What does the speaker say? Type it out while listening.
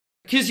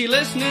'Cause you're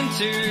listening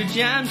to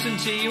Jams and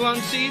Tea. You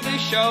won't see the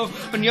show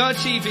on your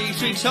TV,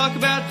 so we talk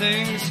about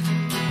things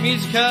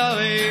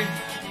musically.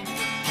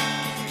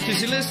 'Cause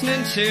you're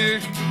listening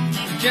to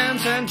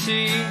Jams and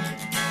Tea.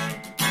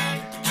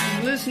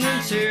 You're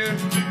listening to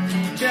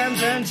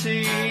Jams and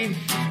Tea.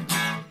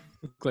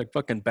 Look like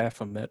fucking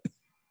Baphomet.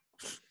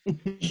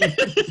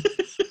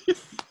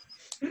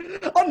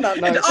 On that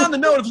note, And on the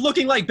note of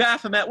looking like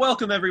Baphomet,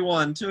 welcome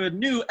everyone to a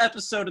new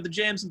episode of the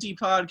Jams and Tea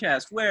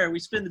podcast, where we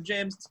spin the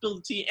jams, spill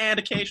the tea, and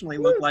occasionally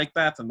look like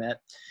Baphomet.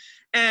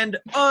 And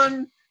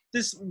on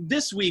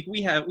this week,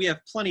 we have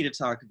plenty to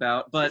talk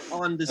about. But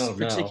on this on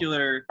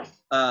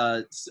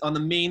the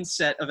main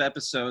set of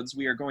episodes,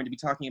 we are going to be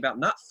talking about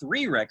not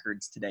 3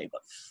 records today,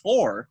 but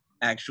 4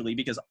 actually,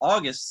 because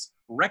August's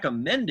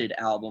recommended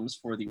albums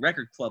for the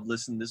Record Club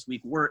listen this week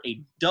were a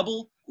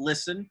double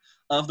listen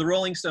of the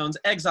Rolling Stones'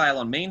 Exile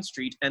on Main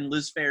Street and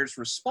Liz Phair's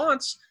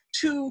response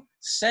to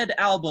said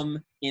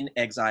album In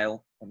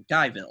Exile on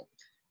Guyville.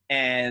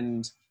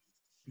 And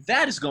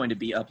that is going to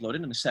be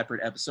uploaded in a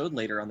separate episode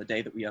later on the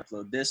day that we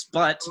upload this,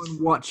 but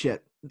watch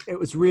it. It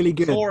was really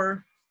good.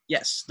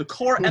 The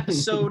core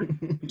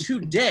episode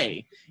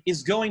today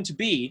is going to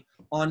be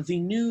on the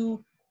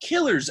new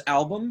Killers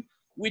album,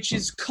 which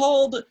is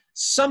called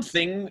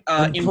something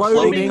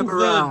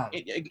Imploding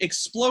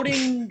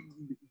exploding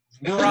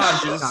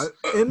mirages.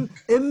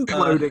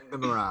 Imploding the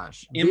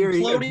Mirage.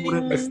 Very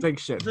important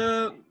distinction.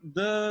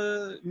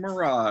 The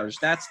Mirage.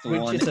 That's the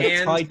one. Which is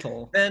a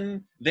title.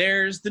 Then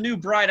there's the new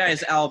Bright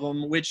Eyes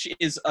album, which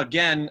is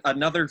again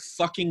another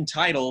fucking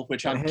title,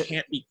 which I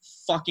can't be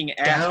fucking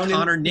asked.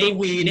 Connor, name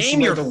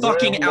your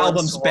fucking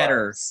albums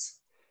better.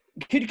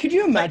 Could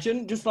you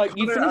imagine just like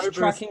you finished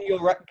tracking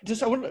your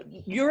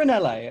you're in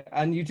LA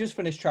and you just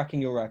finished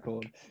tracking your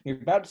record, you're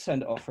about to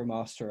send it off for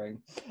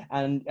mastering,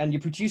 and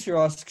your producer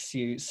asks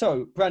you,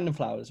 so Brandon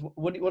Flowers,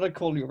 what do I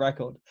call your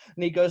record?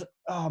 And he goes,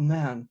 oh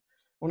man,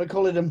 I want to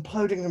call it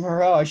Imploding the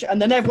Mirage, and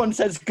then everyone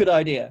says good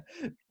idea.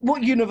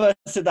 What universe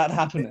did that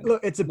happen in?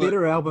 Look, it's a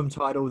better album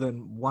title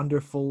than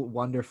Wonderful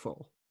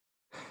Wonderful.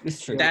 It's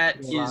true. That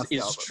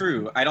is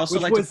true. I'd also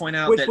like to point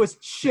out that was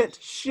shit.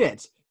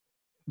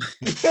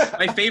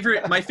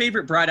 my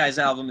favorite Bright Eyes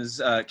album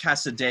is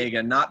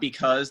Casadega, not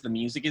because the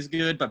music is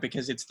good, but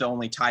because it's the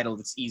only title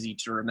that's easy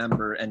to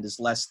remember and is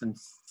less than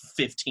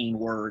 15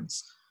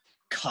 words.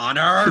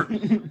 Connor!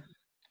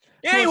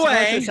 Anyway! What's a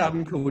Bright Eyes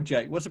album called,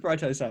 Jake? What's a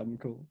Bright Eyes album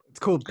called? It's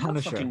called I don't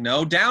Punisher. fucking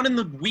know. Down in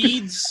the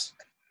weeds.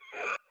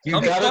 You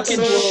Tell me got fucking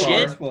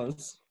it shit.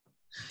 Was.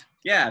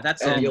 Yeah,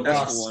 that's it. You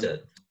That's the lost one.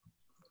 it.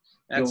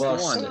 That's the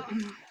lost one. it.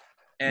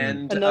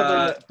 And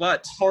Another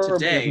but horribly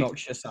today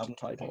obnoxious album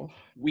title.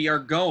 we are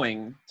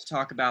going to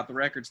talk about the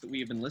records that we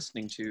have been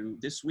listening to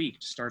this week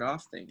to start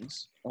off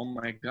things. Oh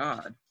my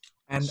god.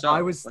 And So,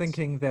 I was let's-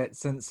 thinking that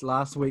since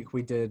last week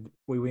we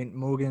went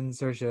Morgan,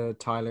 Saoirse,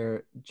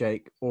 Tyler,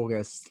 Jake,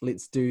 August.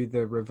 Let's do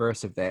the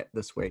reverse of that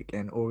this week,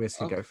 and August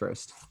can go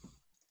first.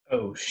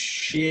 Oh,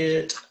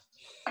 shit.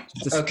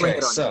 Just spring Okay,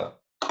 it on so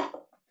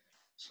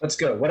let's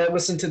go. What I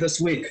listened to this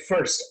week.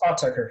 First,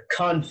 Autechre,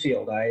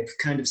 Confield. I've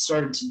kind of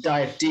started to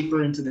dive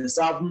deeper into this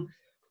album.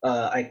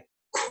 I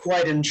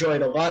quite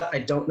enjoyed a lot. I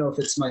don't know if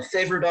it's my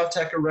favorite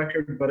Autechre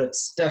record, but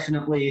it's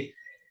definitely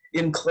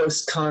in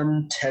close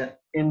contest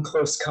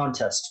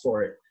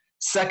for it.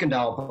 Second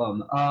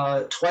album,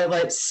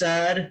 Twilight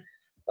Sad.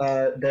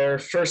 Their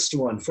first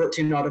one,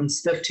 14 Autumns,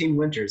 15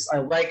 Winters. I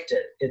liked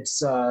it.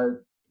 It's a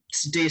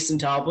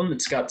decent album.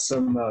 It's got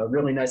some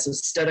really nice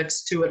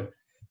aesthetics to it.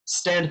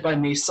 Stand By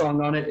Me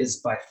song on it is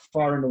by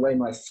far and away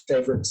my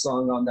favorite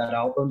song on that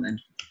album. And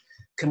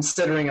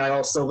considering I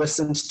also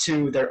listened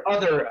to their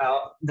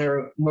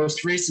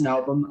most recent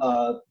album,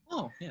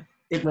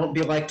 It Won't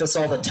Be Like This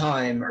All the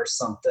Time or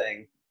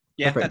something.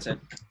 Yeah, Perfect. that's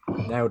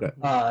it. Nailed it.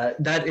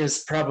 That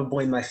is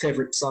probably my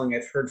favorite song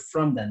I've heard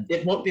from them.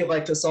 It Won't Be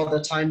Like This All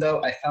the Time,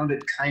 though. I found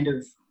it kind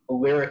of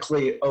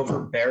lyrically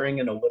overbearing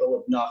and a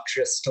little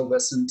obnoxious to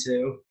listen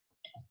to.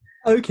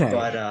 Okay.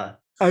 But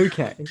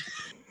okay.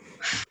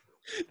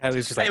 I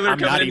was just like, They were I'm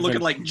not coming in even.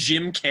 looking like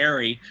Jim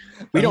Carrey.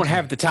 We don't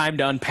have the time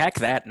to unpack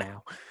that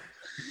now.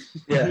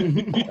 yeah,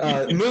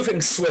 moving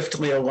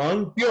swiftly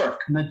along.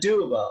 Bjork,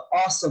 Medulla,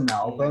 awesome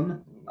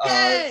album.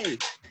 Yay!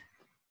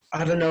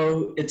 I don't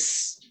know.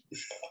 It's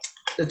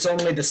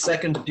only the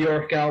second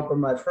Bjork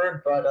album I've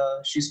heard, but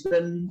she's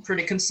been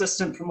pretty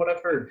consistent from what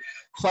I've heard.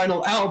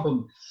 Final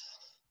album,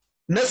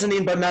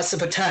 Mezzanine by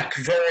Massive Attack.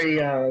 Very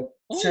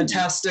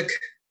fantastic,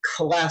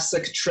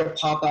 classic trip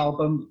hop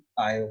album.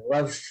 I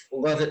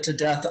love it to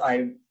death.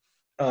 I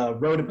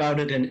wrote about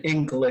it in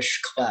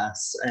English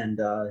class, and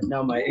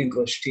now my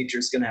English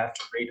teacher's gonna have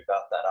to read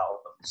about that album.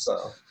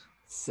 So,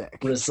 Sick.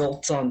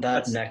 results on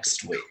that That's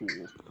next week.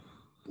 Cool.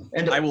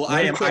 And I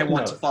want to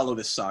note. follow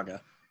this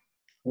saga.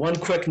 One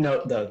quick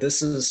note, though.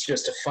 This is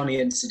just a funny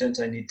incident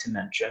I need to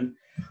mention.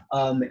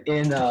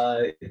 In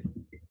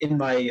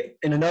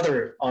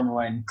another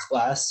online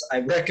class, I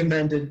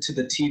recommended to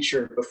the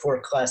teacher before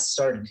class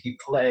started he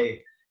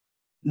play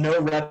No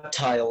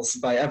Reptiles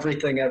by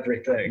Everything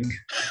Everything.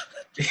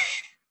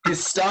 He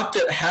stopped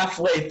it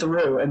halfway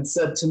through and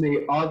said to me,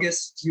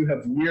 "August, you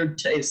have weird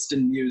taste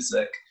in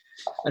music."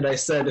 And I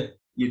said,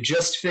 "You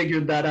just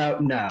figured that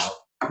out now."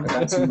 And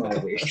that's my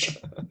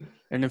week.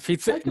 And if he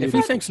thinks no, if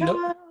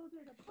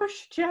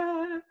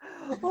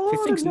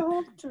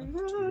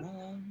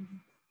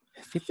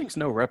he thinks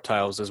no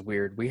reptiles is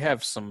weird, we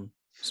have some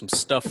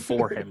stuff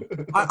for him.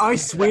 I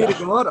swear to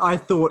God, I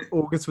thought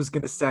August was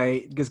going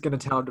to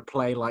tell him to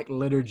play like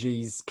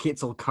Liturgy's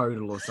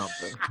Quetzalcoatl or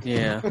something.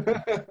 Yeah.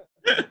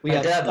 We My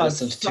have dad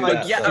listened to side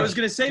that. Yeah, I was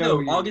gonna say Show though,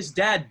 you. August's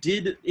dad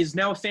is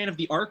now a fan of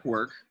the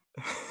artwork.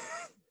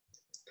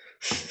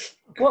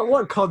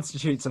 What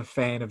constitutes a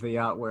fan of the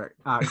artwork?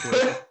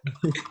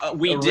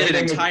 We A did an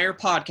rating of- entire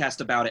podcast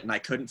about it, and I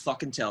couldn't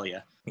fucking tell you.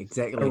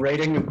 Exactly. A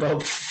rating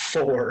above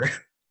 4.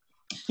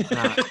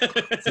 Nah,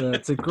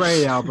 it's a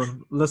great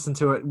album. Listen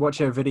to it. Watch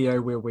our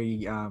video where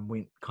we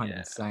went kind of Yeah.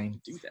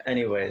 insane. Do that.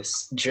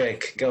 Anyways,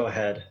 Jake, go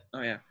ahead.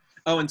 Oh yeah.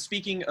 Oh, and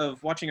speaking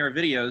of watching our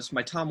videos,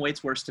 my Tom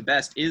Waits Worst to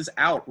Best is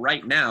out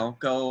right now.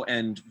 Go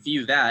and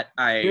view that.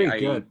 Very I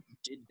good.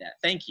 did that.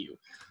 Thank you.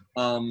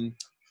 And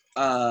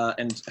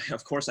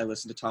of course I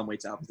listened to Tom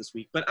Waits albums this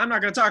week, but I'm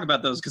not going to talk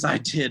about those because I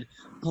did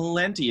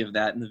plenty of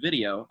that in the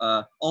video.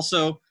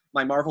 Also,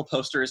 my Marvel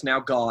poster is now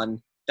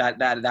gone. That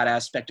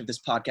aspect of this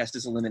podcast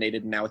is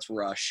eliminated, and now it's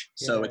Rush,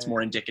 so it's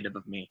more indicative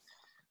of me.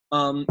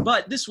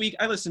 But this week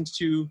I listened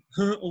to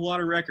a lot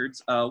of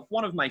records.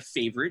 One of my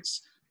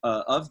favorites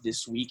of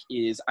this week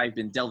is I've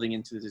been delving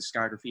into the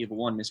discography of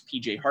one Miss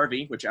PJ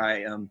Harvey, which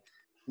I am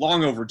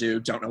long overdue.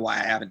 Don't know why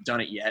I haven't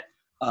done it yet.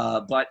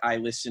 But I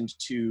listened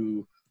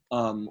to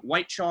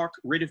White Chalk,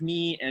 Rid of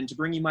Me, and To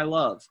Bring You My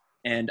Love.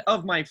 And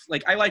of my,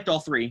 I liked all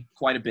three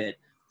quite a bit.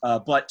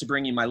 But To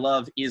Bring You My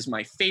Love is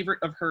my favorite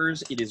of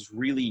hers. It is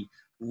really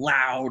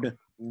loud,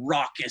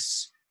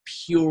 raucous,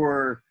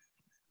 pure,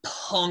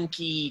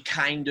 punky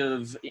kind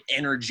of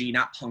energy,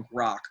 not punk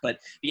rock, but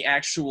the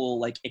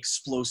actual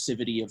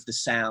explosivity of the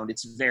sound.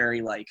 It's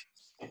very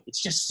it's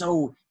just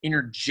so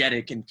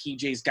energetic, and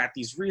PJ's got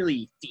these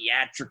really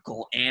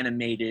theatrical,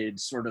 animated,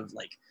 sort of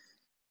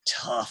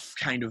tough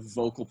kind of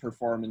vocal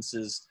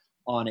performances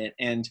on it.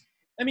 And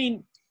I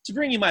mean, To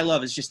Bring You My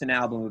Love is just an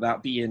album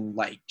about being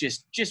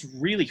just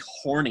really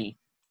horny,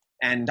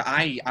 and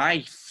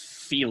I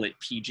feel it,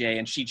 PJ.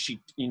 And she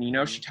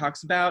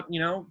talks about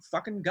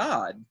fucking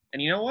God,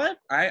 and you know what,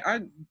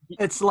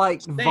 It's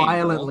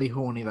violently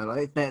horny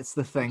though. That's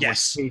the thing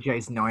Yes. with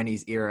PJ's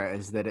 90s era,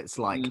 is that it's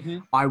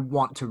Mhm. I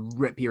want to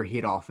rip your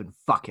head off and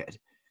fuck it.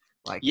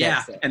 Yeah,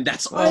 That's it. and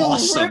that's I will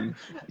awesome.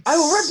 I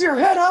will rip your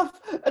head off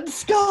and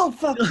skull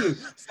fuck you.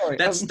 Sorry.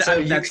 That's So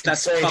you that's could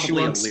say she probably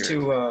a wants lyric.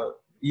 to.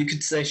 You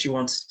could say she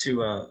wants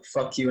to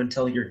fuck you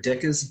until your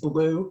dick is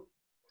blue.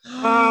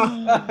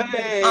 Hey.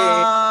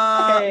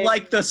 Hey.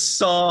 Like the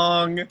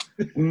song.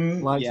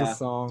 Like Yeah, the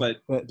song,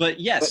 But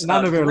yes,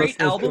 none of our great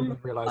listeners album.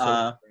 couldn't realize what I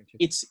was referring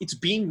to. It's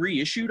being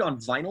reissued on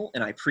vinyl,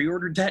 and I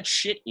pre-ordered that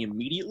shit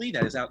immediately.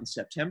 That is out in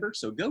September,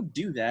 so go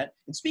do that.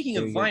 And speaking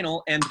of There you go.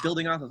 vinyl, and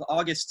building off of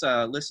August,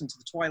 listen to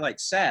the Twilight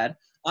Sad.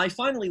 I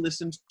finally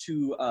listened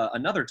to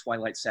another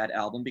Twilight Sad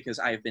album because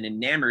I have been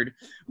enamored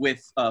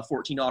with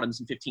 14 Autumns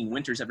and 15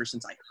 Winters ever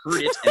since I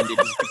heard it, and it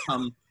has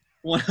become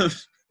one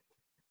of.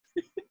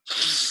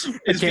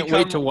 I can't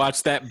wait to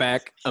watch that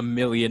back a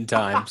million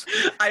times.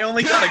 I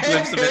only got a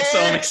glimpse of it, so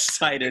I'm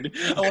excited.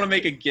 I want to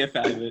make a GIF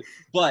out of it.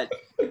 But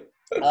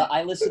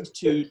I listened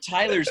to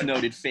Tyler's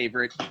noted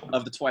favorite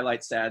of the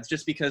Twilight Sads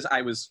just because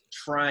I was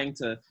trying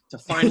to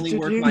finally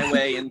work my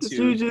way into. Did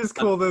you just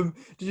call them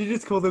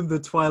the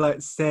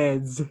Twilight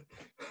Sads?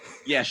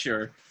 Yeah,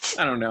 sure.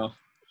 I don't know.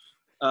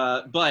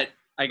 But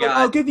I got.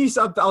 I'll give you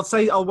some. I'll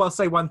say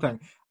one thing.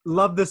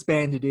 Love this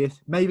band to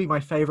death. Maybe my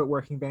favorite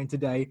working band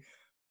today.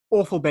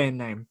 Awful band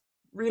name.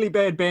 Really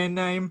bad band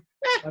name.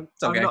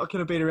 It's okay. I'm not going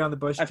to beat around the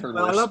bush. I've heard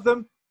but I worse. love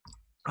them.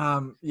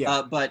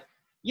 Yeah. But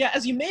yeah,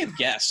 as you may have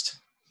guessed,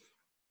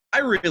 I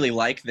really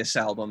like this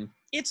album.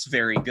 It's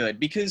very good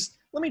because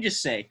let me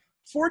just say,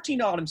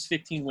 14 Autumns,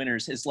 15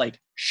 Winters is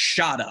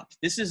shot up.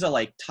 This is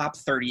a top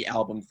 30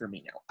 album for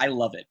me now. I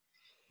love it.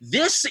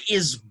 This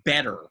is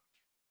better.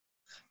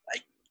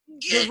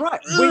 You're right.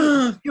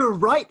 Ugh. You're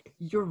right.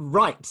 You're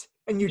right.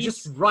 And you're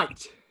just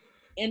right.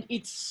 And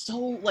it's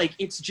so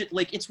it's just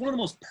it's one of the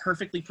most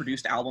perfectly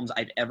produced albums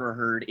I've ever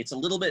heard. It's a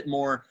little bit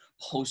more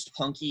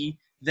post-punky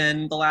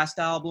than the last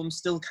album.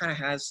 Still kind of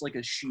has a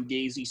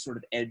shoegazy sort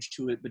of edge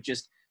to it, but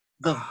just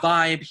the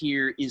vibe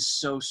here is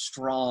so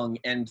strong,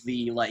 and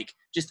the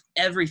just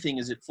everything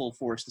is at full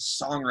force. The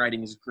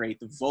songwriting is great.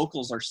 The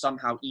vocals are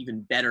somehow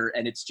even better,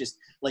 and it's just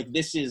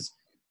this is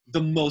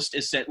the most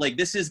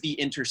this is the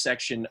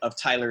intersection of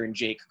Tyler and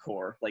Jake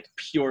core,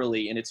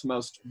 purely in its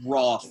most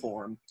raw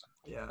form.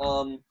 Yeah.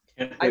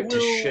 Can't I wait to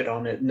will- shit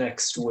on it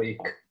next week.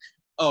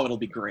 Oh, it'll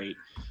be great.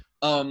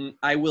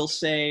 I will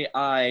say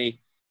I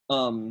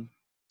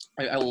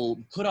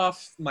will put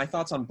off my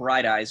thoughts on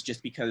Bright Eyes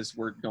just because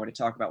we're going to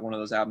talk about one of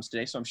those albums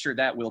today, so I'm sure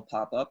that will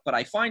pop up. But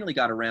I finally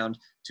got around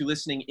to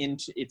listening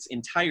into its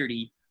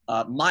entirety,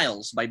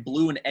 Miles by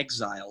Blue and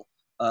Exile.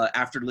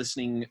 after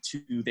listening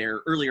to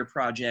their earlier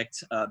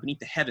project, Beneath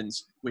the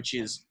Heavens, which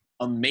is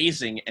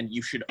amazing, and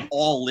you should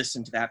all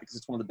listen to that because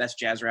it's one of the best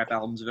jazz rap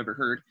albums I've ever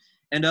heard.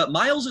 And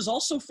Miles is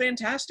also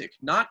fantastic.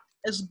 Not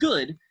as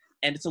good,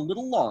 and it's a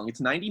little long.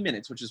 It's 90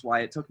 minutes, which is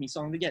why it took me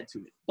so long to get to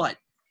it. But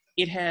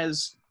it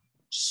has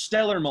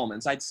stellar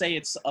moments. I'd say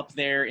it's up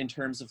there in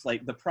terms of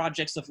like the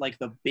projects of like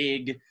the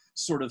big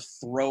sort of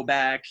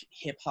throwback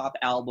hip-hop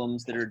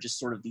albums that are just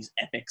sort of these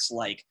epics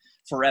like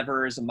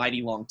Forever is a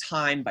Mighty Long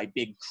Time by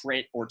Big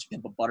Crit or To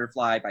Pimp a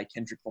Butterfly by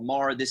Kendrick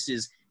Lamar. This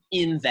is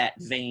in that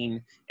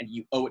vein, and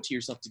you owe it to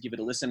yourself to give it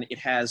a listen. It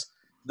has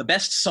the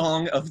best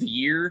song of the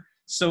year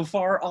so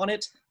far on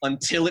it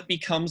until it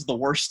becomes the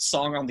worst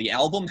song on the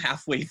album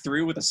halfway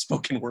through with a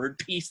spoken word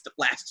piece that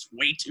lasts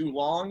way too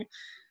long.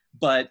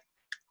 But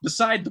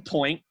beside the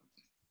point,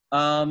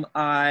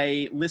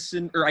 I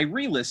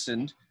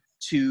re-listened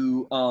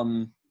to,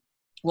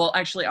 well,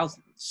 actually, I'll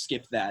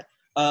skip that.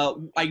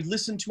 I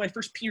listened to my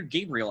first Peter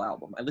Gabriel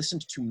album. I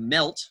listened to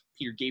Melt,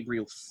 Peter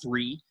Gabriel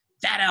 3.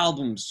 That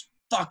album's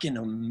fucking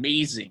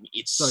amazing.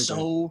 It's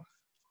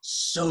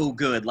so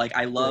good. Like,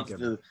 I love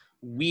the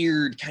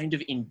weird kind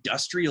of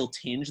industrial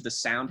tinge the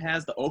sound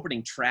has. The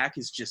opening track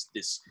is just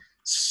this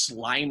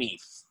slimy,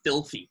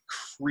 filthy,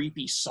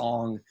 creepy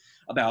song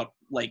about,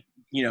 like,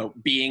 you know,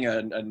 being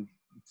a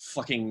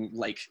fucking,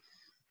 like,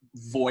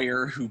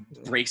 voyeur who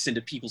breaks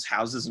into people's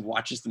houses and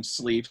watches them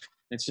sleep.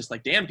 And it's just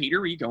like, damn, Peter,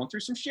 were you going through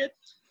some shit?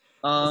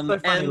 It's so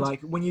funny,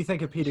 like, when you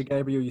think of Peter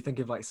Gabriel, you think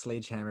of, like,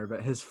 Sledgehammer,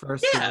 but his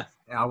first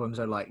albums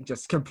are, like,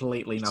 just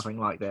completely nothing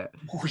like that.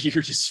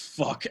 Weird as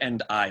fuck,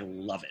 and I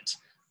love it.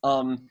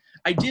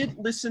 I did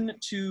listen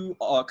to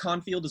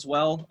Confield as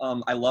well.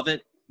 I love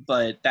it,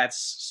 but that's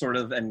sort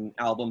of an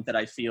album that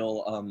I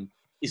feel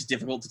is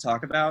difficult to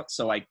talk about,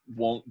 so I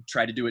won't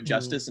try to do it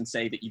justice and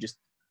say that you just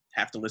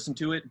have to listen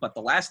to it. But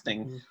the last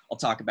thing I'll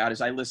talk about is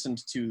I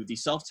listened to the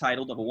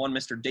self-titled of a one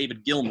Mr.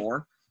 David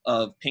Gilmour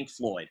of Pink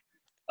Floyd,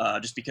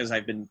 just because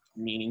I've been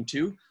meaning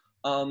to.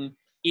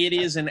 It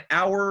is an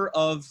hour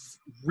of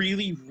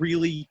really,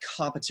 really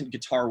competent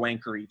guitar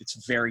wankery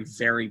that's very,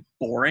 very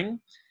boring.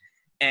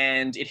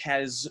 And it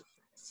has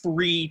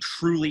 3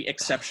 truly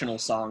exceptional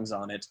songs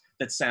on it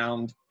that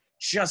sound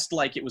just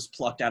like it was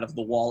plucked out of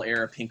the Wall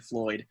era Pink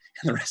Floyd,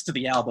 and the rest of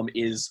the album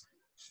is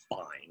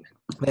fine.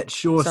 That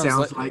sure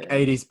sounds like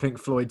 80s Pink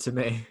Floyd to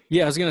me.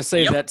 Yeah, I was gonna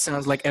say that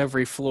sounds like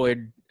every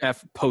Floyd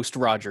post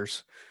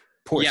Rogers.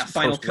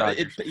 Final cut.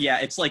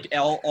 It's like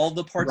all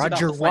the parts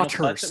Roger about the final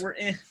cut that were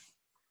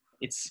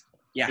It's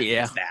that.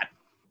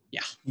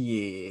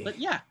 Yeah. But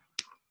yeah.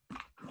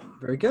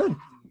 Very good.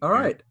 All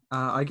right.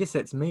 I guess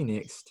that's me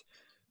next.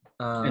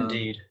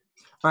 Indeed.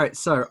 All right,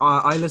 so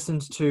I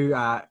listened to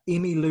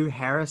Emmylou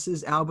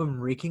Harris's album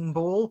Wrecking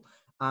Ball.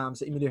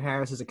 So Emmylou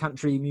Harris is a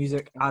country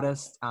music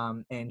artist,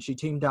 and she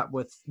teamed up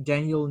with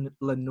Daniel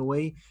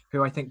Lanois,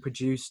 who I think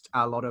produced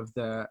a lot of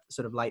the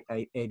sort of late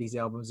 80s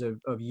albums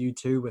of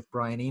U2 with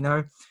Brian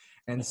Eno.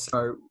 And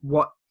so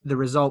what the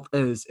result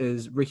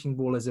is Wrecking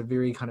Ball is a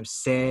very kind of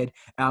sad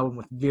album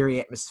with very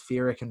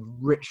atmospheric and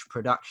rich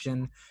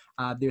production.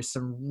 There's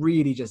some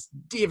really just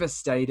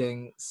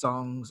devastating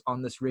songs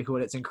on this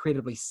record. It's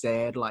incredibly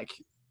sad. Like,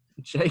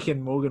 Jake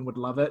and Morgan would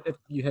love it if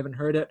you haven't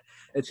heard it.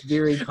 It's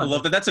very... I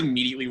love that. That's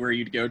immediately where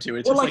you'd go to.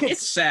 It's well, just like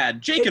it's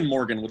sad. Jake and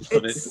Morgan would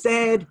love it. It's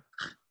sad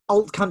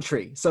alt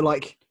country. So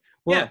like...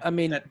 Well, yeah, I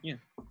mean,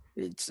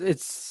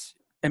 it's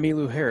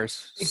Emmylou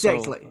Harris.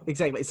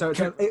 Exactly. So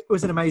it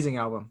was an amazing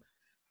album.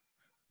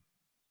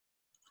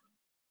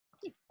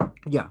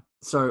 Yeah.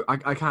 So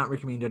I can't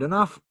recommend it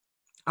enough.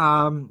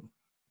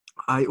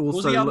 I also... What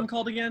was the album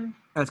called again?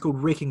 It's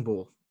called Wrecking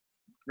Ball.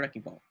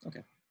 Wrecking Ball.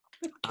 Okay.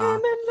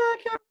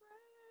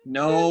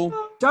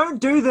 No.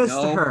 Don't do this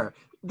to her.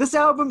 This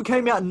album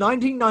came out in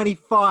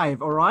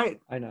 1995, all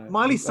right? I know.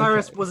 Miley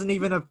Cyrus wasn't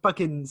even a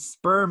fucking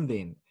sperm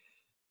then.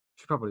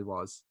 She probably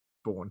was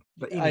born.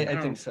 But anyway.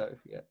 I think so,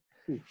 yeah.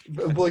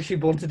 Was she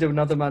born to do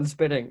another man's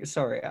bidding?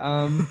 Sorry.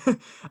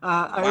 I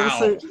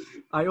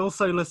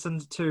also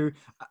listened to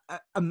an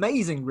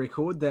amazing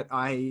record that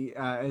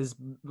is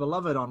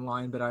beloved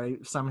online, but I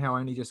somehow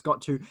only just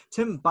got to,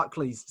 Tim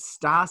Buckley's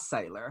Star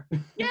Sailor.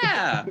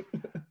 Yeah.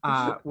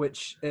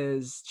 Which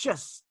is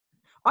just,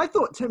 I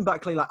thought Tim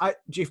Buckley,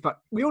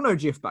 we all know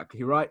Jeff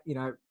Buckley, right? You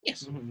know,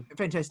 yes.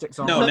 Fantastic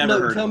song.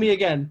 No, tell me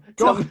again.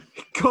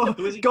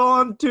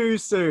 Gone too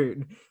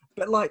soon.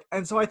 But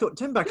and so I thought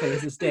Tim Buckley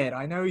is his dad.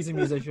 I know he's a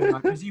musician.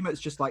 I presume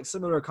it's just like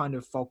similar kind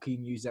of folky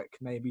music,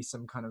 maybe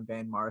some kind of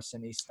Van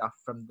Morrison-y stuff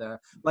from the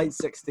late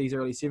 60s,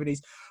 early 70s.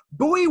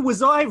 Boy,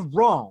 was I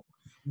wrong.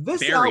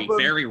 This album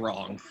very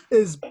wrong.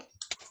 Is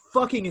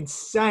fucking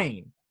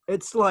insane.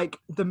 It's like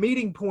the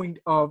meeting point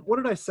of, what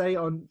did I say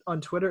on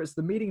Twitter? It's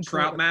the meeting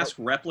Trout point Mask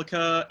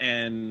Replica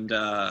and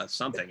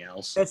something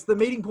else. It's the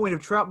meeting point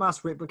of Trout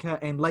Mask Replica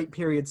and late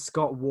period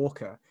Scott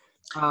Walker.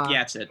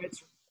 That's it.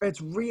 It's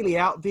really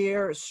out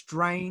there,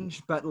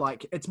 strange, but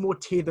it's more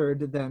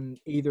tethered than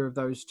either of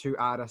those two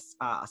artists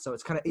are. So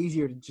it's kind of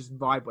easier to just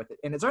vibe with it.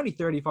 And it's only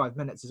 35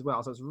 minutes as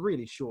well, so it's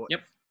really short.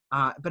 Yep.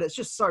 But it's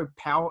just so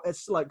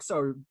it's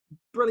so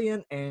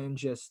brilliant and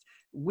just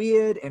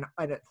weird and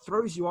it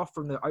throws you off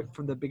from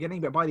the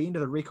beginning, but by the end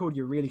of the record,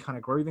 you're really kind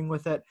of grooving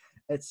with it.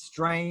 It's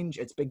strange,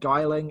 it's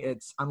beguiling,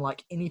 it's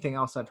unlike anything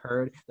else I've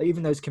heard.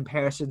 Even those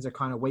comparisons are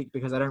kind of weak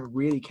because I don't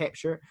really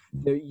capture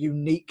the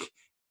unique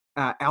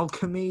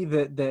alchemy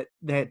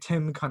that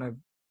Tim kind of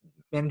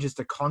manages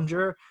to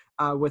conjure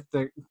with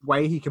the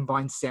way he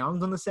combines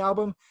sounds on this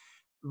album.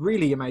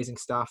 Really amazing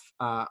stuff.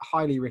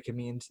 Highly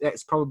recommend.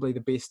 That's probably the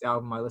best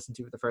album I listened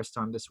to for the first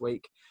time this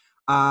week.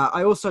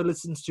 I also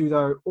listened to,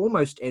 though,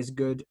 almost as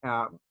good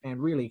and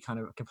really kind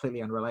of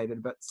completely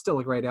unrelated, but still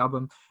a great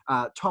album,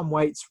 Tom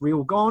Waits'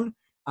 Real Gone,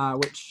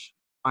 which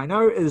I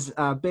know is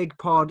a big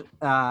pod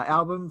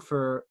album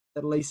for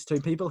at least two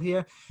people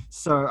here.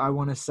 So I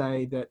want to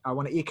say that I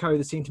want to echo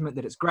the sentiment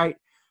that it's great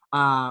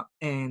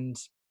and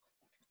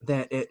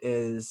that it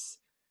is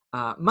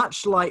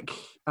much like...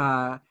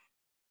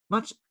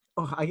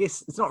 I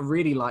guess it's not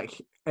really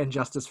like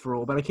Injustice for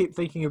All, but I keep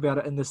thinking about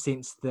it in the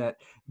sense that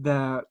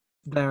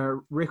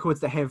the records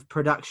that have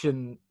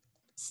production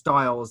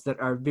styles that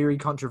are very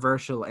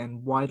controversial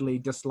and widely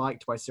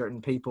disliked by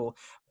certain people,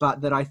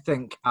 but that I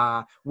think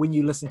when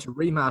you listen to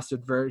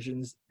remastered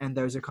versions and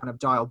those are kind of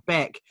dialed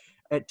back,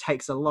 it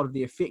takes a lot of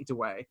the effect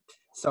away.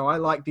 So I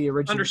like the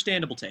original.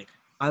 Understandable take.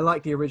 I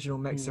like the original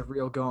mix of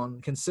Real Gone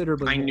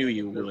considerably I more knew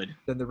you would.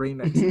 than the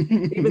remix,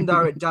 even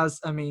though it does,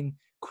 I mean,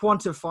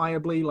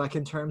 quantifiably, like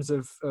in terms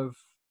of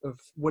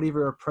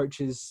whatever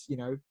approaches, you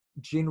know,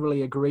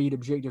 generally agreed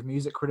objective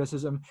music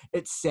criticism,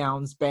 it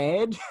sounds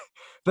bad,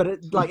 but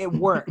it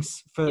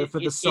works for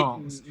the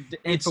songs.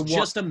 It's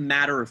just a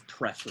matter of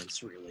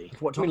preference, really.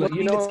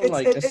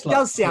 It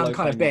does sound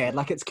kind of bad,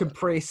 like it's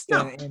compressed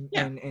and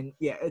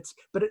yeah,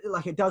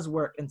 it does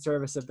work in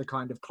service of the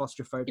kind of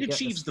claustrophobic. It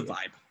achieves atmosphere.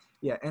 the vibe.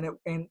 Yeah,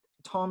 and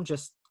Tom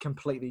just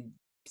completely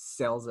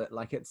sells it.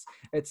 Like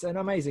it's an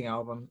amazing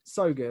album,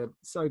 so good.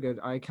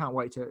 I can't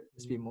wait to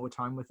spend more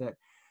time with it.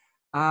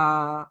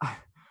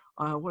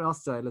 What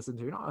else did I listen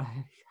to? Not a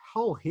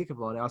whole heck of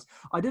a lot else.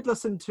 I did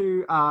listen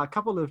to a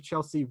couple of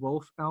Chelsea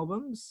Wolfe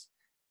albums,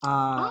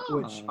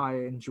 which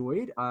I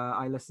enjoyed.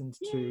 I listened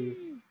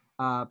to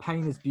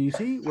Pain is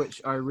Beauty,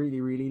 which I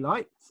really, really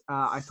liked.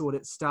 I thought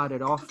it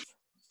started off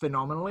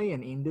phenomenally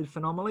and ended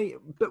phenomenally. A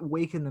bit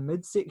weak in the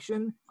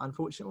midsection,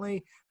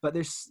 unfortunately, but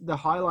there's the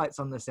highlights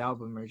on this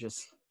album are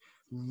just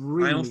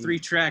really... Final 3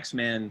 tracks,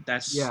 man.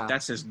 That's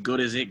as good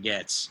as it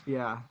gets.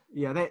 Yeah.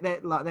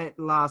 That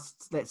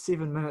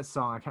 7-minute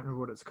song, I can't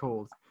remember what it's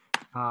called.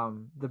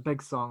 The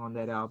big song on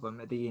that album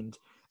at the end.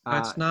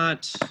 That's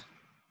not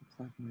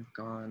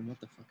Gone. What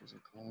the fuck is it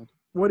called?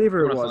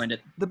 Whatever it was. Find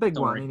it. The big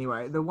Don't one, worry.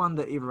 anyway. The one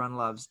that everyone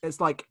loves.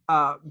 It's like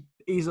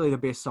easily the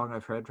best song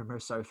I've heard from her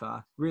so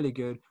far. Really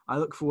good. I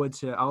look forward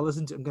to... I'm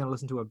going to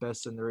listen to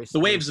Abyss and the rest. The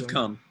Waves Have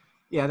Come.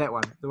 Yeah, that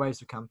one. The Waves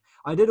Have Come.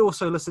 I did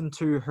also listen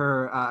to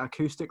her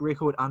acoustic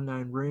record,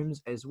 Unknown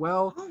Rooms, as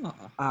well,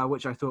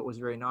 which I thought was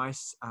very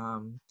nice.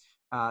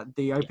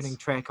 The opening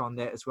track on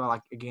that as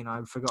well, again,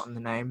 I've forgotten the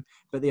name,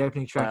 but the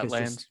opening track is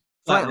just...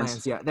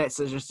 Flatlands, yeah. That's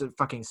just a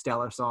fucking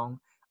stellar song.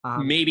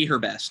 Maybe her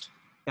best.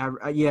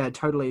 Yeah,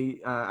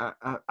 totally.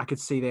 I could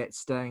see that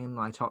staying in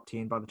my top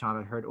 10 by the time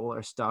I heard all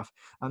her stuff.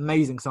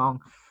 Amazing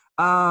song.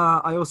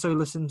 I also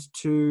listened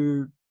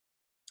to...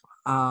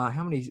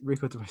 how many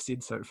records have I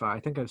said so far? I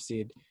think I've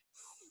said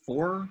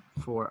 4.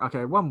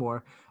 Okay, one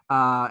more.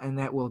 And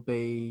that will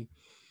be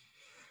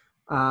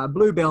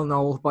Bluebell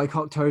Knoll by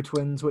Cocteau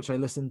Twins, which I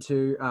listened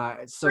to.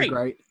 It's so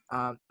great.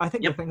 I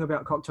think the thing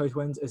about Cocteau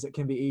Twins is it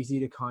can be easy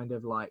to kind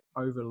of like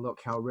overlook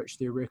how rich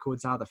their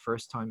records are the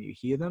first time you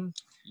hear them.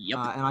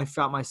 And I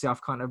felt myself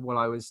kind of, while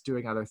I was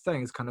doing other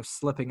things, kind of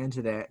slipping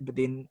into that. But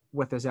then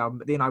with this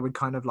album, I would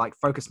kind of like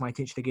focus my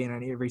attention again,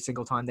 and every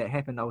single time that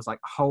happened, I was like,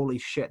 holy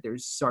shit,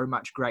 there's so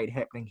much great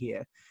happening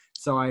here.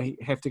 So I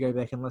have to go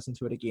back and listen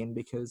to it again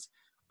because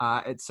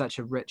it's such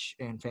a rich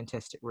and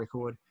fantastic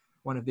record.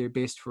 One of their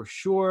best for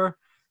sure.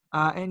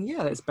 And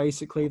yeah, that's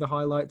basically the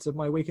highlights of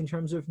my week in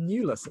terms of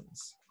new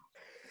listens.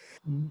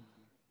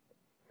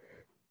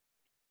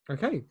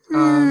 Okay.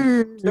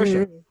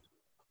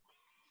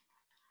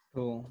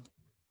 Cool.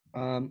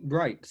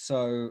 Right.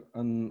 So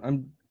I'm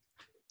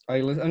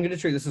going to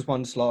treat this as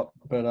one slot,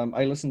 but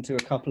I listened to a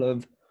couple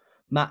of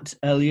Matt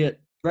Elliott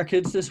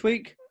records this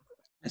week.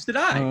 Yes, did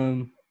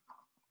I?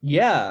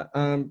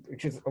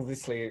 Because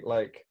obviously,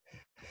 like,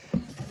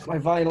 my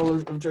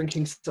vinyl of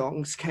drinking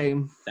songs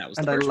came,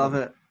 and I love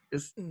it.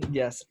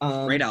 Yes.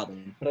 Great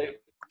album. But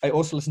I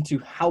also listened to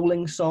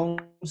Howling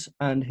Songs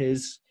and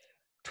his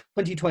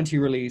 2020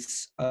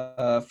 release,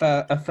 A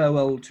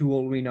Farewell to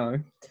All We Know.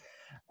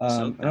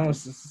 And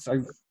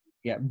I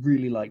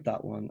really like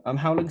that one.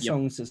 Howling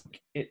Songs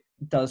it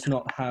does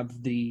not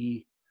have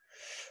the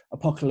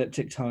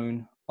apocalyptic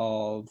tone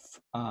of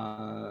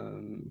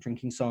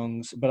drinking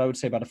songs, but I would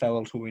say about A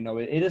Farewell to All We Know,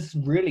 it is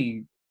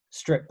really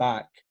stripped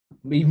back,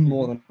 even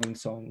more than drinking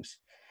songs.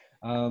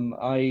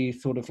 I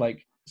thought of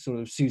like sort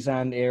of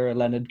Suzanne era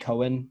Leonard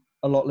Cohen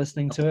a lot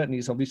listening to it, and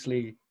he's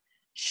obviously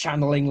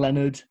channeling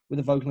Leonard with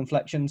the vocal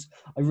inflections.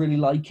 I really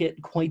like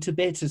it quite a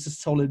bit. It's a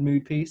solid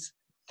mood piece.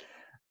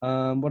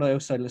 What I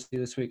also listened to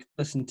this week,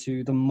 listened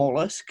to The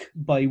Mollusk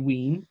by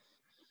Ween.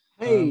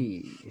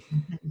 Hey.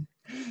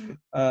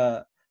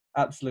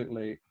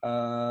 Absolutely.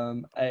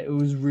 It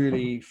was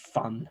really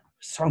fun.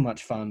 So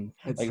much fun.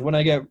 It's- Like when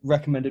I get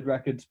recommended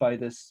records by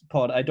this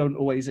pod, I don't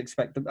always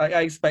expect them.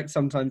 I expect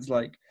sometimes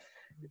like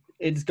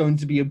it's going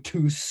to be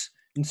obtuse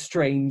and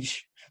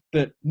strange,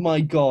 but my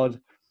God,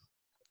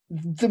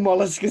 The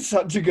Mollusk is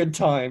such a good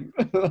time.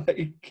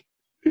 Like,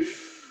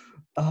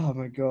 oh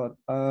my God.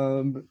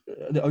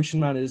 The Ocean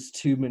Man is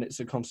 2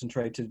 minutes of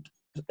concentrated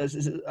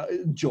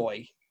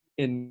joy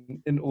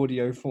in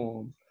audio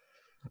form.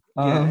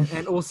 Yeah,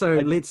 and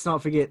also let's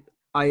not forget,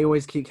 I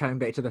always keep coming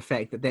back to the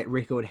fact that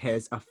record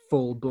has a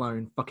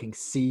full-blown fucking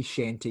sea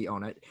shanty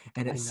on it,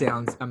 and it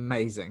sounds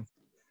amazing.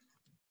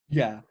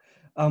 Yeah.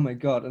 Oh my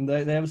God. And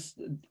they have,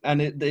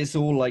 and it's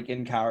all like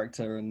in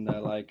character, and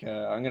they're like,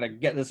 I'm gonna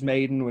get this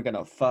maiden, we're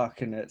gonna fuck,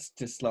 and it's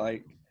just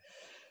like,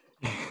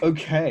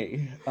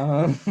 okay.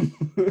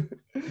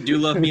 Do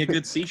love me a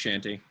good sea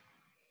shanty.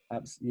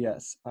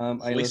 Yes. I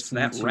Hoist listened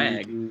that to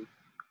rag.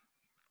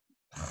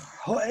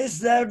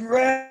 Hoist that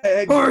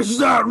rag. Where's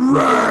that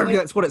rag?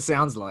 That's what it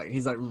sounds like.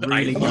 He's like I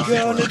really love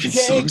young. that fucking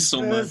song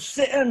so much.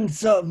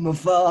 Sins of my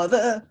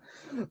father.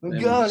 I'm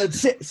gonna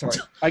take. Sorry,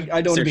 I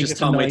don't think Saoirse's it's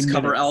Tom Waits 9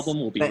 cover minutes. album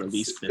will be That's-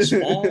 released this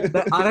fall.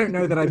 I don't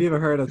know that I've ever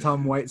heard a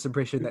Tom Waits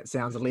impression that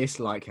sounds less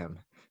like him.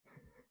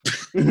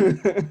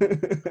 With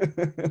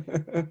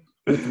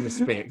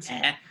respect.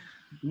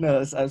 No,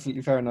 that's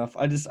absolutely fair enough.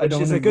 I don't Which is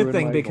wanna a good ruin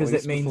thing my because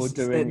voice it before means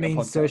doing a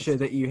podcast. Saoirse,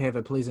 that you have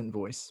a pleasant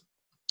voice.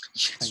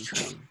 It's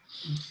true.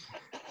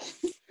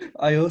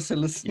 I also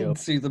listened Yep.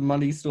 to The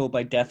Money Store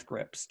by Death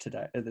Grips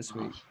this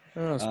week.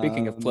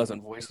 Speaking of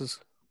pleasant voices,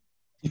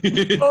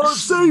 Oh,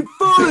 say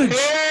fudge!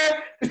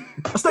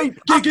 I stay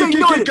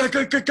united!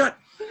 Cut.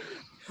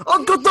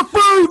 I've got the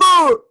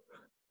fever!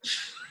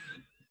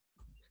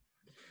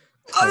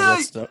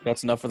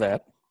 that's enough of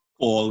that.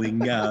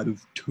 Falling out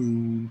of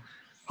tune.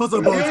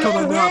 Hustlebones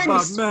coming out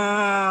my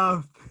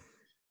mouth.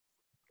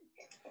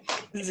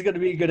 This is going to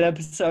be a good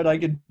episode, I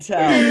can tell.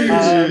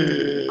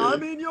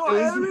 I'm in your It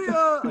was-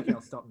 area. Okay,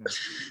 I'll stop now.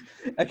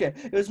 Okay,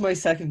 it was my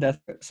second Death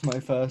Grips. My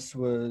first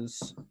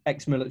was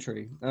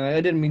ex-military. I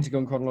didn't mean to go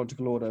in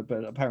chronological order,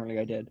 but apparently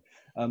I did.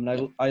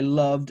 I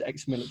loved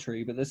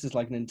ex-military, but this is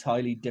like an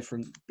entirely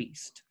different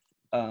beast.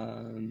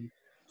 Bitch,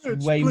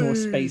 Way more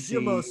please, spacey.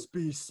 You must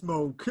be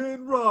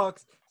smoking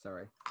rocks.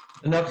 Sorry.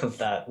 Enough of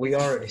that. We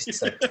already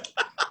said that.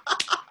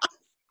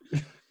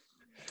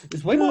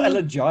 It's way more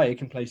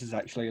elegiac in places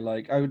actually.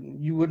 Like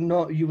you would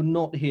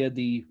not hear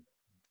the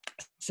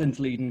synth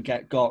lead and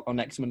get got on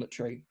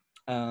ex-military.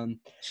 No.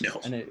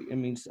 And it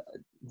means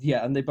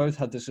and they both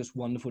had this just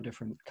wonderful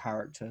different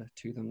character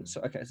to them.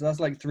 So okay, so that's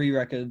like 3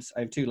 records.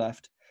 I have 2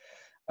 left.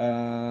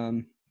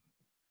 I'm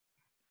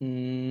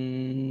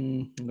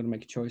gonna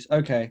make a choice.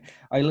 Okay,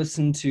 I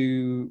listened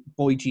to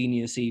Boy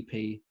Genius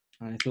EP.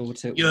 I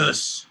thought it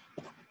was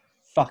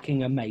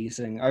fucking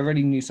amazing. I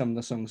already knew some of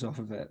the songs off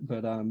of it,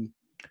 but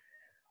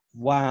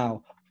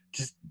wow,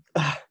 just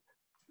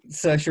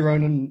Saoirse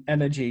Ronan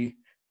energy,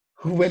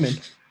 women.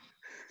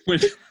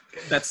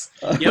 That's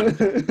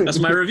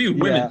my review.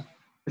 Women.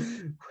 Yeah.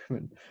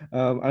 Women.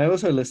 And I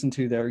also listened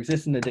to their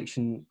Existing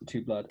Addiction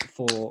to Blood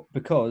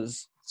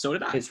because So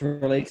did I. it's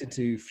related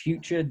to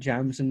future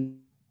jams and.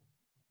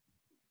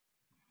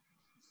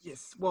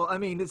 Yes. Well, I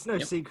mean, it's no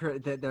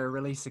secret that they're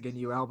releasing a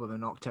new album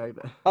in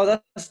October. Oh,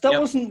 that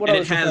wasn't what and I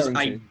was it has referring to.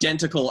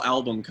 identical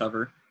album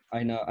cover.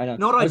 I know.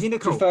 Not I was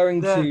identical.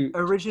 referring the to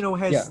original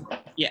has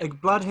Yeah.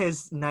 Blood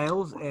has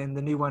nails, and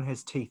the new one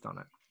has teeth on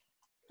it.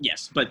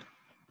 Yes, but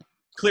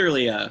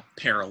clearly a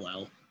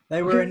parallel.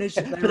 They were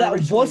initially, but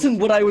that wasn't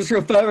what I was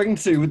referring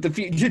to with the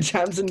future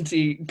jams and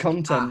tea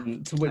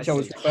content to which I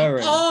was see.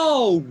 referring.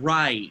 Oh,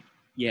 right.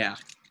 Yeah.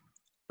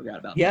 Forgot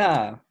about that.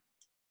 Yeah.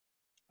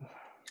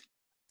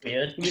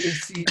 Weird.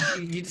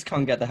 You just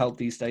can't get the help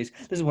these days.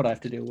 This is what I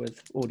have to deal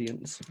with,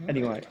 audience.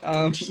 Anyway,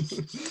 I'm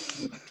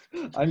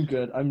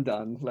good. I'm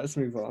done. Let's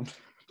move on.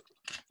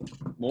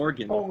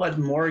 Morgan. I'll let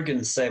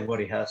Morgan say what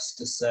he has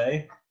to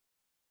say.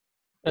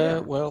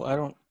 Well, I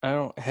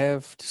don't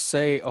have to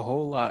say a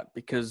whole lot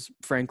because,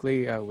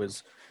 frankly, I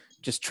was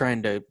just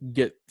trying to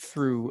get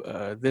through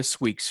this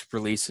week's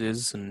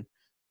releases and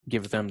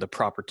give them the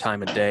proper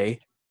time of day.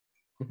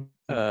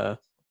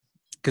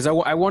 Because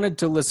I wanted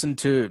to listen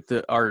to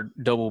our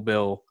double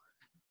bill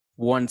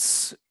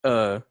once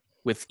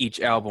with each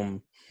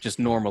album just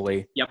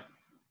normally. Yep.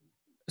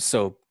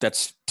 So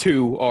that's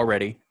 2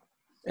 already,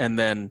 and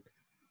then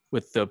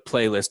with the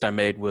playlist I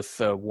made with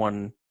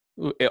one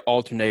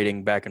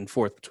alternating back and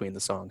forth between the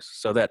songs.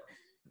 So that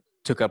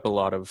took up a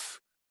lot of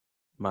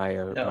my,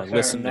 my Fair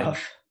listening.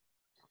 enough.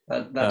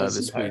 That is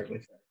this entirely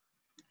week.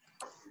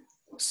 fair.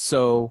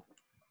 So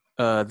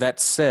that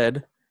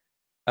said,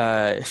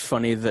 it's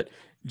funny that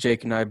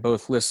Jake and I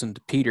both listened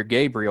to Peter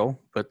Gabriel,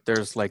 but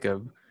there's like I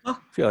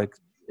feel like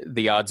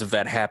the odds of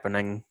that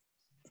happening,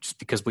 just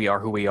because we are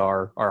who we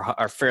are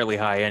fairly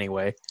high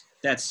anyway.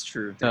 That's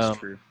true. That's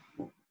true.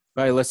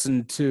 I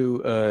listened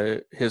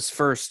to his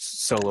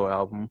first solo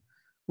album,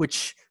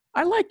 which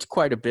I liked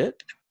quite a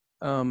bit.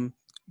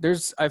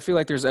 I feel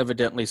like there's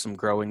evidently some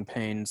growing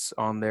pains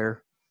on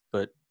there,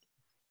 but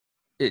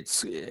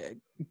it's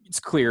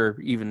clear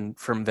even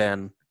from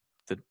then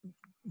that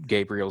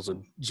Gabriel's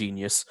a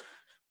genius.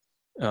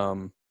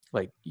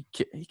 Like you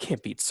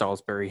can't beat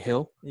Salisbury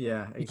Hill.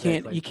 Yeah,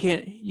 exactly.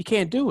 You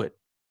can't do it.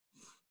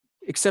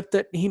 Except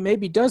that he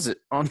maybe does it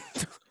on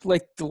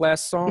like the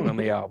last song on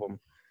the album.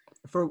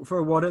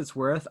 For what it's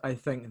worth, I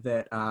think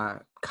that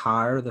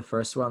Car, the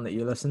first one that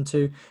you listened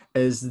to,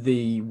 is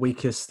the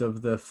weakest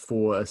of the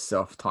 4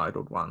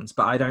 self-titled ones.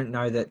 But I don't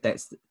know that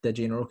that's the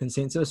general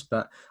consensus,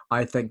 but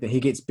I think that he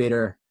gets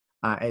better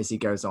as he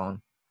goes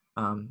on.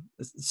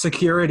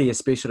 Security,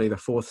 especially the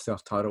 4th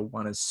self-titled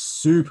one, is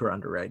super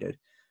underrated.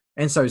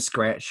 And so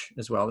Scratch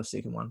as well, the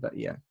second one. But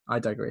yeah, I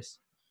digress.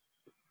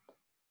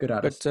 Good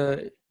artist.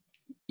 But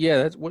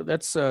yeah,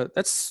 that's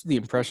the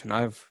impression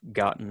I've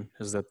gotten,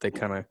 is that they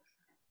kind of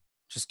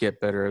just get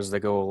better as they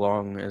go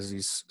along as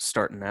he's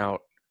starting out.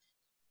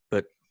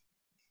 But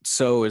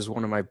So is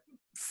one of my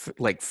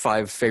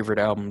 5 favorite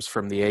albums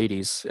from the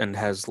 80s and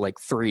has like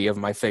 3 of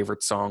my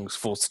favorite songs,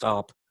 full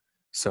stop.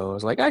 So I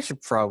was like, I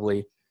should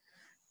probably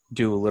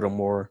do a little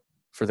more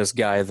for this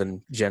guy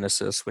than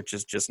Genesis, which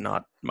is just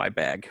not my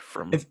bag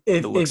from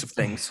the looks of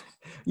things.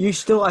 I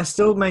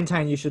still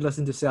maintain you should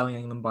listen to Selling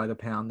England by the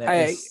Pound.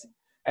 I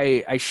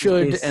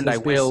should, and I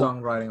will.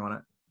 Songwriting on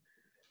it.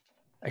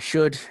 I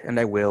should, and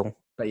I will.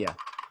 But yeah.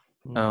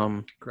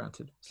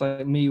 Granted. It's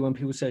like me when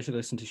people say I should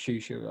listen to Shoo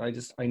Shoo.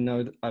 I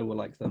know that I will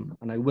like them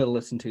and I will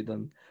listen to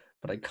them,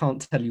 but I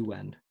can't tell you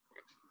when.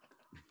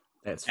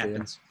 That's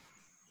fair.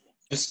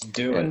 Just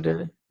do it.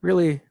 And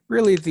really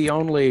the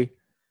only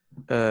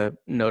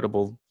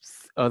notable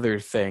other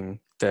thing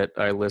that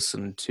I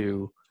listened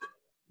to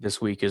this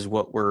week is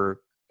what we're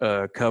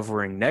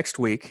covering next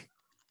week,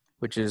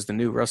 which is the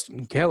new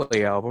Rustin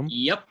Kelly album.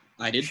 Yep,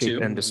 I did Shape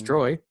too. and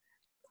Destroy.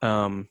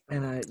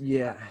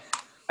 Yeah.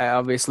 I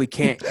obviously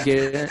can't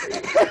get it.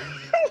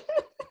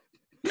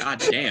 God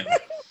damn.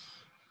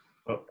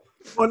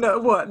 Well, no,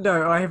 what?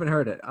 No, I haven't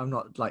heard it. I'm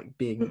not like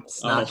being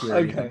snarky or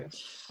anything. Okay.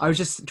 I was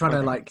just trying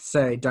to like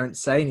say, don't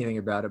say anything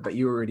about it, but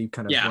you already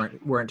kind of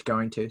weren't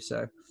going to.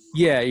 So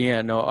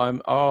Yeah. No,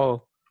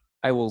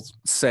 I will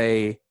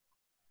say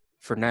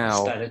for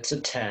now that it's a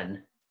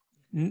 10.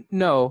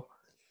 No.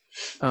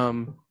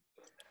 Well,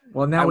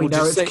 now we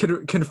know it's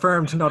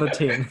confirmed, not a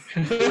 10.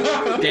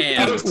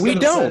 Damn.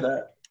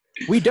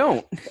 We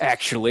don't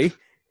actually,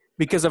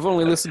 because I've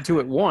only listened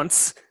to it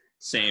once.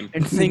 Same.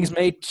 And things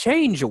may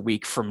change a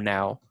week from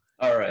now.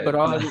 All right. But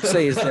all I will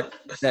say is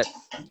that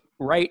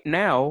right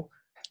now,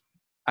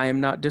 I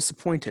am not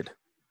disappointed.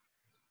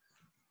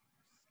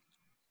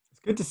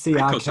 It's good to see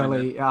R.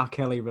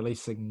 Kelly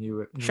releasing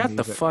new Shut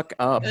music. the fuck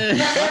up.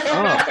 Shut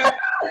up.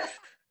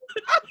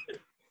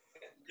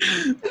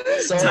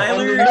 So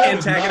Tyler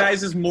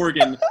antagonizes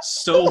Morgan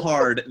so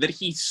hard that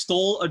he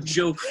stole a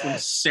joke from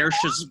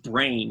Saoirse's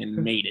brain and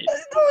made it.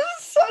 That was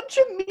such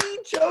a mean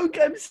joke.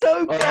 I'm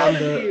so proud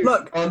of you.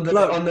 On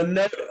the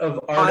note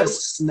of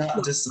artists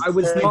not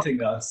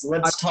disappointing us,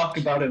 let's talk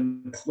about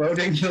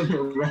Imploding the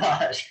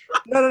Mirage.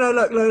 No.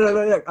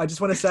 Look. I just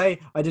want to say,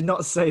 I did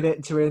not say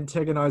that to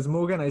antagonize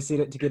Morgan. I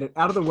said it to get it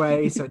out of the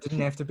way so it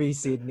didn't have to be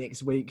said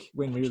next week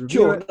when we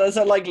review it. That's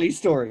a likely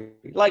story.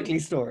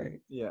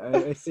 Yeah,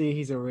 I see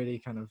he's already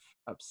kind of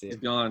upset. He's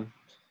gone.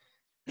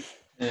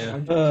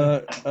 Yeah.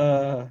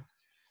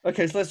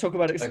 Okay, so let's talk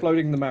about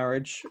Exploding the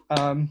Marriage.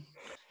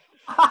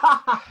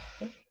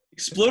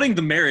 Exploding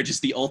the Marriage is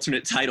the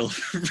alternate title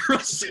for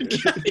Rustin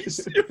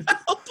Kelly's new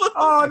album.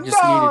 Oh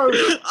no!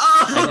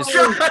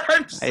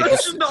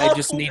 I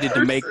just needed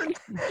to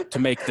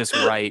make this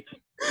right.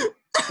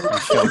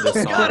 And show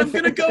this God, off. I'm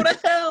gonna go to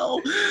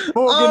hell.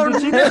 Morgan,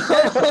 did you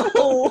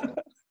no!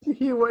 you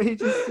hear what he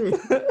just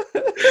said?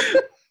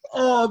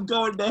 Oh, I'm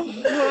going to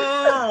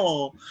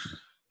hell.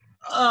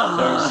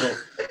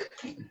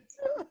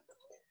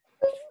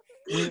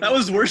 That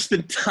was worse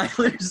than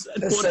Tyler's.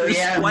 So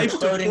yeah, wife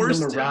Imploding divorced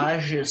the him.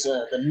 Mirage is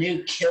the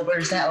new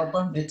Killers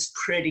album. It's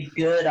pretty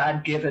good.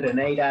 I'd give it an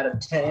 8 out of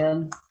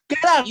 10.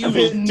 Get out You of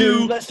will it,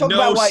 do Let's talk no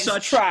about why such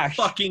it's trash.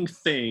 fucking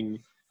thing.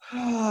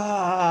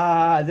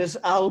 This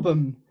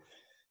album,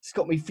 it's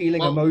got me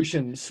feeling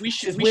emotions. We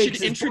should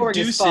It's introduce boring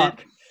as it.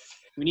 fuck.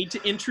 We need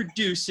to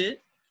introduce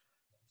it.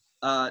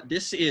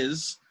 This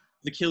is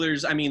the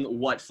Killers. I mean,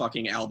 what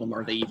fucking album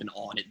are they even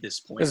on at this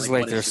point? This is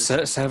like what their is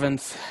this?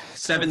 seventh,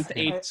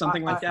 8th,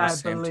 something like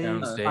that.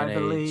 I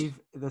believe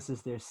this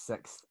is their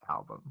 6th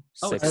album.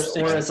 Oh, sixth.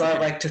 Or as I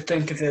like to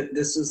think of it,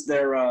 this is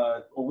their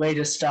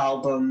latest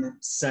album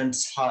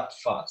since Hot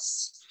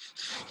Fuss.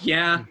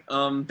 Yeah,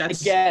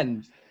 that's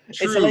Again,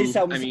 true. it's the latest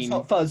album I since mean,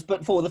 Hot Fuzz,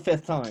 but for the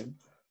 5th time.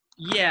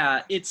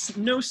 yeah, it's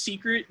no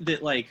secret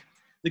that like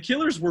the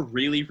Killers were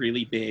really,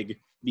 really big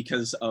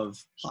because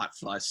of Hot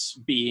Fuss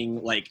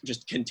being like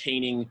just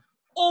containing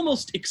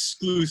almost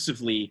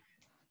exclusively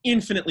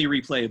infinitely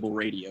replayable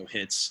radio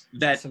hits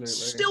that Absolutely.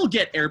 still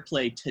get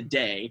airplay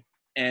today.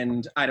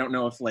 And I don't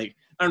know if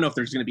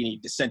there's going to be any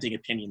dissenting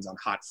opinions on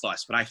Hot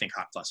Fuss, but I think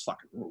Hot Fuss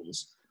fucking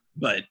rules.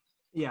 But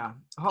Yeah.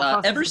 Hot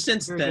Fuss Ever is a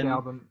since very good then,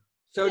 album.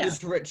 So Yeah.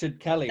 does Richard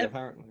Kelly,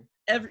 apparently.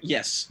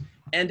 Yes,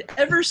 and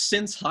ever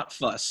since Hot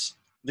Fuss,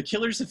 the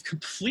Killers have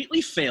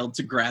completely failed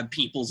to grab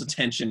people's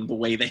attention the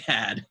way they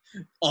had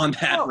on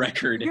that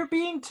record. You're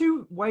being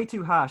way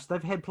too harsh.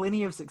 They've had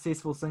plenty of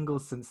successful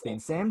singles since then.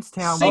 Sam's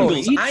Town.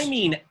 Singles, I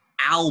mean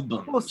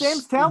albums. Well,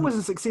 Sam's Town was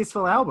a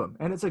successful album,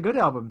 and it's a good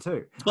album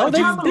too. But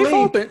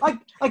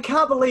I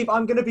can't believe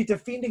I'm going to be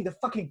defending the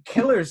fucking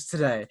Killers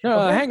today.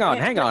 Hang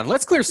on.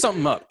 Let's clear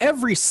something up.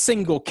 Every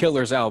single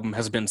Killers album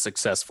has been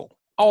successful.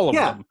 All of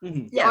them.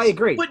 Yeah, Yes, I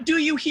agree. But do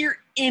you hear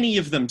any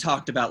of them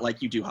talked about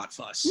like you do Hot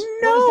Fuss?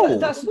 No,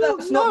 That's no, not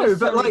necessarily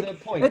but, like, the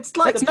point. it's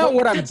like- that's not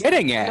what I'm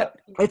getting at.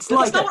 It's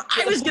like That's not what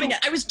I was getting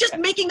at. I was just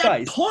making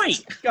that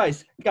point.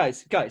 Guys,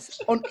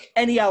 on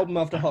any album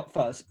after Hot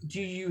Fuzz, do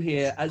you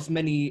hear as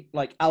many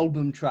like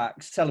album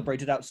tracks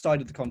celebrated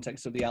outside of the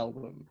context of the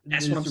album?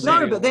 That's what I'm saying.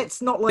 no, but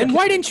that's not like. Then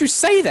why didn't you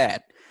say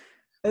that?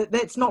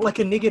 That's not like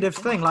a negative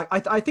thing. Like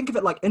I think of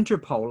it like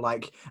Interpol.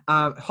 Like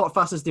Hot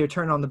Fuss is their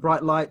Turn on the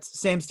Bright Lights.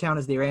 Sam's Town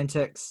is their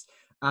Antics.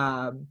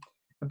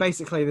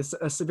 Basically, this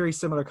a very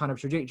similar kind of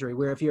trajectory.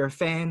 Where if you're a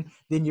fan,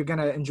 then you're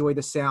gonna enjoy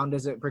the sound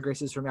as it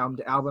progresses from album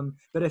to album.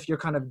 But if you're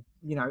kind of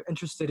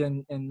interested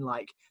in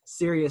like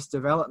serious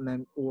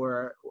development,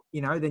 or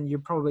then you're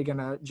probably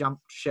gonna jump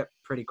ship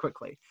pretty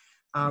quickly.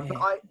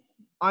 But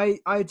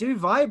I do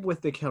vibe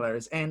with the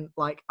Killers, and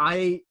like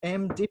I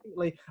am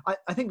definitely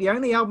I think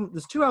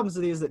there's two albums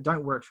of theirs that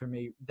don't work for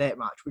me that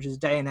much, which is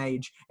Day and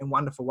Age and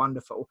Wonderful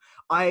Wonderful.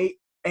 I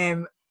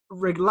am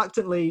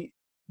reluctantly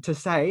to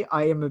say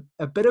I am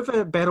a bit of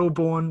a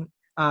Battleborn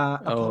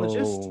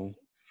apologist.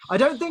 I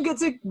don't think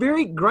it's a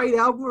very great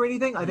album or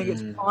anything. I think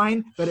it's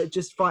fine, but it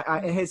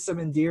has some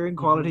endearing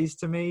qualities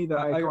to me that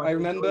I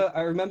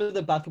remember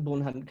the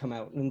Battleborn hadn't come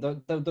out, and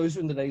those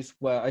were in the days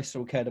where I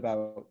still cared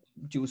about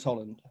Jules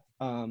Holland.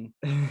 And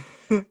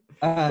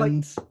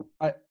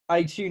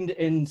I tuned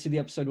into the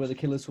episode where the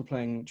Killers were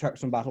playing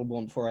tracks from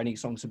Battleborn before any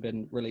songs had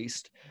been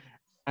released,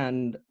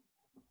 and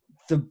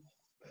the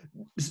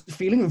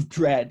feeling of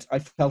dread I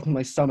felt in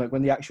my stomach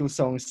when the actual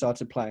songs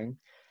started playing.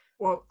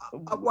 Well,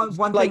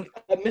 one like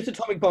thing, Miss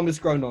Atomic Bomb has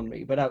grown on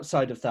me, but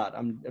outside of that,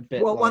 I'm a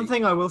bit. Well, one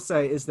thing I will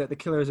say is that the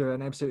Killers are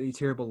an absolutely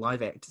terrible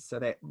live act, so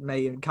that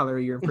may color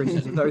your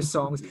impressions of those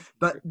songs.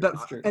 But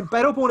and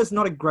Battleborn is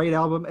not a great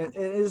album.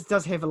 It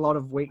does have a lot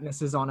of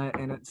weaknesses on it,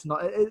 and it's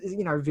not,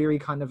 very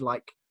kind of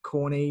like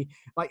corny.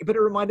 Like, but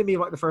it reminded me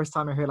of like the first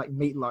time I heard like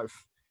Meatloaf,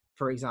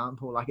 for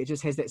example. Like, it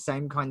just has that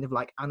same kind of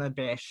like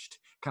unabashed,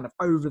 kind of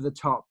over the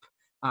top,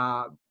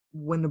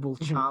 winnable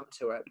charm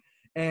to it,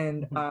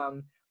 and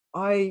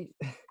I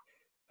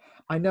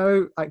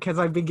know, because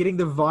I've been getting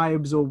the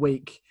vibes all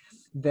week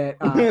that,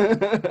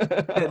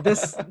 that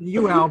this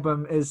new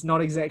album is not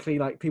exactly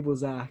like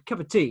people's cup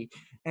of tea,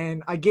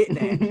 and I get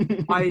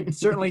that. I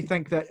certainly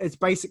think that it's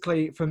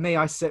basically, for me,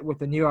 I sit with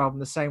the new album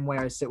the same way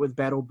I sit with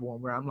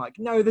Battleborn, where I'm like,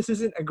 no, this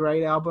isn't a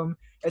great album.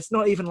 It's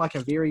not even like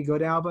a very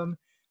good album,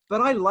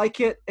 but I like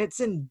it. It's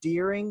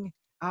endearing.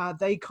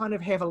 They kind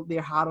of have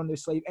their heart on their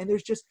sleeve, and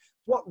there's just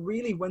what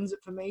really wins it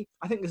for me.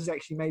 I think this is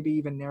actually maybe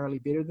even narrowly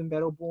better than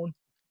Battleborn,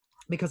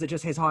 because it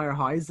just has higher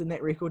highs than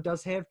that record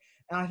does have.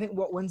 And I think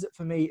what wins it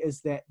for me is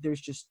that there's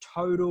just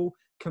total,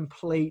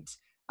 complete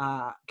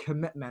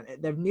commitment.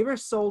 They've never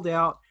sold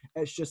out.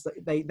 It's just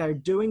that they're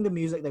doing the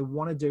music they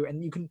want to do,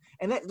 and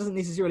that doesn't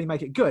necessarily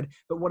make it good,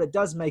 but what it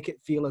does make it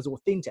feel is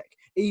authentic,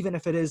 even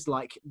if it is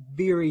like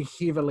very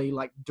heavily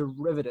like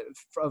derivative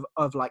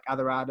of like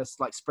other artists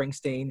like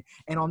Springsteen.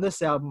 And on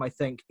this album, I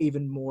think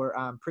even more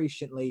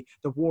presciently,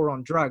 The War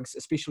on Drugs,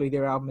 especially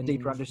their album A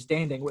Deeper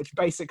Understanding, which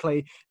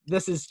basically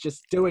this is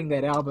just doing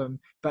that album,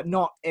 but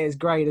not as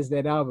great as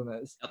that album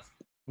is.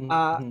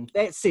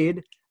 That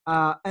said,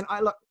 and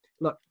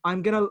Look,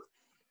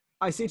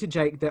 I said to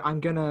Jake that I'm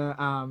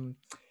gonna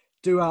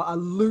do a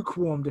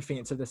lukewarm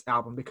defense of this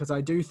album, because I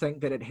do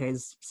think that it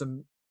has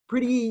some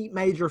pretty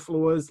major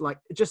flaws. Like,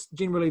 just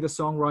generally the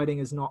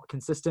songwriting is not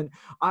consistent.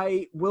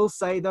 I will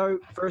say though,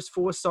 first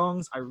 4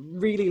 songs I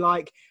really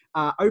like.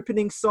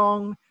 Opening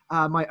song,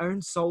 My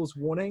Own Soul's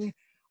Warning,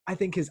 I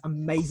think is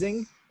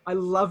amazing. I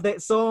love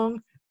that song.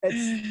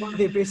 It's one of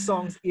their best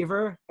songs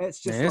ever. It's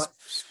just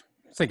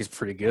I think it's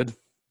pretty good.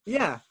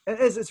 Yeah,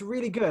 it is. It's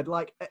really good.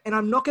 Like, and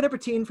I'm not going to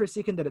pretend for a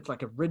second that it's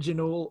like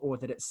original or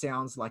that it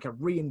sounds like a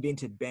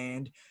reinvented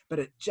band, but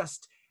it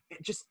just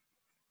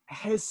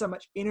has so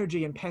much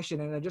energy and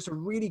passion, and just a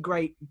really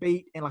great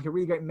beat and like a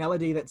really great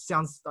melody that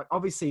sounds like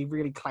obviously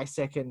really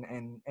classic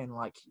and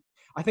like,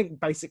 I think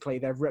basically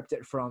they've ripped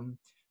it from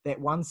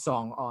that one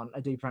song on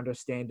A Deeper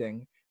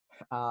Understanding.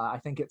 I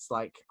think it's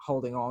like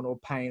Holding On or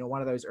Pain or one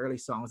of those early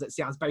songs that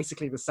sounds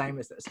basically the same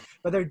as this,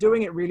 but they're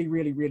doing it really,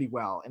 really, really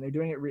well, and they're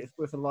doing it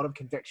with a lot of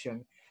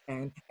conviction,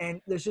 and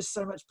there's just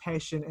so much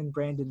passion in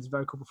Brandon's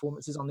vocal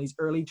performances on these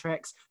early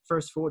tracks,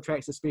 first 4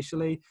 tracks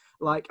especially.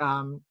 Like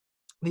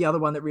the other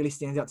one that really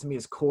stands out to me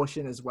is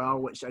Caution as well,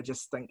 which I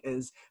just think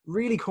is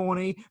really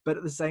corny, but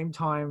at the same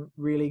time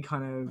really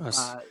kind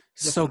of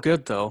so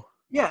good though.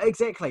 Yeah,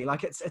 exactly.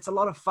 Like it's a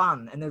lot of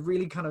fun, and they're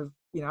really kind of,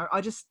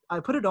 I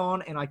put it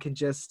on and I can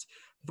just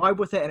vibe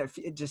with it, and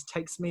it just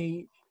takes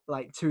me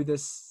like to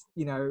this,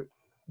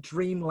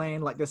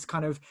 dreamland, like this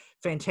kind of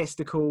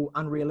fantastical,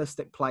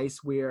 unrealistic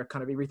place where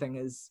kind of everything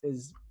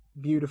is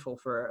beautiful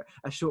for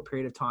a short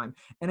period of time.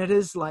 And it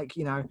is like,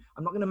 I'm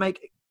not going to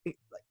make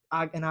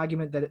an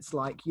argument that it's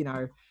like,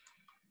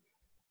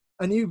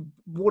 a new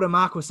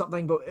watermark or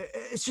something, but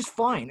it's just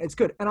fine. It's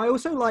good. And I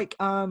also like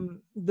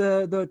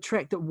the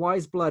track that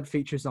Wise Blood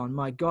features on.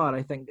 My God,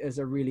 I think is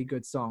a really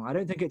good song. I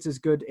don't think it's as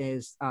good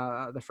as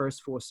the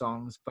first 4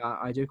 songs, but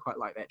I do quite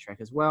like that track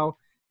as well.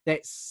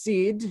 That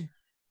said,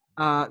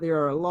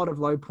 there are a lot of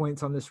low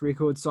points on this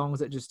record, songs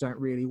that just don't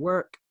really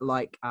work,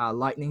 like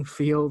Lightning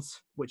Fields,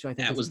 which I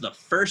think that was the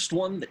first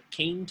one that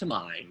came to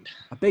mind.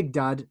 A big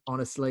dud,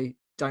 honestly.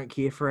 Don't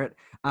care for it.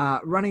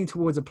 Running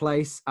Towards a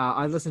Place.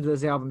 I listened to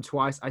this album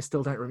twice. I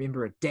still don't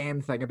remember a damn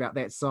thing about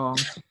that song.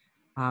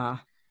 And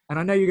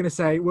I know you're going to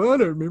say, well, I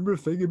don't remember a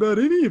thing about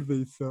any of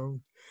these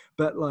songs.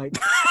 But like...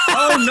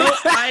 Oh, no,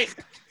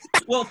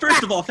 Well,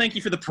 first of all, thank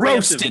you for the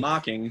preemptive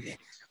mocking.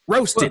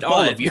 Roasted,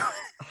 all of you.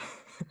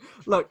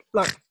 Look,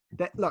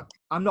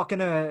 I'm not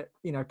gonna,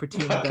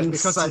 pretend that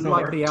because I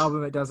like the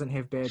album, it doesn't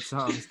have bad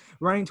songs.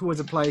 Running Towards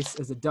a Place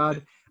is a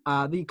dud.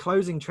 The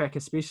closing track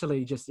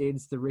especially just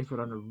ends the record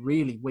on a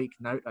really weak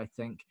note, I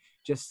think.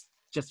 Just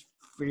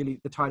really,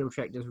 the title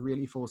track just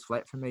really falls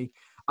flat for me.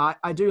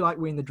 I do like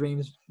When the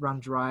Dreams Run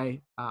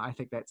Dry. I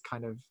think that's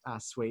kind of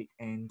sweet.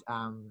 And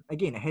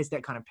again, it has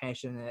that kind of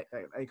passion.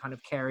 They kind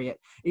of carry it.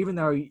 Even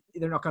though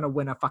they're not going to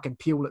win a fucking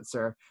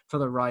Pulitzer for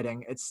the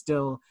writing, it's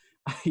still...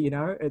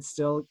 it's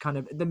still kind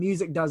of, the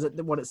music does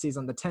it, what it says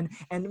on the tin,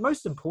 and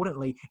most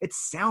importantly, it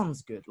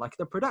sounds good. Like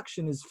the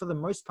production is for the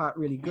most part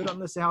really good on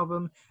this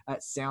album.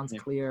 It sounds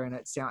clear, and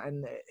I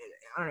don't know,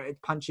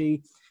 it's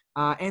punchy,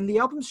 and the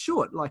album's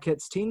short. Like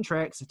it's 10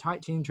 tracks, a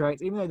tight 10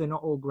 tracks. Even though they're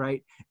not all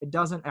great, it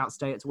doesn't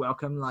outstay its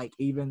welcome like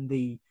even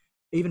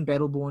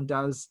Battleborn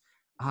does.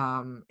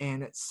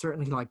 And it's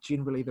certainly like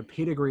generally the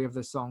pedigree of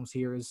the songs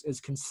here is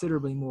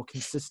considerably more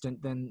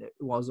consistent than it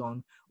was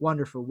on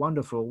Wonderful,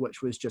 Wonderful,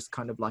 which was just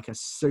kind of like a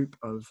soup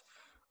of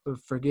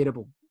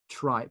forgettable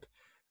tripe.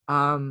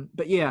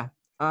 But yeah,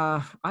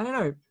 I don't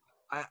know.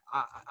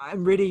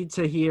 I'm ready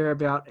to hear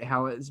about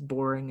how it's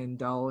boring and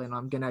dull, and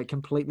I'm going to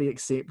completely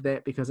accept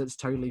that because it's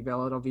totally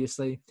valid,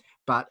 obviously.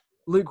 But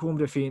lukewarm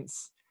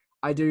defense,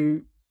 I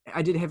did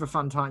have a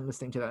fun time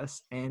listening to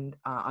this, and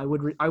I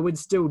would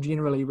still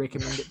generally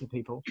recommend it to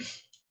people.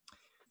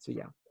 So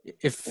yeah,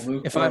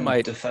 if I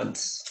might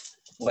defense,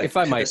 like if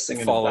I might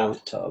follow, in a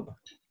bathtub.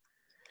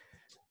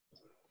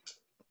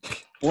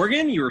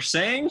 Morgan, you were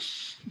saying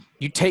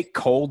you take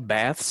cold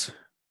baths?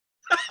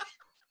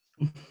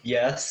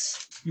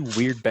 Yes. You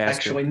weird bastard.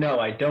 Actually, no,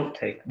 I don't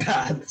take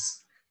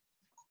baths.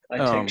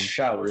 I take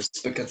showers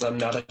because I'm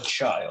not a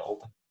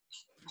child.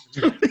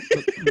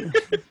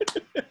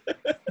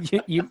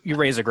 You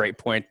raise a great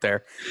point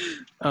there.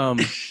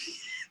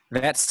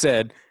 That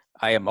said,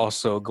 I am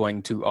also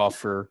going to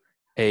offer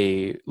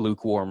a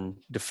lukewarm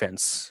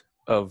defense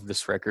of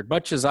this record,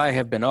 much as I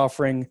have been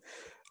offering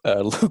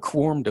a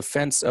lukewarm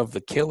defense of the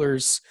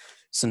Killers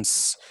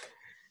since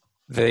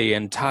the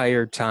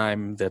entire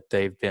time that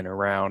they've been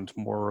around,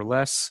 more or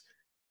less.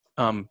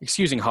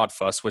 Excusing Hot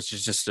Fuss, which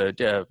is just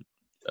a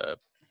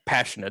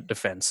passionate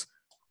defense,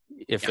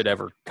 if it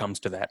ever comes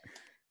to that.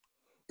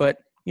 But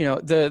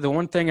the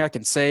one thing I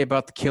can say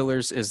about the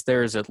Killers is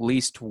there's at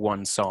least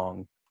one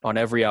song on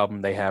every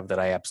album they have that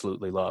I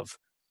absolutely love.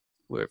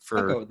 I'll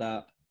go with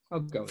that.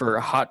 For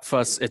Hot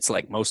Fuss, it's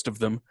like most of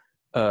them.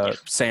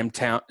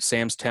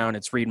 Sam's Town,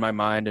 it's Read My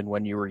Mind and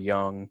When You Were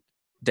Young.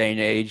 Day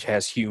and Age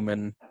has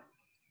Human.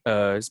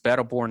 Is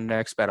Battleborn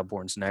next?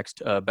 Battleborn's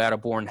next.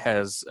 Battleborn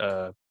has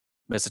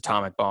Miss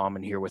Atomic Bomb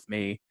and Here With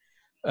Me.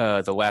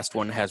 The last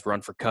one has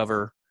Run for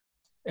Cover.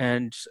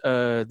 And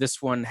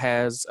this one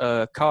has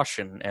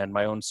Caution and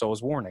My Own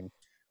Soul's Warning,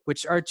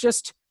 which are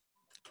just...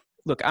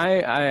 Look,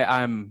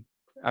 I've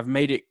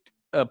made it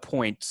a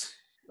point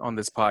on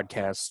this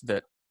podcast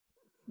that,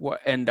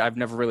 and I've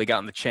never really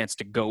gotten the chance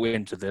to go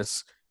into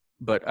this,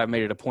 but I've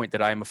made it a point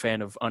that I'm a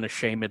fan of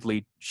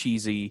unashamedly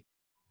cheesy,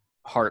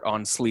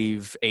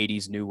 heart-on-sleeve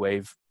 80s new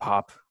wave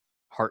pop,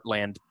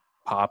 heartland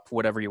pop,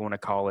 whatever you want to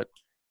call it.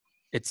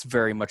 It's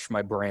very much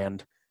my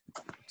brand.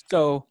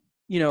 So,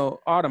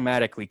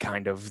 automatically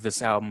kind of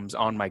this album's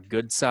on my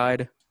good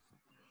side.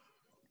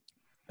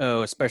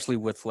 Oh, especially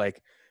with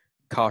like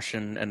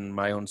Caution and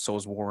My Own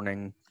Soul's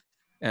Warning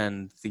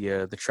and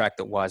the track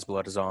that Wise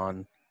Blood is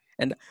on.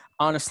 And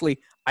honestly,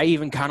 I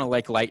even kind of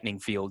like Lightning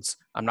Fields.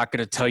 I'm not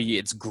going to tell you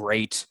it's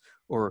great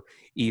or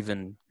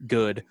even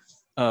good,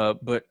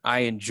 but I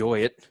enjoy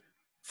it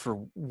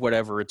for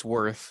whatever it's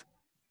worth.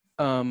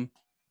 That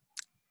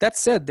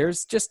said,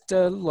 there's just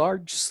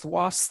large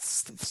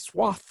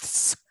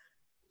swaths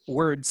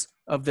words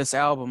of this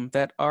album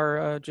that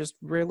are just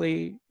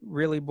really,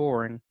 really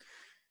boring.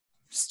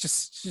 It's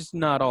just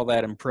not all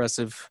that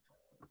impressive.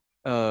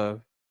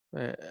 What's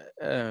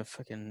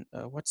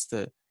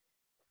the...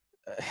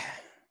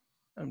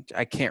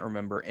 I can't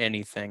remember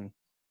anything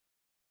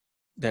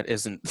that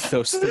isn't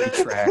those 3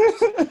 tracks.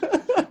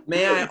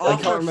 May I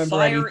offer can't remember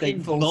Fire anything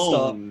and full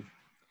stop. Bone?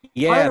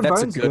 Yeah, Fire and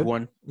that's a Bone's good good.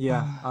 one.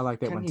 Yeah, I like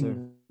that Can one you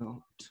too.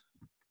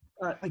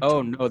 not?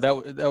 Oh no,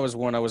 that was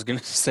one I was gonna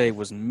say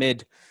was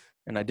mid,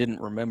 and I didn't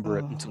remember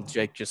it until Oh.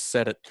 Jake just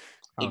said it.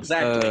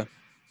 Exactly.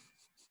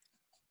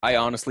 I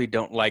honestly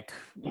don't like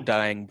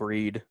Dying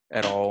Breed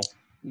at all.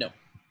 No.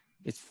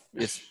 It's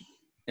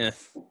eh.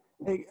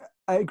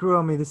 It grew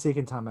on me the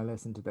second time I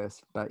listened to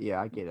this, but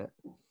yeah, I get it.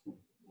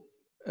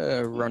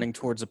 Running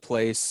Towards a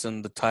Place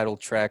and the title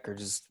track are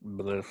just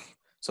bleh.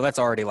 So that's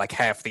already like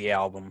half the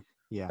album.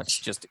 Yeah. That's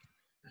just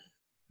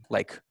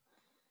like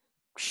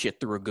shit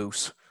through a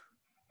goose.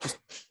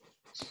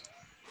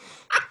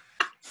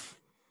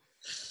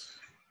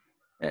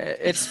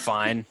 It's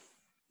fine.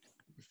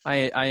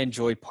 I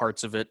enjoy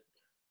parts of it.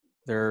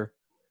 They're,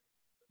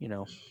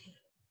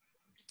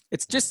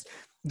 it's just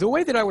the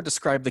way that I would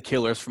describe the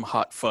Killers from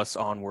Hot Fuss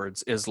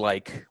onwards is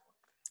like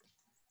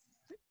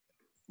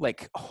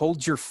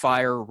Hold Your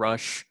Fire,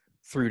 Rush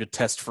through to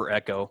Test for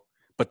Echo,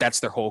 but that's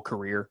their whole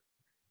career.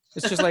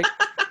 It's just like,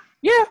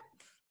 yeah.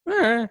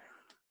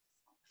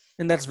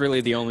 And that's really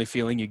the only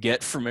feeling you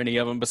get from any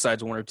of them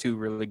besides 1 or 2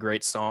 really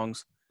great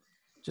songs.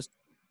 Just,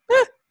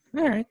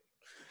 all right.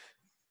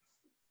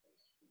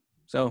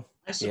 So,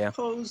 I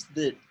suppose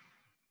that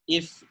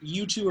if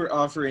you two are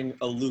offering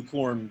a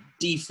lukewarm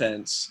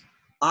defense,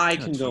 I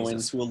can go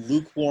Jesus. into a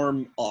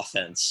lukewarm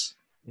offense.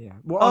 Yeah.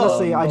 Well,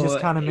 honestly, I just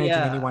but- can't imagine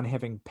yeah. anyone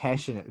having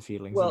passionate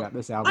feelings Well, about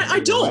this album. I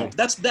either don't. way.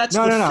 That's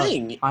No, the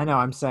thing. I know.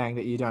 I'm saying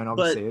that you don't,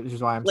 obviously, which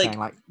is why I'm saying,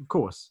 like, of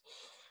course.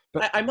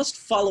 But I must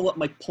follow up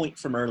my point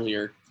from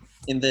earlier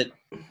in that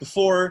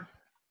before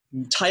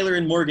Tyler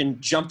and Morgan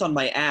jumped on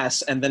my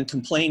ass and then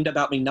complained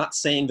about me not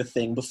saying the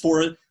thing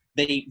before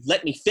they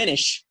let me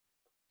finish.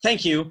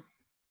 Thank you.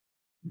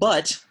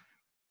 But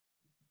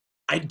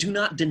I do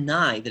not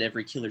deny that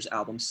every Killers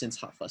album since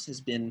Hot Fuss has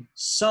been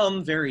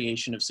some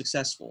variation of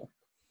successful.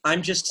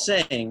 I'm just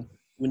saying,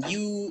 when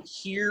you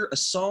hear a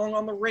song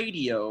on the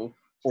radio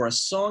or a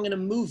song in a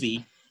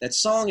movie, that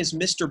song is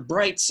Mr.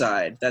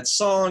 Brightside. That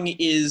song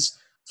is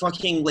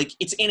fucking, like,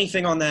 it's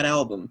anything on that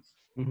album.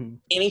 Mhm.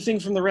 Anything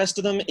from the rest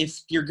of them,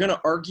 if you're going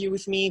to argue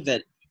with me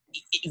that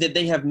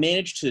they have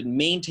managed to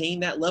maintain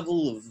that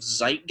level of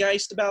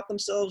zeitgeist about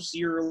themselves,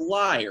 you're a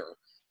liar.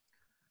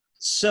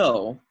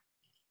 So,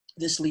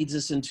 this leads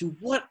us into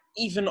what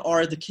even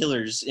are the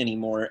Killers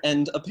anymore?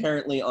 And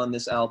apparently on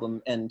this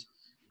album, and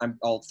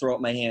I'll throw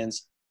up my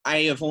hands, I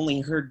have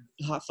only heard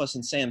Hot Fuss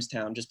and Sam's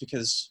Town just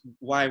because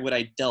why would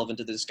I delve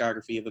into the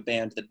discography of a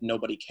band that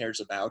nobody cares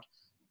about?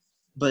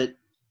 But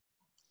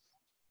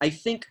I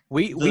think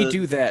we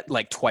do that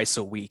like twice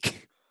a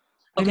week.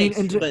 I Okay,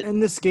 mean, but in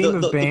the scheme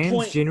the of bands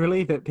point-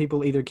 generally that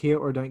people either care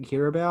or don't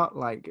care about,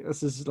 like,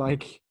 this is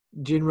like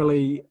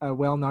generally a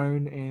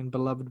well-known and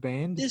beloved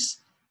band.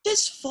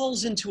 This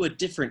falls into a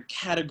different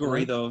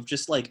category, though, of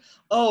just like,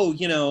 oh,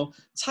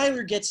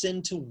 Tyler gets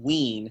into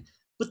Ween,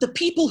 but the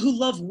people who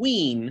love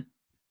Ween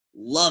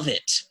love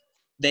it.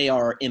 They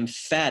are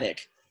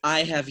emphatic.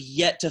 I have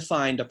yet to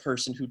find a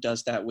person who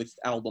does that with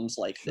albums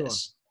like Sure.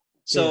 this.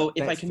 So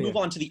Yeah, if I that's can fair. move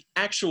on to the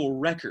actual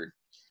record,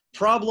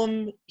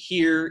 problem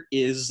here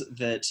is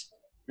that,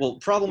 well,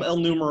 problem el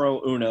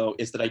numero uno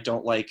is that I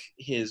don't like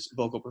his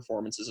vocal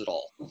performances at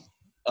all.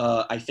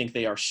 I think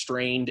they are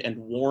strained and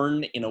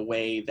worn in a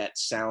way that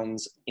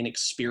sounds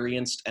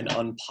inexperienced and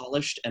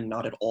unpolished and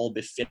not at all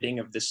befitting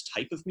of this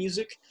type of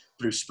music.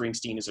 Bruce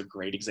Springsteen is a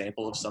great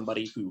example of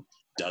somebody who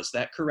does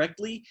that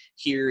correctly.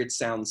 Here it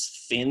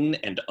sounds thin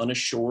and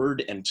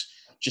unassured and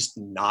just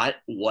not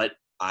what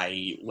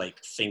I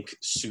think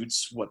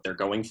suits what they're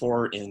going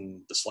for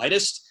in the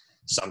slightest.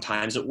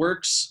 Sometimes it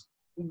works.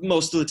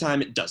 Most of the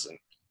time it doesn't.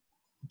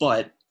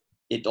 But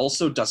it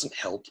also doesn't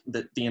help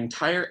that the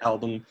entire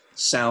album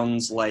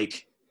sounds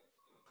like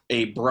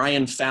a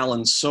Brian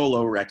Fallon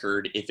solo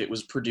record if it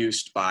was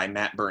produced by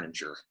Matt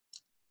Berninger.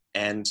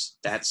 And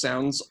that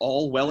sounds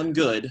all well and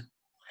good,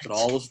 but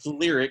all of the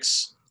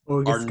lyrics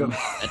are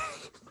not.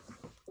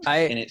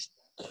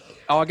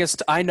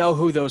 August, I know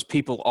who those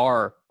people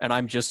are, and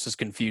I'm just as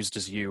confused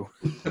as you.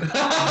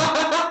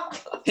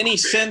 Penny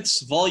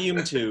Synths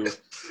Volume 2.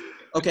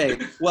 Okay,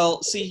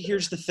 well, see,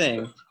 here's the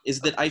thing, is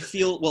that I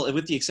feel, well,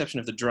 with the exception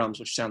of the drums,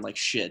 which sound like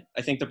shit,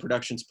 I think the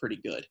production's pretty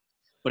good.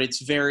 But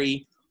it's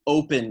very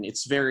open, it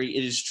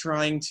is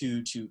trying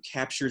to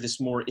capture this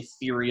more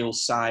ethereal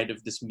side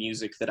of this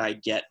music that I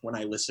get when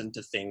I listen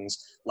to things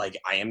like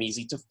I Am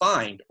Easy to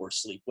Find or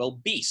Sleep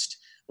Well Beast,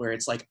 where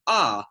it's like,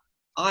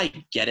 I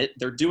get it,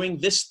 they're doing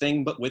this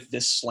thing but with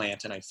this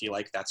slant, and I feel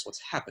like that's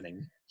what's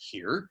happening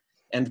here.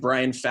 And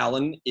Brian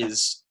Fallon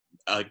is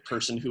a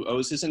person who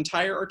owes his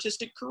entire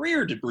artistic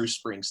career to Bruce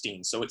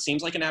Springsteen, so it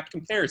seems like an apt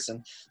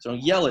comparison, so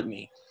don't yell at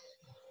me.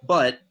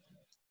 But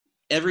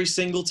every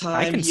single time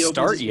I can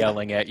start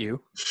yelling at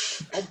you.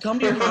 I'll come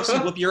to your house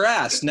and whoop your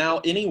ass. Now,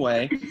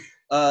 anyway,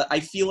 I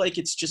feel like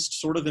it's just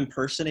sort of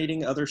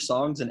impersonating other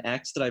songs and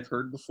acts that I've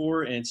heard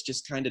before, and it's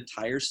just kind of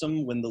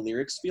tiresome when the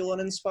lyrics feel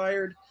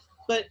uninspired.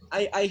 But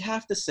I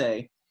have to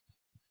say,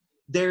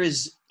 there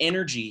is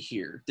energy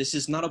here. This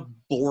is not a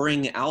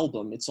boring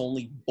album. It's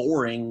only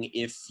boring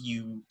if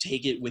you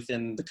take it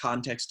within the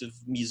context of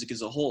music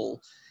as a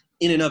whole.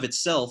 In and of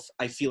itself,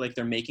 I feel like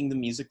they're making the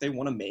music they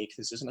want to make.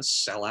 This isn't a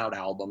sellout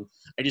album.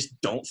 I just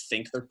don't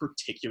think they're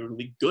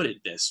particularly good at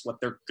this. What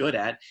they're good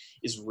at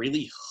is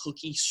really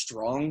hooky,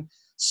 strong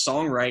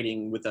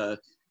songwriting with the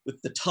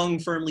tongue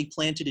firmly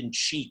planted in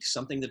cheek,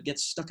 something that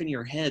gets stuck in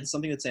your head,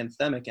 something that's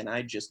anthemic, and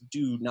I just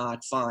do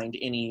not find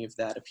any of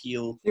that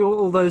appeal.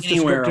 All those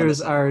anywhere on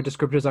this descriptors are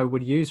descriptors I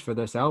would use for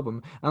this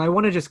album. And I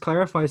want to just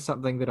clarify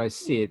something that I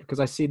said,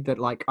 because I said that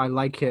like I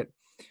like it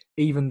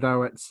even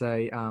though it's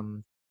a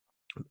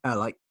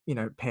like, you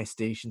know,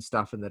 pastiche and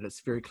stuff, and that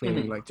it's very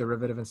clearly like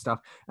derivative and stuff.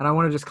 And I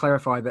want to just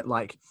clarify that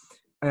like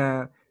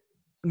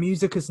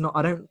music is not,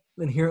 I don't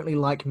inherently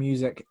like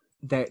music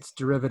that's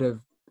derivative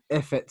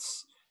if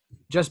it's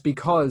just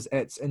because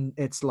it's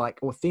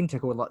like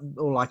authentic or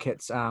like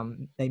it's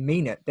they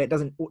mean it. That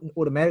doesn't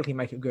automatically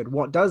make it good.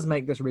 What does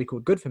make this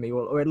record good for me,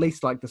 or at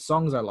least like the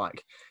songs I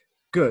like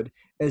good,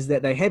 is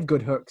that they have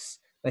good hooks,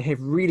 they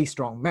have really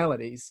strong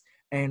melodies,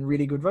 and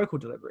really good vocal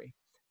delivery.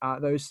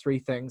 Those three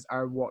things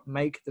are what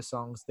make the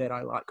songs that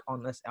I like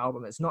on this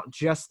album. It's not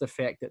just the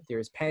fact that there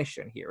is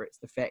passion here, it's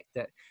the fact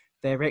that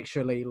they're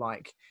actually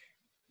like,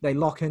 they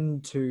lock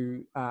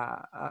into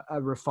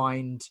a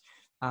refined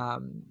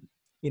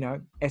you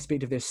know,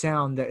 aspect of their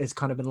sound that has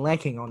kind of been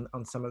lacking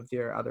on some of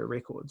their other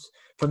records.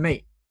 For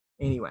me,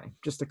 anyway,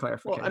 just a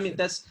clarification. Well, I mean,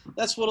 that's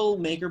what'll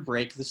make or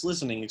break this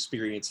listening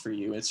experience for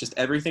you. It's just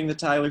everything that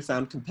Tyler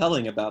found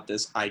compelling about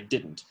this, I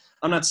didn't.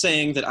 I'm not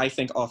saying that I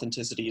think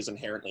authenticity is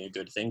inherently a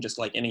good thing, just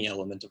like any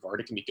element of art,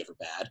 it can be good or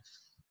bad.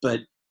 But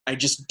I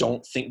just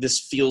don't think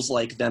this feels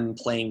like them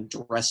playing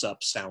dress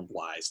up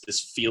sound-wise.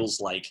 This feels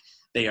like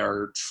they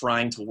are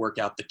trying to work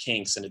out the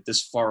kinks, and at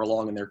this far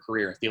along in their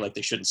career, I feel like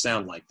they shouldn't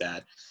sound like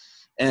that.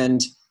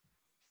 And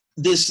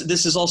this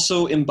is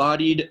also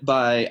embodied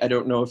by, I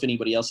don't know if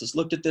anybody else has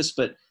looked at this,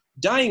 but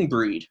Dying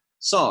Breed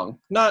song.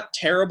 Not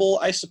terrible,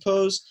 I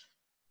suppose.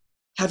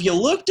 Have you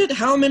looked at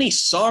how many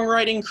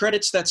songwriting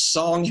credits that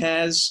song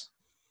has?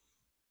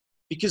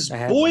 Because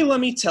boy,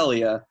 let me tell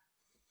you,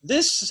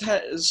 this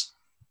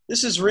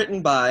is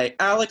written by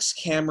Alex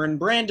Cameron,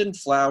 Brandon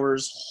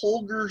Flowers,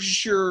 Holger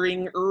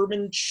Schuring,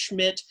 Urban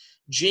Schmidt,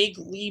 Jake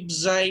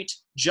Liebzeit,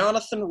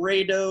 Jonathan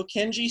Rado,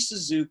 Kenji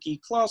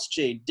Suzuki, Klaus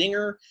J.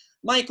 Dinger,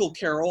 Michael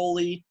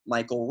Caroli,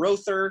 Michael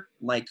Rother,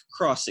 Mike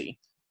Crossy.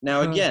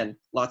 Now again,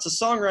 lots of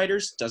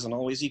songwriters doesn't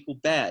always equal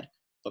bad,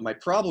 but my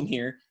problem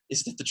here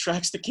is that the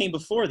tracks that came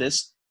before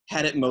this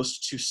had at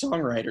most 2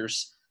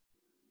 songwriters,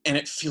 and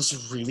it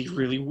feels really,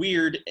 really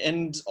weird,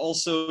 and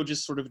also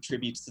just sort of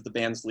attributes to the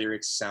band's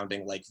lyrics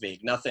sounding like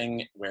vague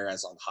nothing,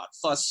 whereas on Hot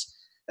Fuss,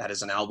 that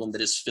is an album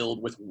that is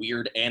filled with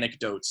weird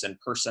anecdotes and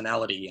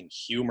personality and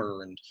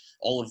humor and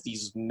all of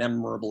these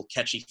memorable,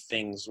 catchy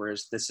things,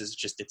 whereas this is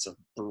just, it's a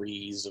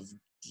breeze of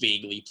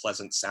vaguely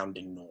pleasant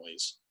sounding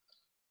noise.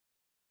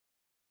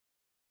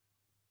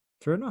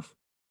 Fair enough.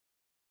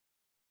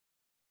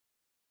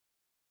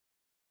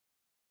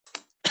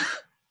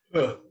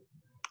 Who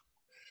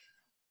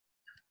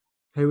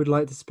would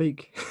like to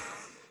speak?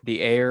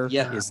 The air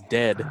is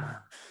dead.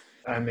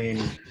 I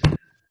mean,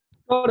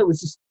 God, it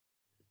was just.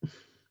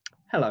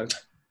 Hello.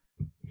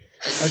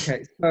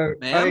 Okay, so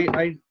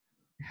I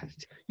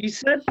you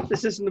said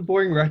this isn't a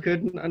boring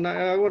record, and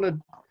I want to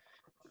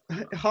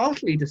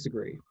heartily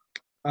disagree.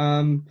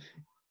 And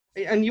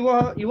you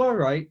are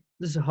right.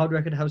 This is a hard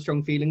record to have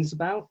strong feelings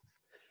about.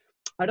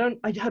 I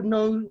had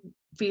no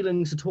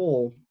feelings at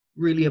all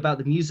really about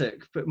the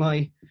music, but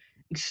my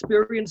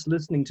experience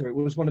listening to it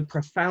was one of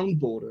profound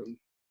boredom.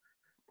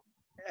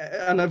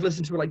 And I've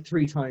listened to it like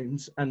 3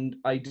 times, and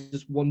I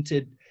just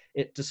wanted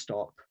it to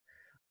stop.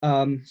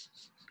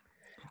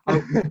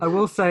 I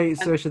will say,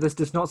 Saoirse, this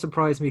does not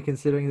surprise me,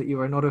 considering that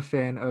you are not a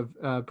fan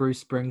of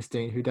Bruce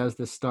Springsteen, who does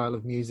this style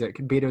of music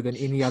better than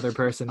any other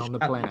person on the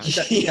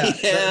planet.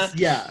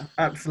 Yeah,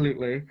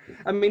 absolutely.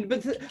 I mean,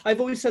 but I've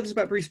always said this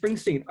about Bruce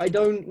Springsteen. I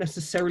don't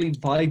necessarily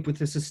vibe with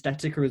his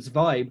aesthetic or his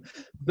vibe,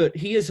 but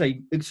he is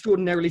a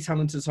extraordinarily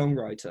talented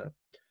songwriter.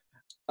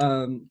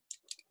 And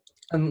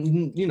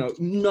you know,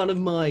 none of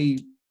my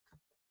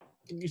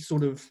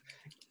sort of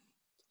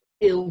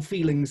ill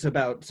feelings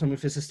about some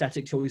of his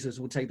aesthetic choices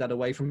will take that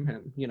away from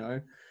him, you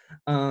know.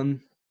 And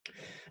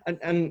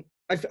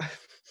I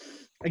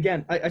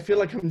feel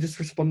like I'm just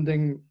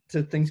responding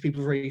to things people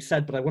have already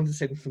said, but I wanted to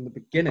say them from the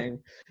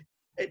beginning.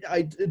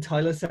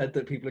 Tyler said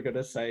that people are going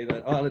to say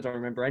that, oh, I don't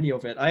remember any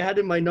of it. I had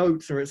in my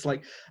notes, or it's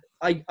like,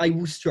 I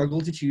will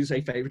struggle to choose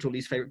a favorite or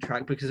least favorite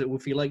track, because it will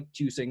feel like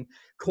choosing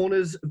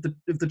corners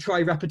of the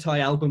Tri Rapideye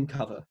album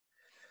cover.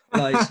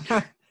 Like,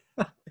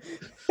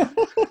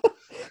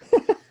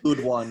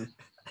 good one.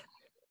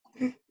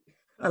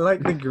 I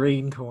like the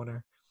green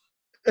corner.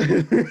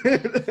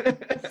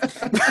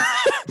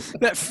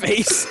 That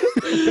face.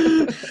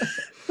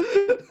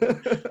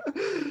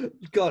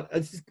 God,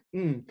 it's just,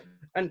 and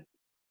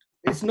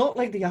it's not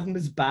like the album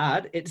is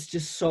bad. It's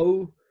just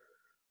so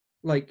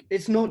Like,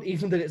 it's not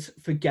even that it's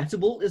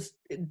forgettable.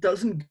 It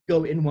doesn't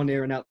go in one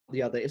ear and out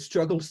the other. It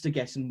struggles to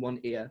get in one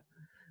ear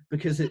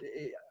because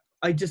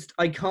I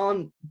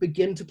can't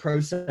begin to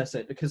process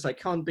it, because I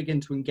can't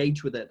begin to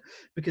engage with it,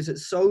 because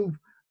it's so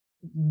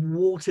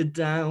watered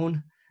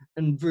down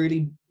and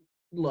really,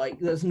 like,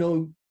 there's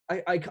no,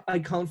 I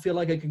can't feel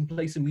like I can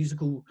place a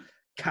musical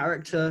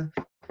character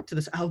to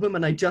this album,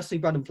 and I just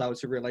need Brandon Flowers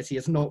to realize he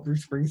is not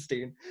Bruce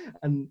Springsteen,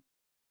 and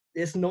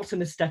it's not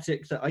an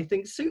aesthetic that I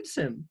think suits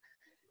him.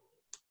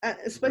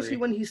 Especially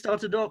when he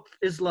started off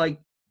as like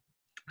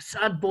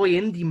sad boy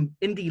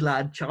indie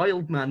lad,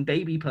 child man,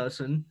 baby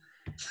person,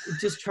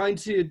 just trying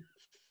to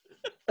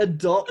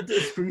adopt a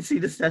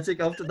Springsteen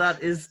aesthetic after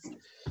that is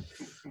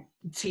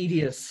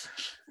tedious.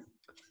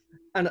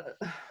 And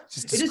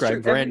just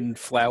describe Brandon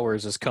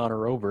Flowers as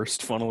Connor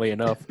Oberst, funnily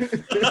enough.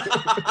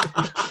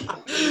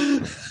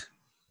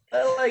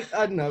 Like,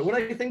 I don't know, when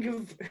I think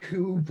of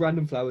who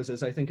Brandon Flowers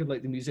is, I think of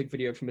like the music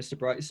video from Mr.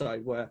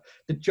 Brightside, where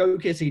the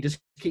joke is he just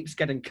keeps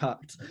getting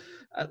cucked,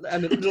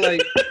 and it's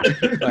like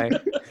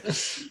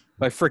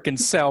by frickin'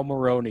 Sal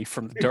Maroni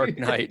from The Dark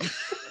Knight.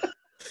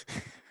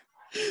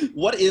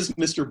 What is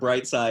Mr.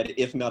 Brightside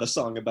if not a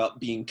song about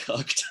being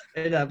cucked?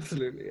 It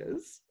absolutely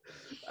is.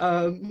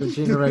 The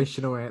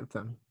generational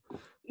anthem.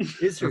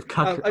 It's true. Of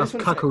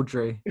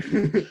cuckoldry.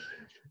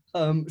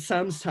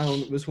 Sam's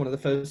Town was one of the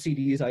first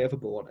CDs I ever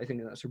bought. I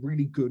think that's a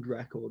really good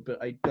record, but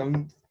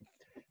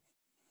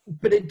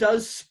it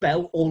does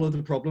spell all of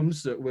the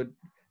problems that would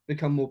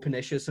become more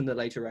pernicious in the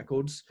later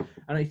records.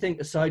 And I think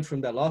aside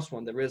from their last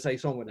one, there is a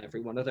song on every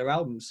one of their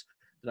albums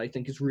that I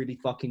think is really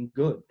fucking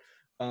good.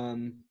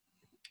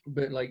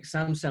 But like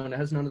Sam's Town, it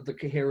has none of the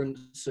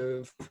coherence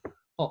of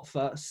Hot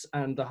Fuss,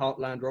 and the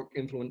Heartland rock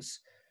influence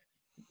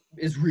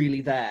is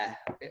really there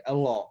a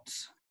lot.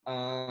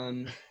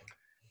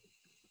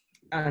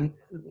 And,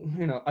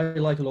 you know, I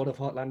like a lot of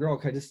Heartland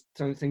rock. I just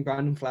don't think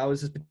Brandon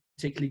Flowers is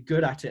particularly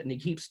good at it, and he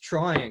keeps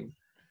trying.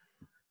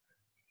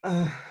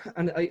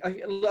 And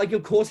I like,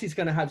 of course, he's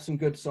going to have some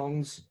good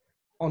songs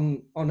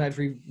on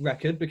every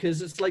record,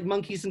 because it's like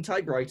Monkeys and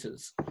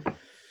Typewriters.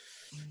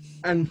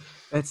 And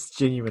that's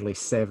genuinely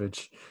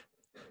savage.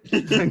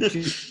 Thank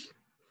you.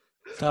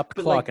 Stop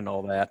clocking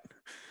all that.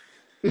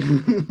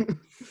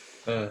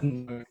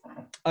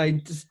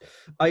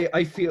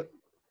 I feel.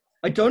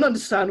 I don't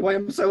understand why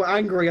I'm so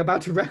angry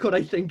about a record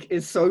I think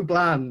is so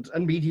bland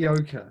and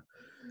mediocre.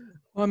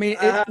 Well, I mean,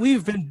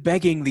 we've been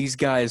begging these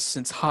guys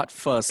since Hot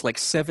Fuss, like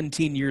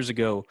 17 years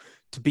ago,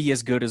 to be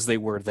as good as they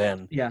were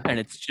then. Yeah. And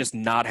it's just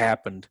not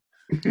happened.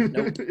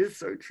 Nope. It's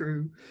so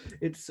true.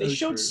 They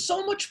showed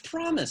so much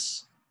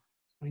promise.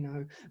 I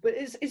know. But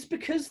it's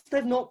because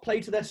they've not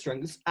played to their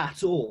strengths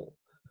at all.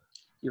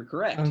 You're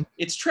correct.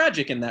 It's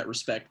tragic in that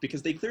respect,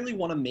 because they clearly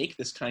want to make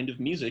this kind of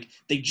music.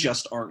 They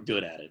just aren't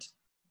good at it.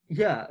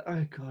 Yeah,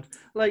 oh God.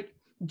 Like,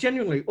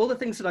 genuinely, All the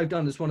Things That I've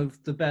Done is one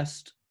of the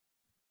best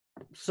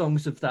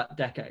songs of that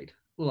decade.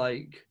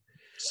 Like,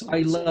 I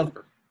love...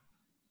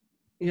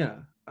 Yeah.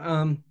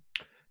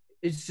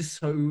 It's just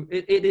so...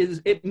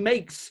 It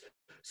makes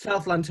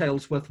Southland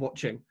Tales worth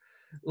watching.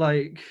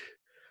 Like...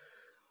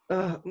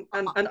 and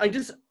I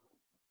just...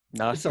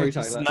 No, sorry,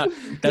 Tyler.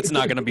 That's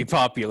not going to be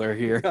popular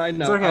here. I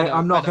know. It's okay.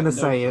 I'm not going to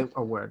say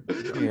a word.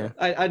 Yeah.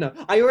 I know.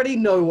 I already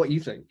know what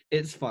you think.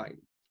 It's fine.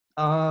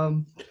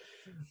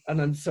 And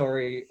I'm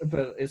sorry,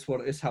 but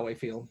it's how I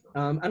feel.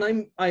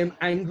 And I am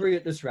angry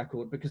at this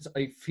record because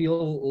I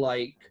feel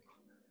like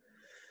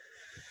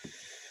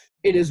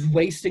it is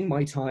wasting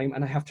my time,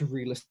 and I have to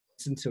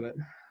re-listen to it.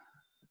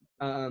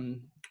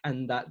 And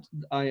that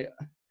I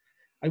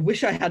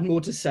wish I had more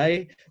to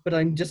say, but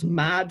I'm just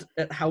mad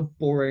at how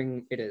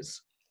boring it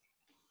is.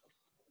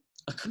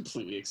 A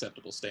completely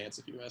acceptable stance,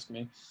 if you ask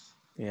me.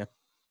 Yeah.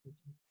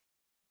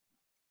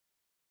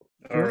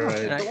 All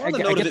right. On the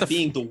note of it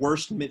being the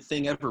worst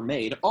thing ever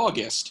made,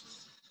 August.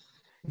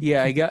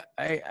 Yeah, I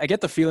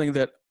get the feeling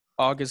that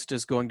August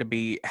is going to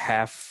be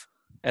half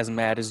as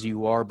mad as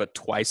you are, but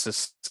twice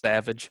as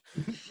savage.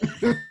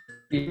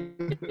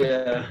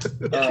 Yeah.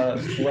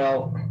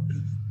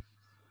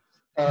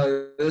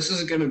 This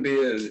is going to be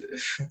a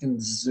freaking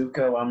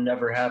Zuko I'm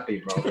never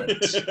happy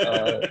moment.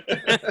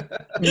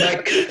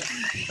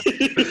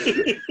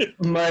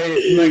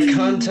 My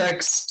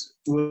context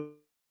with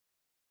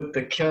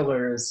the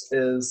Killers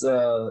is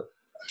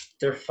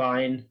they're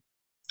fine.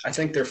 I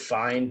think they're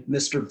fine.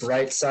 Mr.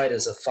 Brightside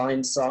is a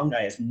fine song.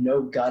 I have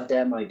no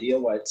goddamn idea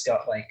why it's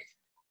got like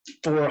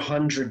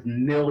 400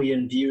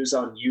 million views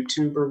on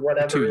YouTube or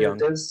whatever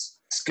it is.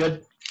 It's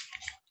good.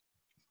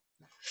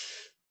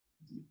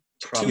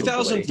 Probably.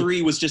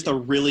 2003 was just a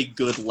really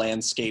good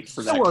landscape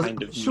for that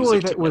kind of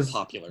music to get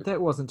popular. That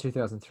wasn't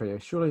 2003.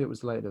 Surely it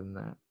was later than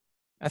that.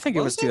 I think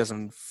it was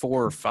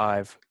 2004 or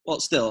 5.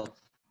 Well, still,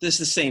 this is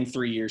the same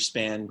 3-year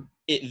span.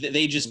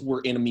 They just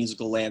were in a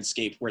musical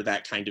landscape where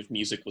that kind of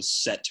music was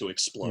set to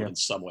explode in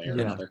some way or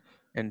another.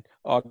 And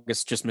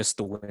August just missed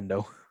the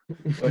window.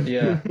 But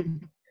yeah.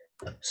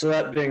 So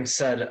that being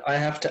said, I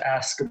have to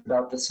ask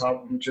about this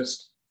album.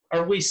 Just,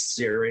 are we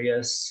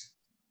serious?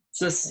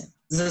 Is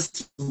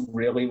this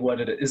really what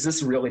it is? Is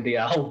this really the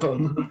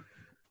album?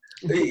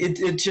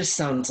 It just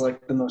sounds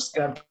like the most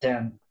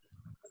goddamn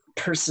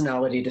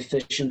personality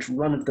deficient,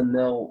 run of the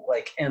mill,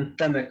 like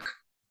anthemic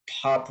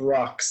pop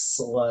rock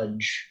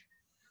sludge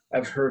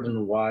I've heard in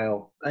a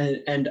while.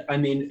 And I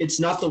mean, it's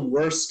not the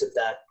worst of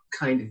that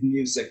kind of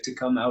music to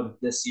come out of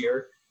this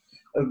year.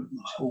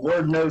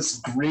 Lord knows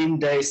Green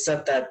Day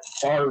set that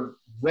bar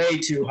way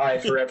too high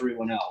for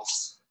everyone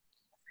else.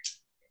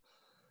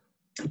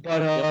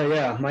 But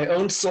yeah, My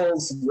Own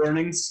Soul's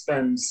Warning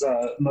spends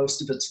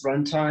most of its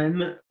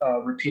runtime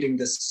repeating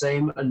the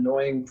same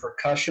annoying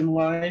percussion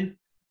line.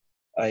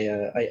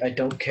 I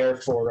don't care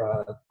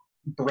for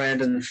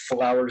Brandon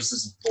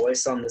Flowers'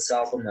 voice on this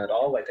album at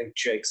all. I think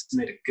Jake's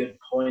made a good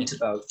point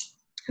about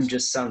him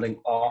just sounding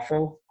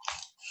awful.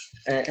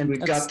 And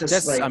we've got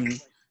this like...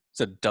 it's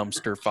a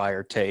dumpster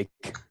fire take.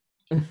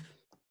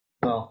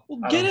 Well,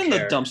 get in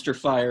the dumpster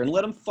fire and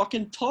let him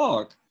fucking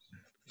talk.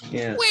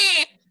 Yeah.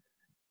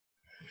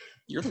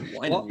 You're the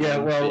whining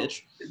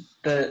bitch.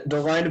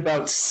 The line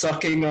about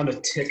sucking on a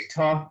tic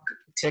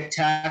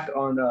tac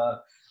on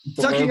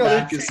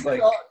Blowback is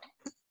like...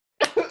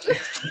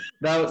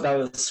 that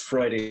was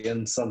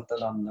Freudian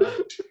something on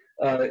that.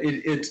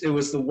 It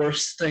was the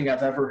worst thing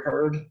I've ever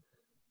heard,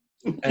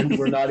 and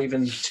we're not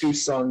even 2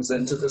 songs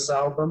into this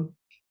album.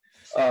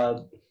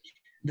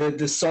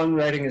 The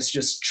songwriting is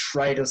just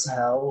trite as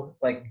hell.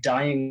 Like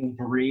Dying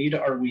Breed,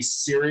 are we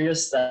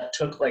serious? That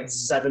took like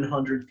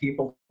 700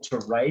 people to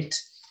write.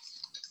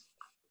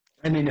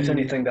 I mean, if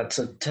anything, that's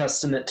a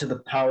testament to the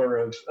power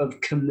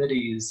of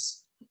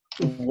committees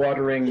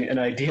watering an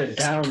idea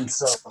down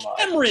so much.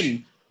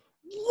 Cameron!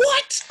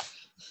 What?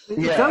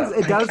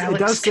 It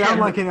does sound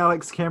like an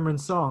Alex Cameron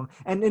song.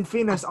 And in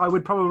fairness, I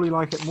would probably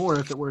like it more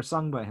if it were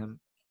sung by him.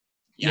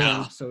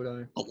 Yeah, so do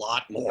I. A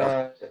lot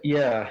more.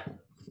 Yeah.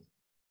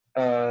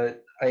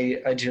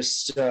 I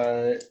just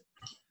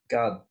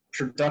God,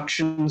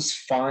 production's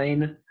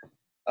fine.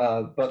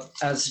 But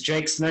as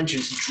Jake's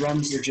mentioned,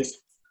 drums are just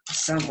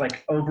sound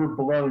like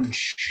overblown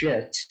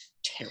shit.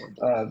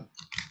 Terrible.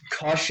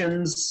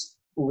 Caution's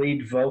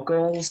lead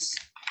vocals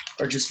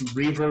are just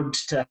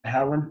reverbed to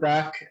hell and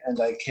back, and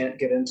I can't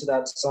get into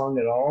that song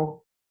at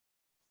all.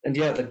 And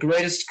yeah, the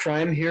greatest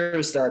crime here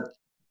is that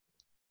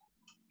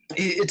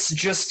it's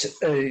just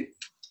a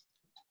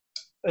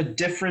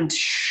different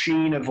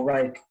sheen of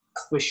like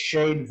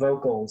cliched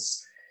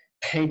vocals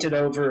painted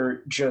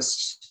over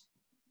just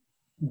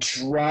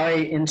dry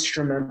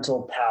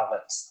instrumental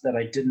palettes that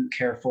I didn't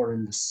care for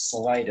in the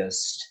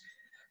slightest.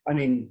 I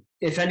mean,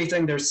 if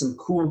anything, there's some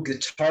cool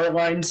guitar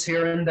lines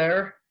here and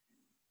there.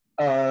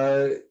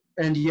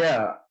 And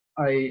yeah,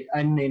 I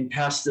mean,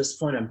 past this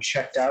point, I'm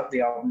checked out.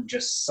 The album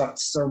just sucked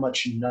so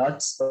much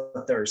nuts,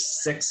 but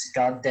there's 6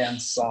 goddamn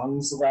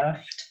songs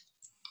left.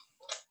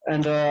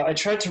 And I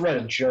tried to write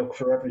a joke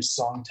for every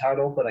song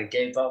title, but I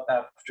gave up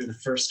after the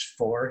first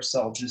 4,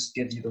 so I'll just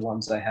give you the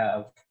ones I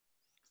have.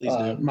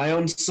 My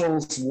Own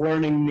Soul's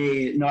warning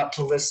me not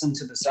to listen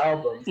to this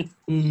album.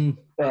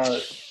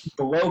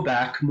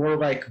 Blowback, more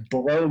like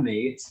Blow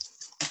Me.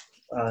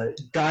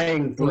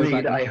 Dying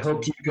Breed, I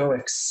hope you go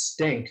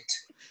extinct.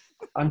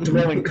 I'm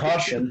throwing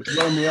caution,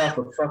 throw me off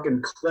a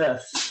fucking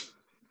cliff.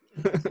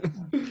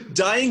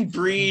 Dying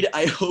Breed,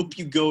 I hope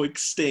you go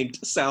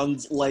extinct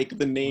sounds like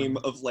the name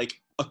of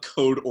like a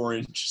Code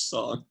Orange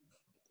song.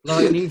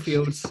 Lightning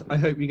Fields, I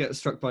hope you get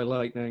struck by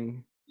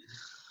lightning.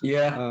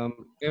 Yeah.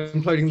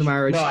 Imploding the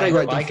Marriage, No, they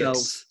write like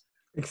themselves.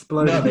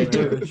 Exploding. No, they the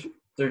do. Marriage.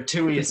 They're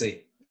too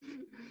easy.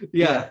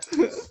 Yeah.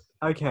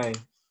 Okay.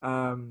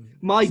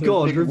 My So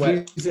God, big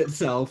reviews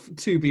itself,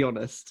 to be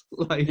honest.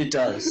 Like, It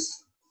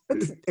does.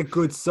 It's a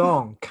good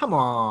song. Come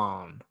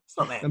on. It's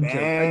not that I'm joking.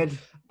 bad.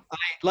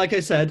 like I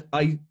said,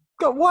 I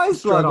Got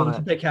Wise Blood struggled on to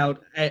it. pick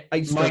out. I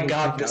My struggled to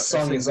God, pick this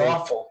out a song is single-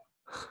 awful.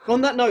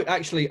 On that note,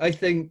 actually, I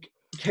think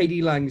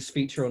K.D. Lang's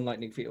feature on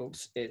Lightning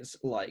Fields is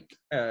like,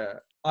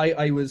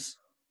 I was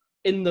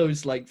in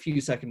those like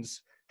few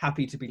seconds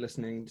happy to be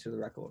listening to the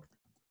record.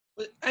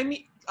 I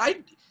mean, why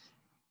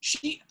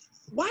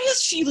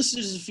is she listed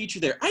as a feature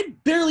there? I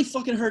barely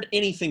fucking heard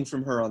anything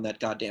from her on that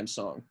goddamn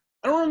song.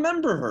 I don't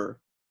remember her.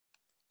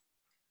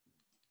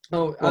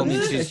 Oh, Well, I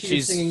mean,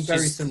 she's singing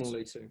very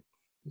similarly to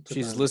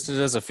She's them. listed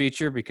as a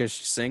feature because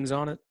she sings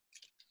on it.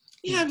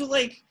 Yeah, but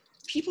like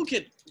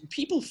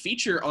people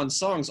feature on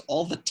songs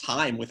all the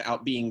time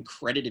without being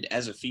credited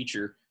as a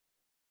feature.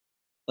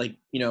 Like,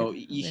 you know,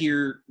 you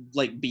hear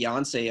like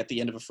Beyonce at the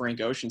end of a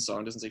Frank Ocean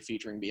song doesn't say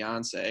featuring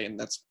Beyonce, and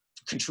that's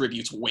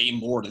contributes way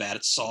more to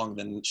that song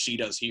than she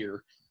does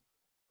here.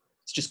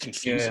 It's just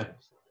confusing.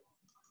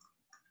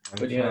 Yeah.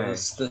 But yeah,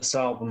 this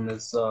album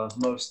is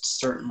most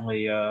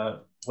certainly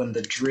when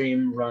the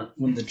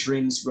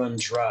dreams run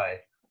dry.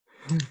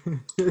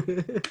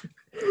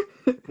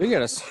 We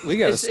gotta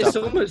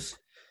stop.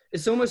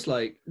 It's almost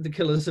like the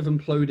Killers have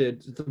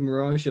imploded the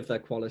Mirage of their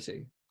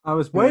quality. I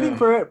was waiting Yeah.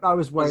 for it. I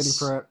was waiting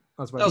for it.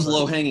 That was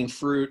low hanging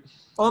fruit.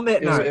 On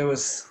that note, It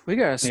was We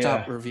gotta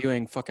stop Yeah.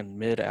 reviewing fucking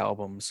mid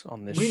albums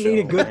on this we show. need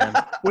a good.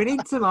 man. We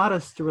need some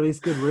artists to release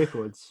good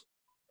records.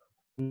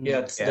 Yeah,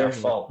 it's their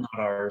fault, not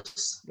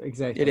ours.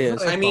 Exactly. It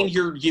is. I mean,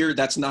 you're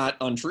that's not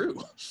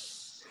untrue.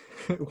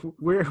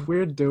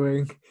 we're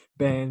doing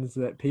bands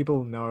that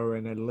people know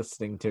and are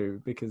listening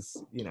to because,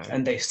 you know.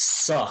 And they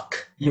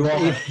suck. You all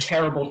have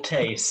terrible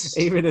taste.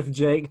 Even if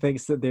Jake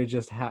thinks that they're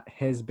just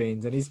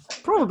has-beens, and he's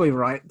probably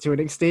right to an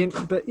extent,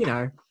 but, you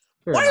know.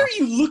 Why are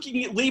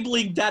you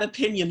labeling that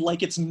opinion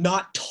like it's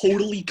not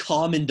totally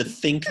common to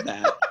think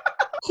that?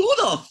 Who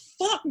the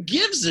fuck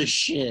gives a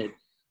shit?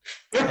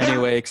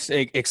 Anyway,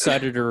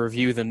 excited to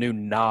review the new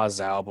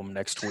Nas album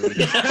next week.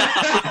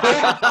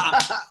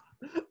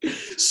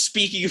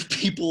 Speaking of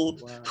people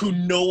who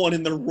no one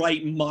in their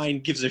right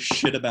mind gives a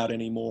shit about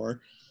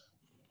anymore.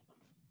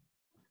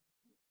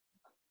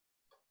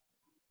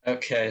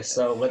 Okay,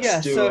 so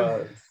let's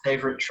do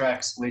favorite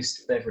tracks,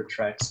 least favorite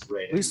tracks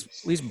rating.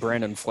 At least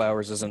Brandon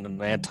Flowers isn't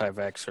an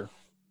anti-vaxxer.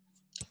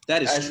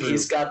 That is true.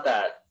 He's got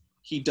that.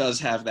 He does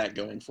have that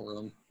going for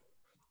him.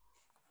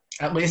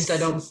 At least I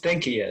don't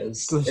think he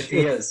is. If he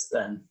is,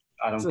 then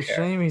I don't care. It's a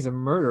shame he's a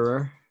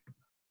murderer.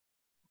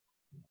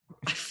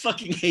 I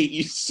fucking hate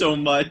you so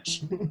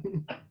much.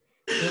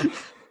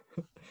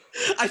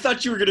 I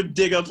thought you were going to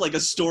dig up like a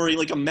story,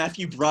 like a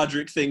Matthew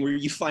Broderick thing where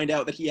you find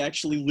out that he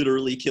actually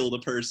literally killed a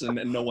person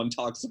and no one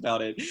talks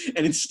about it.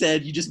 And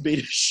instead you just made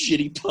a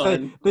shitty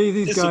pun.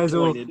 These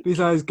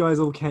guys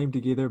all came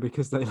together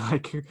because they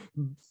like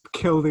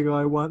killed a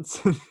guy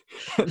once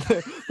and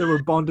they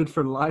were bonded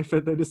for life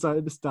and they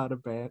decided to start a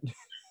band.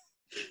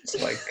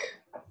 It's like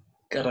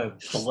got a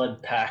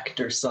blood pact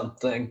or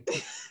something.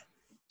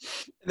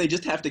 They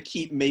just have to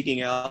keep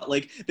making out.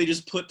 Like, they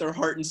just put their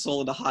heart and soul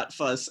into Hot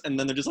Fuss, and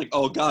then they're just like,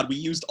 oh, God, we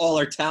used all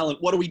our talent.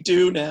 What do we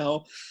do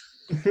now?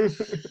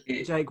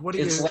 Jake,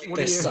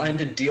 they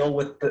signed a deal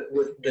with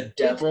the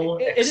devil.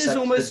 It is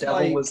almost the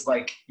devil like, was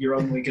like, you're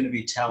only going to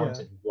be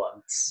talented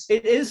once.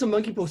 It is a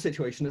monkey paw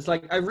situation. It's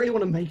like, I really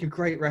want to make a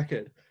great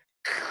record.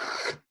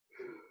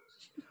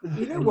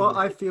 You know what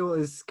I feel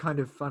is kind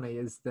of funny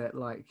is that,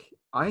 like,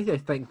 I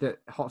think that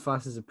Hot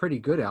Fuss is a pretty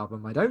good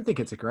album. I don't think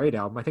it's a great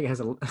album. I think it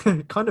has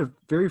a kind of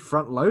very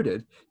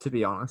front-loaded, to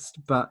be honest.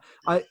 But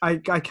I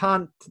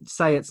can't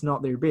say it's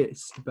not their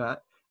best,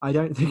 but I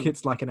don't think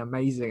it's like an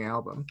amazing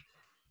album.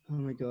 Oh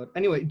my God.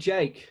 Anyway,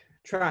 Jake,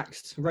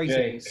 tracks,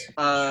 ratings.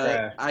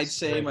 I'd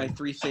say my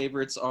three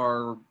favorites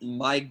are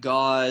My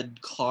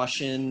God,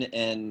 Caution,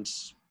 and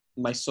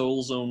My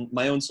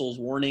Own Soul's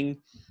Warning.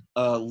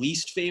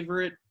 Least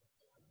favorite,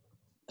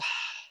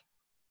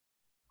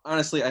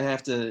 honestly, I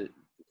have to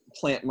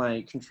plant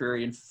my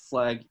contrarian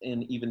flag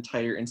in even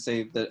tighter and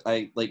say that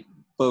I like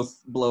both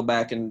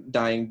Blowback and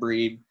Dying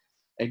Breed.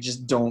 I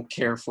just don't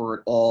care for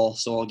it all,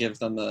 so I'll give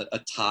them a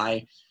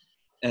tie.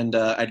 And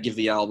I'd give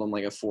the album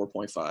like a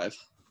 4.5.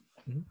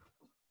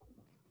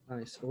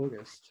 Nice.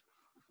 August.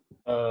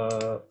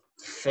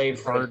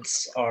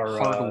 Favorites are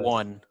hard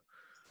one.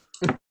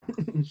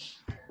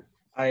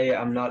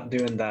 I'm not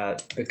doing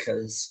that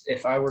because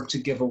if I were to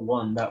give a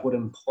 1, that would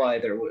imply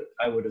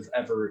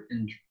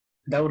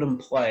that would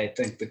imply I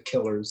think the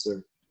Killers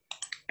are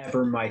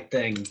ever my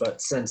thing.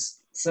 But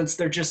since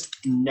they're just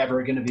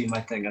never going to be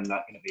my thing, I'm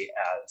not going to be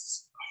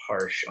as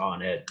harsh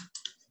on it.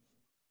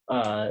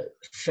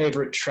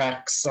 Favorite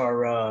tracks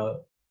are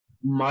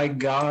My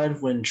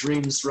God, When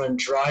Dreams Run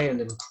Dry,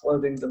 and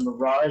Imploding the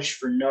Mirage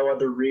for no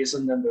other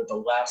reason than they're the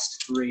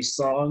last 3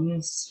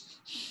 songs.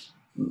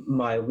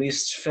 My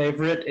least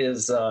favorite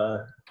is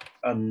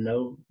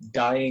No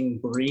Dying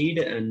Breed,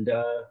 and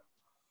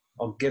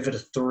I'll give it a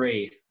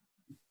 3.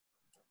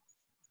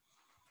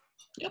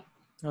 Yep.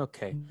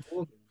 Okay.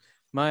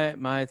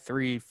 My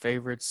 3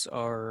 favorites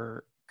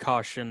are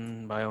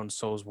Caution, My Own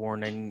Soul's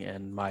Warning,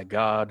 and My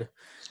God.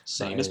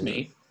 Same as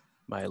me.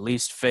 My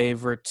least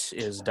favorite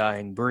is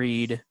Dying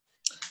Breed,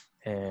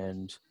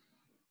 and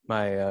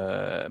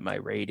my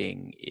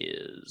rating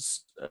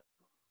is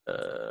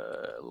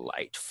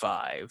light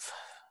 5.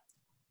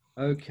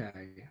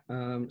 Okay.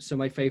 So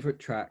my favorite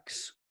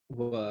tracks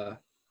were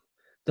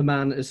The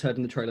Man Is Heard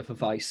in the trailer for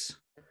Vice,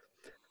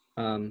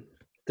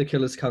 The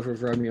Killers' cover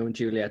of Romeo and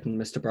Juliet and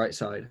Mr.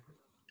 Brightside.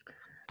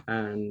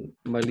 And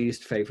my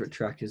least favorite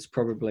track is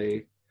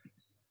probably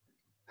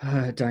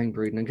Dying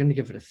Breed, and I'm going to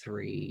give it a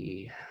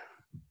 3.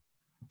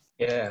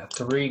 Yeah,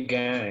 3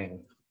 gang.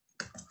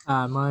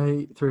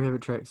 My 3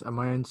 favorite tracks are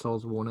My Own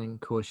Soul's Warning,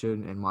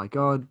 Caution, and My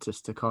God,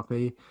 just to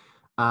copy.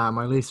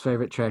 My least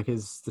favorite track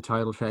is the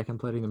title track,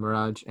 Imploding the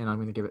Mirage, and I'm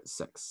going to give it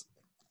 6.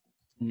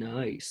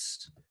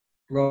 Nice.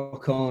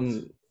 Rock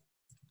on.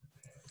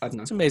 I don't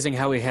know. It's amazing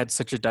how we had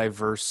such a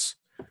diverse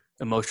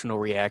emotional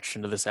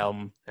reaction to this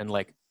album, and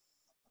like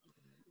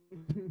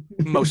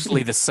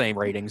mostly the same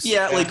ratings.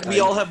 Yeah, like we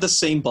all have the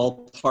same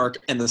ballpark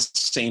and the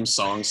same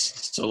songs.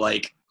 So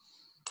like,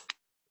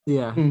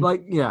 yeah,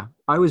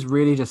 I was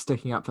really just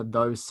sticking up for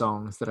those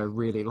songs that I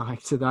really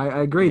liked. And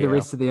I agree the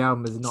rest of the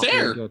album is not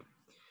fair. very good.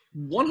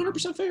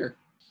 100% fair.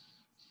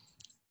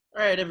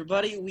 All right,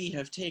 everybody, we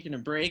have taken a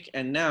break,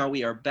 and now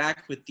we are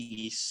back with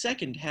the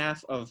second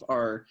half of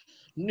our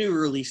new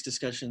release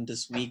discussion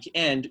this week.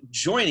 And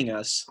joining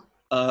us,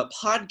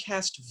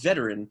 podcast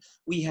veteran,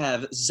 we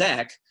have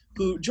Zach,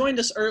 who joined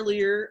us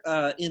earlier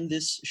in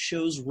this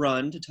show's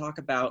run to talk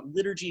about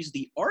Liturgies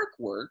the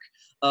Artwork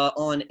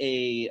on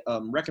a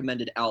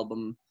recommended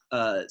album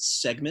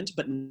segment,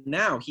 but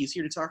now he's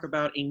here to talk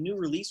about a new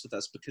release with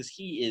us because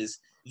he is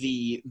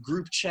the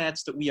group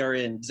chats that we are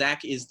in.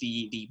 Zach is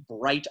the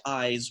Bright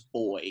Eyes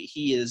boy.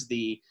 He is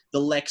the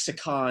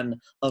lexicon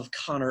of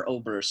Connor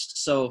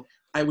Oberst. So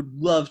I would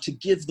love to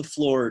give the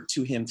floor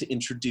to him to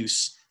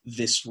introduce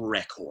this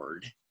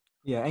record.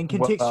 Yeah, and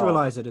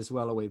contextualize it as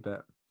well a wee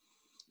bit.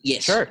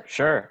 Yes.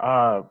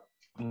 Sure.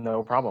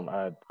 No problem.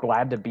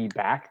 Glad to be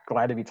back.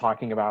 Glad to be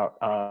talking about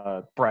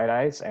Bright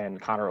Eyes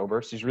and Connor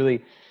Oberst. He's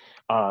really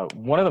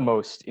one of the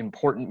most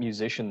important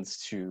musicians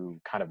to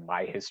kind of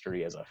my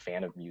history as a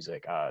fan of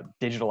music.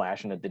 Digital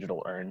Ash and a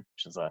Digital Urn,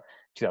 which is a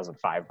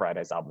 2005 Bright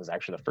Eyes album, is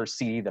actually the first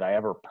CD that I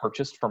ever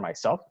purchased for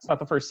myself. It's not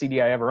the first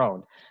CD I ever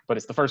owned, but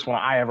it's the first one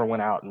I ever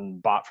went out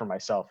and bought for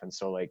myself. And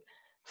so like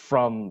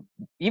from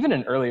even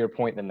an earlier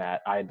point than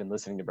that, I had been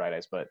listening to Bright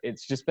Eyes, but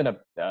it's just been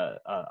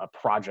a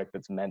project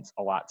that's meant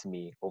a lot to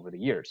me over the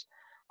years.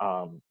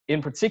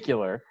 In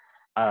particular,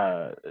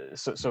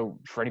 so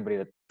for anybody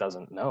that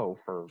doesn't know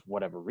for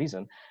whatever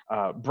reason,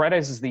 Bright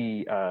Eyes is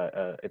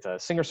it's a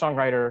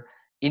singer-songwriter,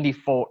 indie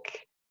folk,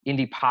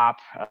 indie pop.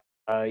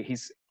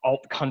 He's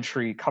alt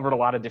country, covered a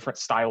lot of different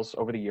styles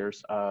over the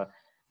years.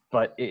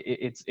 But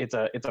it's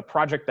a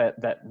project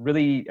that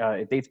really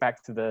it dates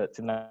back to the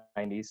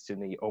 90s, to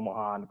the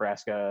Omaha,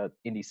 Nebraska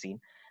indie scene.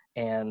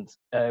 And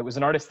it was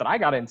an artist that I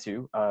got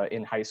into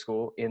in high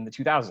school in the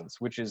 2000s,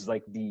 which is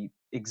like the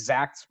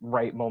exact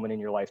right moment in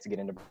your life to get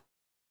into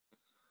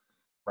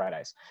Bright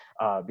Eyes,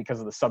 because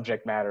of the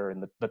subject matter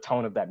and the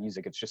tone of that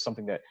music. It's just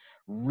something that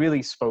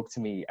really spoke to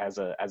me as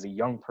a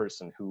young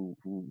person who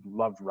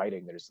loved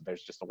writing.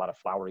 There's just a lot of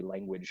flowery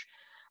language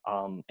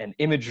and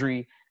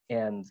imagery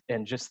and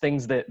just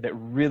things that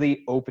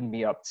really opened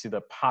me up to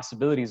the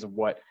possibilities of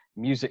what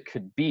music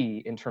could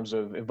be in terms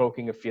of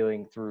evoking a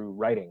feeling through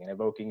writing and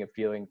evoking a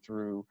feeling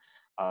through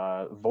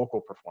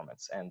vocal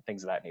performance and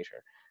things of that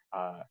nature.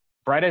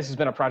 Bright Eyes has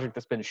been a project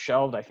that's been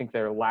shelved. I think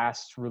their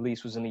last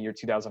release was in the year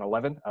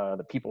 2011,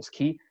 The People's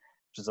Key,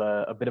 which is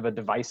a bit of a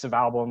divisive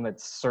album.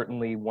 It's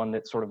certainly one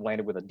that sort of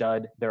landed with a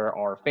dud. There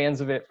are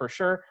fans of it for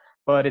sure,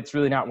 but it's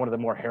really not one of the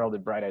more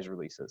heralded Bright Eyes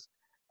releases.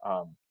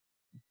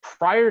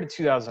 Prior to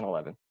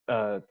 2011,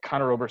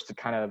 Connor Oberst had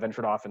kind of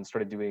ventured off and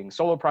started doing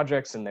solo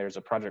projects, and there's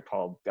a project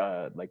called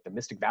like the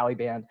Mystic Valley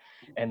Band,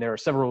 and there are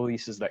several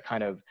releases that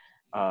kind of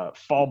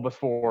fall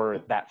before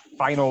that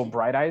final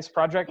Bright Eyes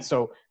project.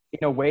 So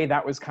in a way,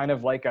 that was kind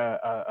of like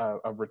a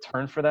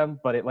return for them,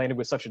 but it landed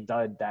with such a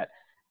dud that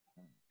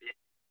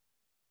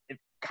it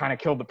kind of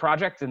killed the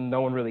project and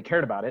no one really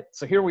cared about it.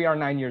 So here we are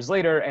 9 years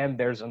later, and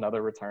there's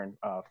another return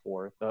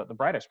for the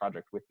Bright Eyes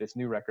project with this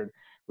new record,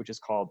 which is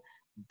called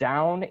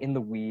Down in the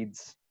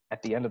Weeds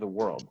at the End of the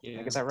World. Yeah, Did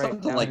I get that right?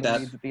 something Down like in the that.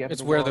 Weeds at the End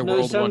It's of the where world? the No,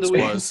 world it's down once the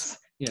was.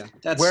 Yeah,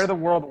 that's Where the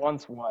world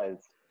once was.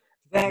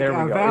 Thank There we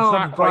our go. It's vowed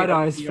not quite Bright a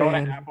Eyes Fiona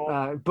fan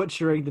Apple.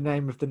 butchering the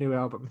name of the new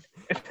album.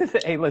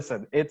 Hey,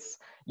 listen, it's,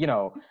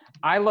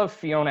 I love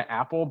Fiona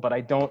Apple, but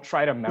I don't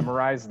try to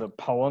memorize the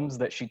poems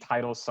that she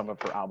titles some of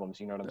her albums.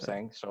 You know what I'm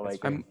saying? So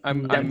like,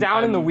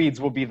 Down in the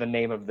Weeds will be the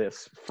name of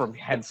this from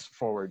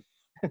henceforward.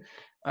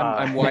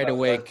 I'm wide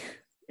awake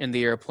in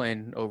the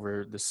airplane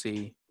over the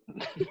sea,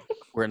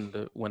 when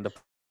the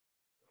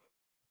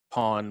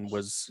pawn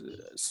was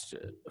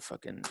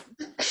fucking.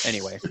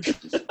 Anyway.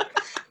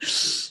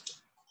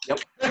 Yep.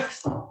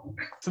 So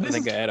I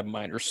think I had a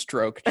minor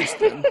stroke just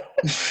then.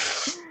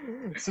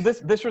 So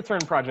this return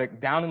project,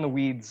 Down in the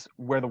Weeds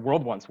Where the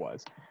World Once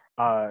Was,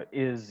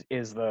 is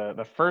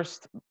the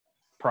first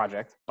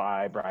project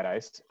by Bright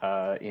Eyes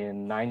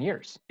in 9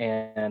 years,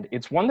 and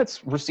it's one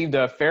that's received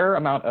a fair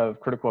amount of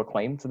critical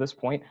acclaim to this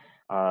point.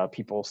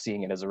 People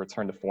seeing it as a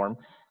return to form.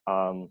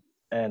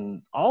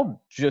 And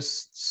I'll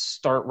just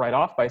start right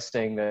off by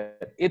saying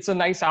that it's a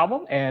nice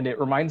album, and it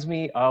reminds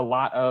me a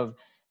lot of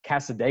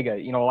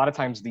Casadega. A lot of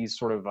times these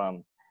sort of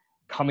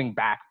coming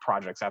back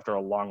projects after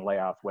a long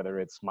layoff, whether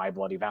it's My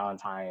Bloody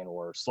Valentine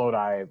or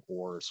Slowdive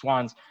or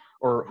Swans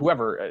or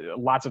whoever,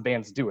 lots of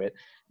bands do it.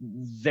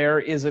 There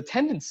is a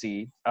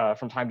tendency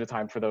from time to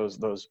time for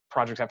those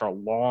projects after a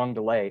long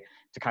delay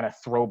to kind of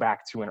throw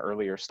back to an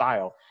earlier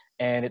style.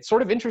 And it's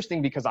sort of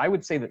interesting because I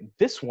would say that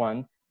this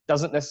one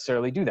doesn't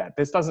necessarily do that.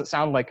 This doesn't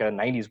sound like a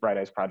 90s Bright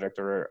Eyes project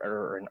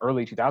or an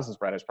early 2000s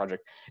Bright Eyes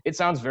project. It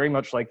sounds very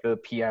much like the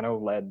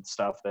piano-led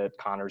stuff that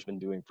Connor's been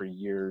doing for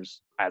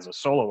years as a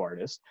solo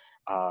artist,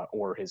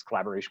 or his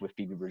collaboration with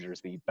Phoebe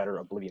Bridgers, the Better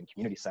Oblivion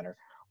Community Center,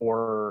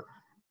 or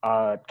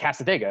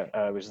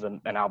Casadega, which is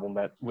an album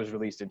that was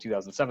released in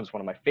 2007. It's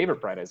one of my favorite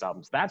Bright Eyes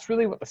albums. That's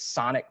really what the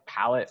sonic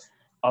palette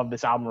of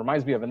this album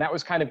reminds me of. And that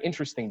was kind of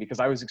interesting because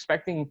I was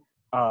expecting,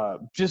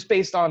 just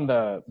based on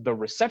the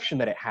reception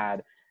that it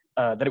had,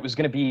 that it was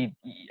going to be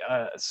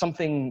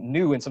something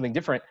new and something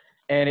different.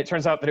 And it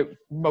turns out that it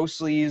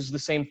mostly is the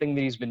same thing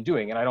that he's been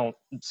doing. And I don't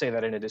say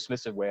that in a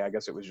dismissive way. I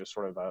guess it was just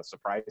sort of a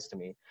surprise to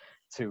me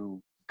to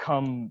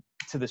come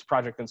to this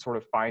project and sort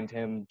of find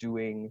him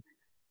doing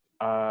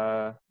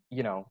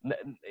you know,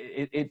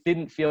 it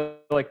didn't feel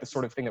like the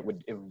sort of thing that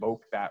would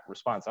evoke that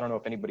response. I don't know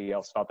if anybody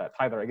else felt that.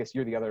 Tyler, I guess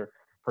you're the other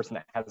person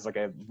that has like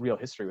a real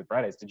history with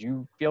Bright Eyes. Did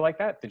you feel like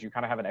that? Did you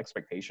kind of have an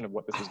expectation of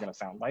what this was going to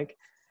sound like?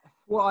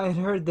 Well, I had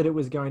heard that it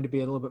was going to be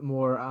a little bit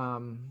more,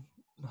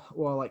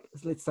 well, like,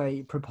 let's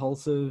say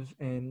propulsive,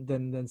 and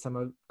than some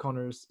of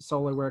Connor's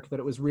solo work, that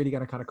it was really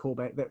going to kind of call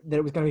back, that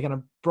it was going to be kind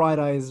of Bright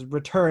Eyes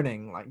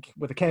returning, like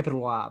with a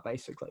capital R,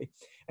 basically.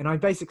 And I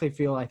basically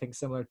feel, I think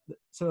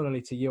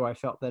similarly to you, I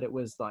felt that it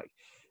was like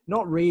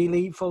not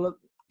really full of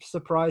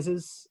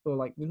surprises, or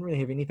like didn't really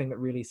have anything that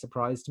really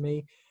surprised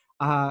me.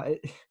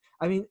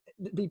 I mean,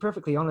 to be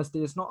perfectly honest,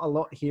 there's not a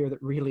lot here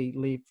that really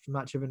left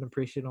much of an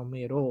impression on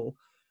me at all,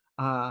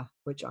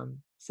 which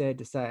I'm sad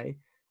to say.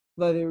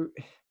 Though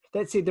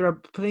that said, there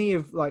are plenty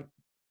of like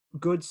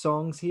good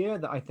songs here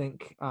that I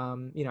think,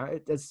 you know,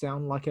 it does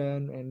sound like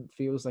and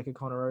feels like a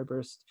Conor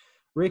Oberst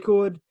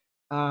record.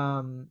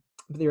 But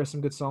there are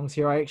some good songs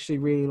here. I actually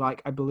really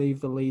like, I believe,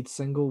 the lead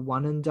single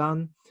 "One and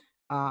Done."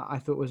 I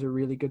thought was a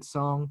really good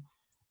song.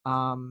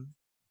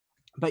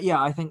 But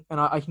yeah, I think, and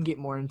I can get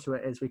more into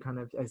it as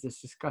as this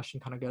discussion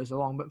kind of goes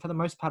along. But for the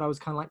most part, I was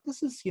kind of like,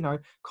 this is, you know,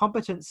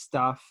 competent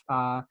stuff.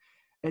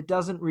 It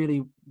doesn't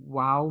really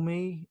wow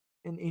me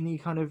in any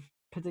kind of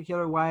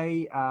particular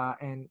way.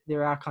 And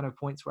there are kind of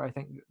points where I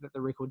think that the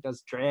record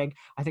does drag.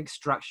 I think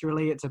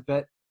structurally it's a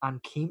bit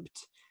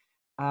unkempt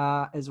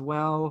as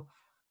well.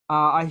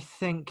 I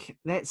think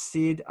that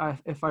said,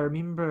 if I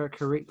remember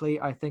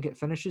correctly, I think it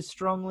finishes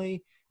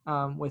strongly.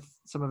 With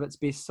some of its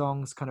best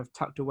songs kind of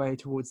tucked away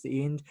towards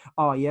the end.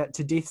 Oh yeah,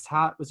 "To Death's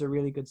Heart" was a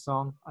really good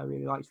song. I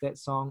really liked that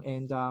song,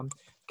 and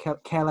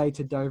 "Calais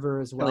to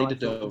Dover" as well. Calais to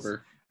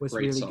Dover was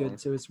great really song. good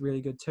too. It's really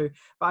good too.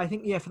 But I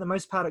think, yeah, for the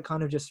most part, it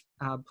kind of just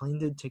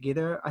blended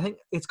together. I think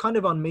it's kind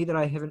of on me that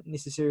I haven't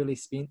necessarily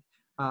spent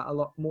a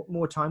lot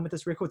more time with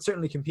this record,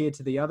 certainly compared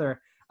to the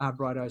other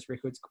Bright Eyes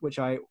records, which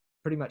I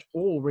pretty much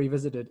all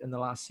revisited in the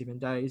last 7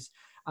 days.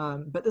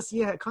 But this,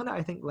 yeah, it kind of,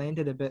 I think,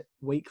 landed a bit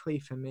weakly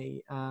for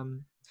me.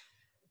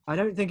 I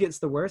don't think it's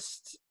the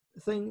worst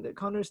thing that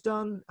Connor's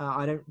done.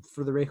 I don't,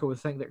 for the record,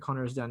 think that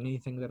Connor's done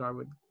anything that I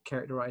would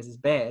characterize as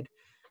bad.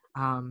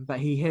 But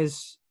he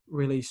has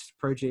released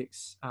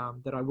projects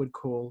that I would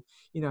call,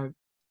 you know,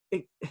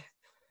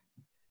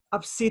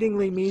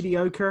 upsettingly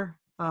mediocre.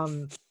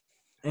 And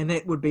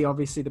that would be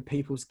obviously The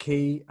People's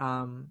Key.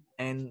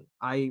 And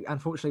I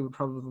unfortunately would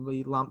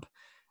probably lump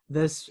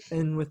this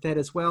in with that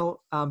as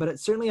well, but it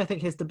certainly, I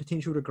think, has the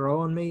potential to grow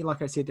on me.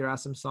 Like I said, there are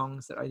some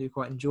songs that I do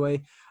quite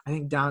enjoy. I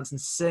think "Dance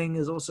and Sing"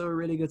 is also a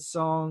really good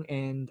song,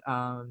 and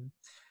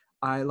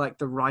I like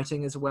the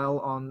writing as well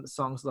on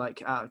songs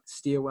like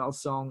 "Stairwell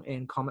Song"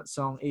 and "Comet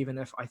Song," even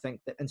if I think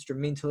that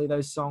instrumentally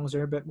those songs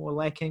are a bit more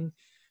lacking.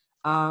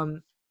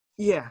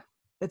 Yeah,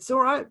 it's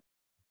all right.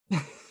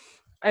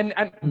 And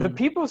The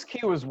People's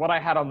Key was what I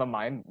had on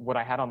my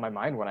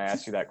mind when I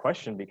asked you that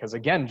question, because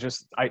again,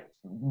 just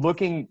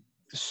looking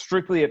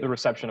strictly at the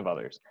reception of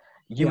others,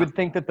 you would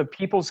think that The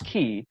People's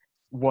Key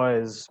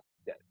was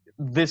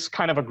this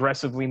kind of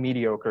aggressively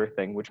mediocre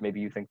thing, which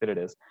maybe you think that it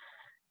is,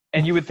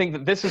 and you would think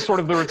that this is sort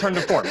of the return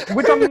to form,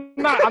 which I'm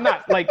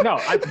not like, no,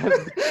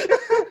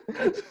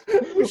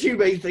 Which you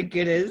may think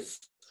it is.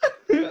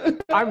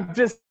 I'm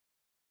just,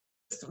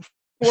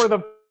 for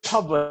the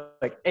public,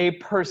 like, a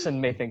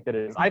person may think that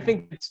it is. I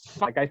think it's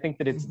like, I think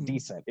that it's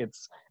decent.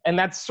 And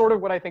that's sort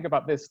of what I think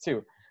about this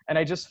too. And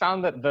I just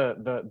found that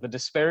the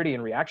disparity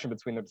in reaction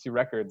between the two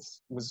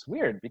records was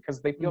weird,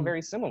 because they feel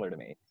very similar to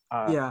me.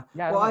 Yeah.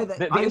 Well,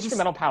 the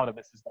instrumental palette of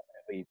this is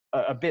definitely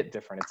a bit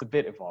different. It's a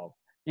bit evolved.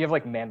 You have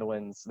like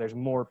mandolins. There's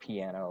more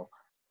piano.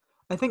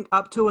 I think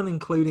up to and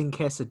including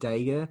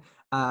Cassadaga,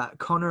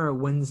 Connor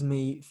wins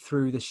me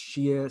through the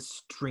sheer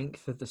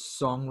strength of the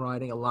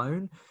songwriting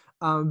alone.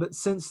 But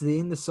since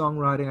then, the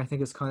songwriting, I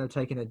think, has kind of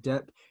taken a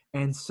dip.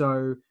 And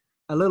so,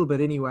 a little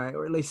bit anyway,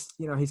 or at least,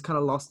 you know, he's kind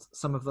of lost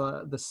some of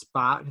the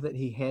spark that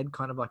he had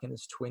kind of like in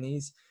his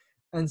 20s.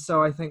 And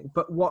so I think,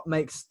 but what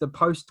makes the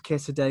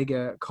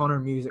post-Cassadaga Connor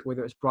music,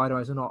 whether it's Bright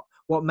Eyes or not,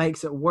 what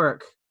makes it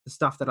work, the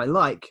stuff that I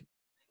like,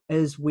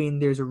 is when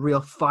there's a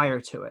real fire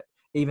to it,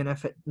 even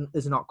if it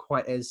is not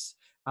quite as,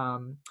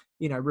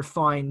 you know,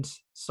 refined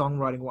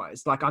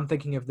songwriting-wise. Like, I'm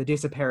thinking of the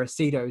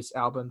Desaparecidos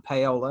album,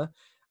 Paola,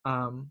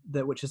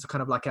 which is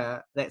kind of like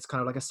a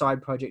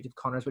side project of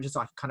Connor's, which is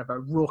like kind of a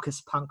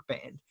raucous punk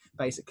band,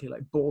 basically,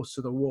 like balls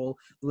to the wall,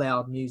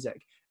 loud music.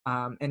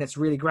 And it's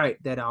really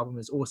great. That album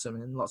is awesome,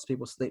 and lots of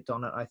people slept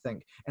on it, I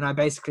think. And I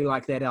basically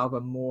like that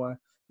album more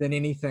than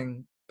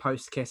anything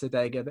post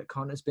Cassadaga that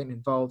Connor's been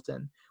involved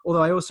in.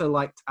 Although I also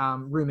liked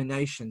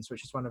Ruminations,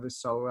 which is one of his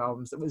solo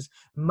albums that was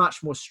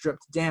much more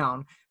stripped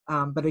down,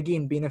 but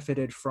again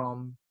benefited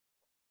from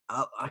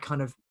a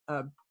kind of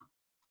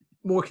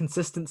more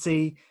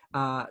consistency,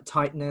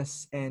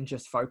 tightness, and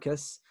just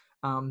focus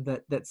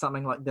that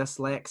something like this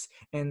lacks.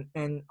 And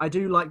I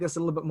do like this a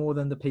little bit more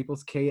than The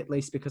People's Key, at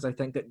least because I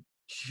think that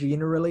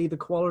generally the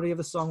quality of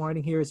the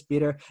songwriting here is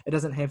better. It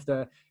doesn't have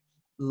the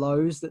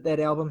lows that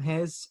album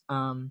has.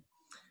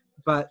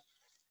 But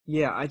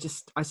Yeah, I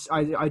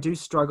do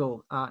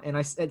struggle, and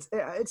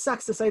it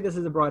sucks to say this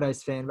as a Bright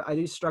Eyes fan, but I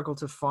do struggle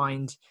to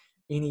find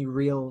any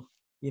real,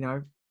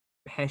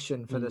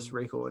 passion for this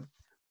record.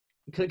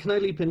 Can I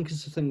leap in,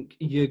 because I think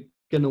you're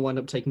going to wind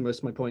up taking most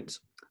of my points?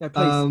 No,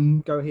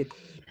 please go ahead.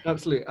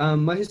 Absolutely.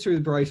 My history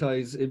with Bright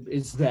Eyes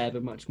is there,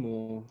 but much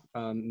more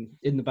in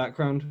the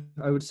background,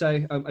 I would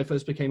say. I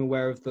first became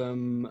aware of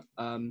them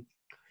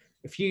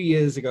a few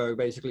years ago,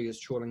 basically, as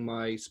trawling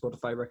my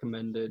Spotify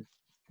recommended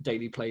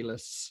daily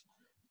playlists.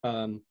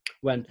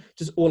 When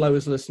just all I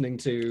was listening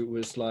to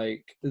was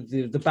like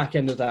the back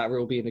end of that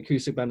will be an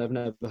acoustic band I've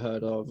never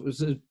heard of. It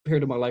was a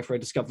period of my life where I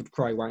discovered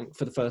Crywank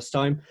for the first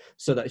time,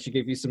 so that should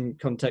give you some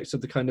context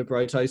of the kind of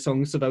Bright Eye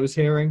songs that I was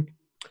hearing.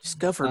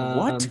 Discovered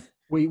what?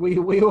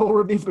 We all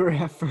remember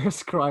our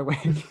first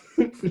Crywank.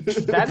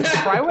 That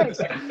Crywank's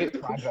a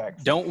great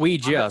project. Don't we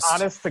just?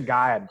 Honest to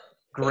God,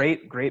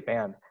 great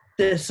band.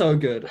 They're so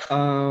good.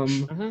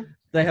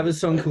 They have a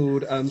song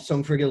called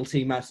 "Song for a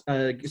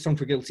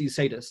Guilty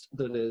Sadist"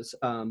 that is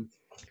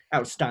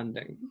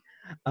outstanding.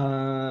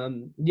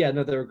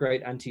 They're a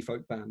great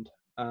anti-folk band.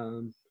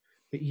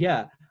 But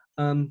yeah,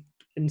 and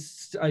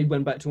I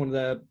went back to one of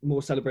their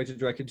more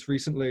celebrated records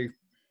recently.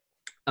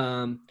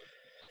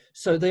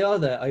 So they are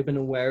there. I've been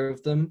aware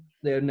of them.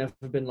 They've never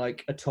been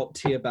like a top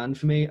tier band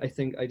for me. I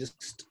think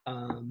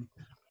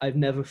I've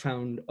never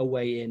found a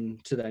way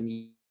into their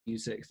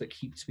music that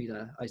keeps me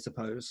there, I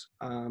suppose.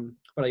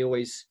 But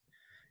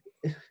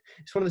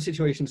it's one of the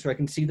situations where I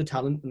can see the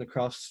talent and the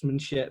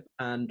craftsmanship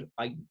and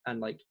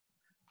like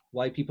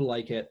why people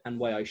like it and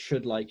why I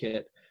should like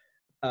it.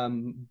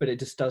 But it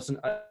just doesn't,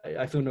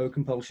 I feel no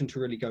compulsion to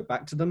really go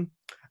back to them.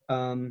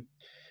 And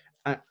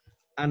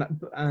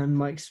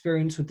my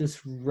experience with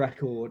this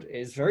record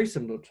is very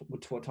similar to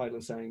what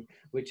Tyler's saying,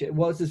 which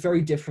is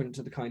very different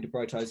to the kind of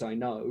Bright Eyes I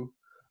know.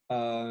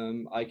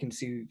 I can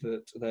see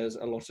that there's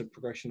a lot of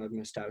progression I've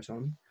missed out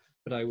on,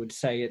 but I would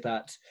say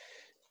that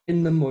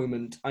in the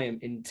moment I am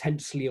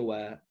intensely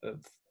aware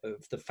of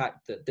the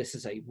fact that this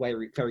is a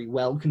very, very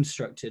well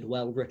constructed,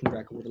 well written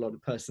record with a lot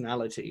of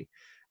personality.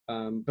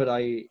 But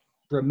I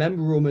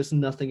remember almost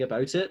nothing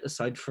about it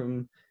aside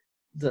from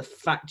the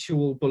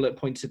factual bullet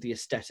points of the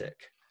aesthetic.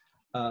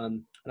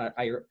 And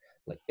I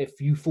like, if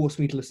you force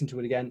me to listen to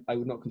it again, I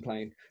would not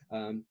complain.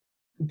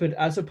 But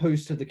as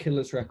opposed to the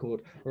Killers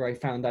record, where I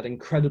found that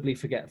incredibly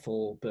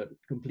forgetful, but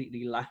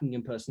completely lacking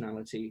in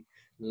personality,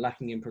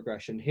 lacking in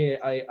progression, here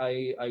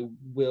I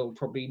will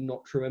probably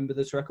not remember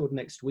this record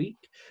next week,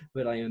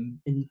 but I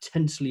am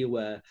intensely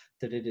aware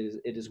that it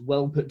is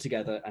well put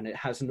together and it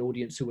has an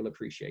audience who will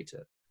appreciate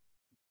it.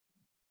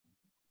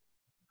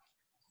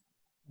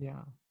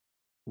 Yeah.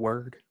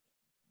 Word.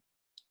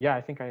 Yeah,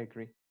 I think I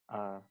agree.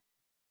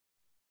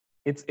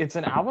 It's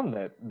an album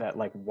that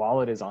like,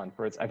 while it is on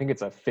for I think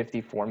it's a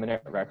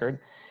 54-minute record,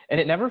 and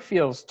it never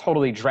feels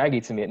totally draggy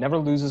to me. It never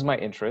loses my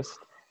interest.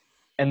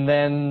 And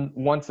then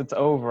once it's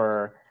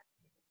over,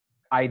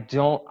 I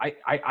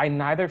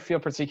neither feel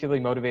particularly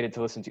motivated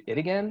to listen to it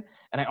again,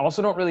 and I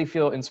also don't really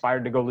feel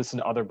inspired to go listen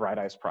to other Bright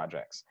Eyes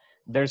projects.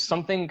 There's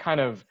something kind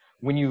of,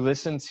 when you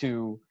listen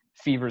to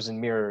Fevers and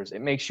Mirrors,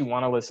 it makes you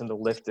want to listen to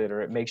Lifted, or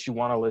it makes you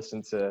want to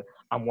listen to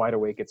I'm Wide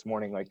Awake It's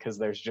Morning, like, because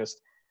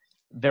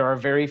there are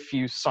very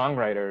few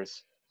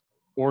songwriters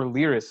or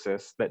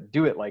lyricists that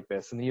do it like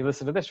this. And then you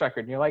listen to this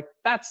record and you're like,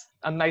 that's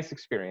a nice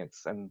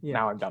experience. And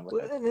now I'm done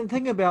with it. And the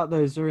thing about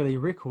those early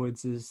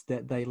records is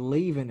that they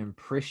leave an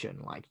impression.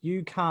 Like,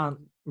 you can't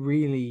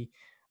really,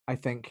 I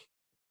think,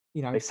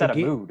 they set a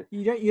mood.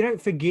 You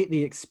don't forget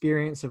the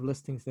experience of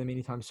listening to them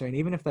anytime soon,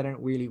 even if they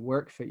don't really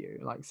work for you.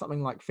 Like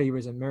something like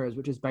Fevers and Mirrors,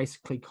 which is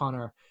basically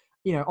Connor,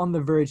 on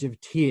the verge of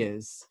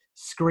tears,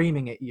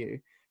 screaming at you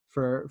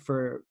for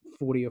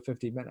 40 or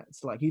 50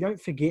 minutes. Like, you don't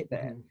forget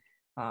that.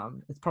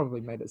 It's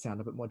probably made it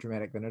sound a bit more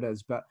dramatic than it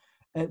is, but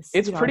it's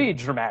pretty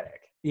dramatic.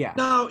 Yeah.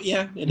 No,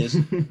 yeah, it is.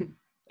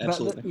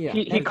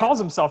 Absolutely. He calls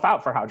himself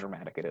out for how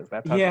dramatic it is.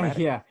 That's how dramatic.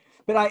 Yeah.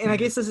 But I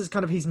guess this is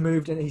kind of, he's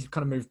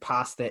kind of moved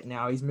past that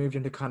now. He's moved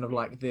into kind of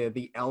like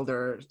the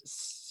elder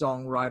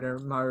songwriter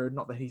mode.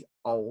 Not that he's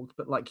old,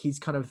 but like he's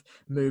kind of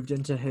moved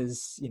into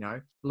his,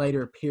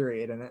 later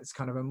period, and it's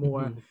kind of a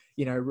more,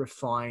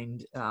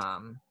 refined,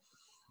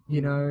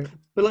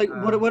 But like,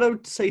 what I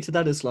would say to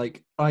that is,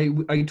 like,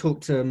 I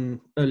talked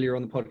earlier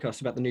on the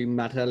podcast about the new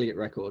Matt Elliott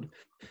record,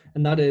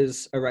 and that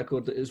is a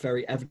record that is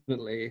very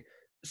evidently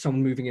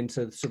someone moving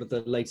into sort of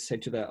the later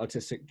stage of their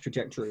artistic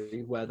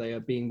trajectory, where they are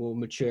being more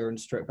mature and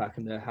stripped back,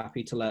 and they're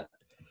happy to let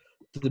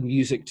the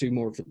music do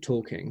more of the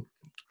talking.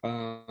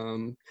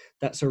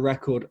 That's a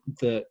record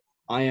that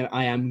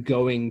I am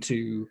going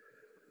to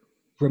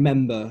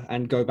remember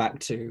and go back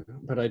to,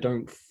 but I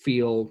don't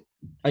feel.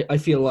 I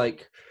feel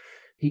like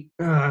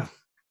there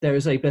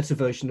is a better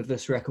version of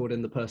this record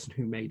in the person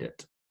who made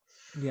it.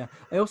 Yeah,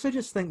 I also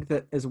just think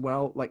that as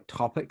well, like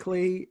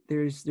topically,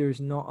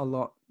 there's not a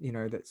lot,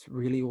 that's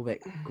really all that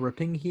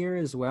gripping here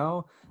as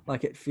well.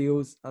 Like, it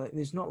feels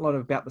there's not a lot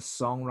about the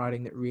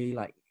songwriting that really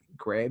like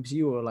grabs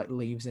you or like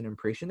leaves an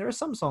impression. There are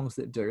some songs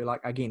that do,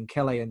 like, again,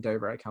 Kelly and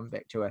Dover I come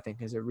back to, I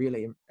think is a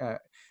really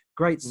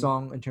Great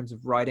song in terms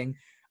of writing.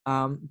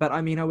 But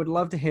I mean, I would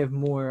love to have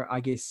more, I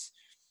guess,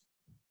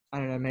 I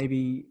don't know,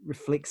 maybe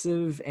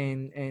reflexive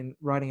and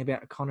writing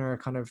about Connor,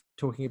 kind of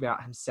talking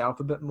about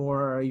himself a bit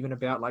more, or even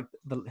about like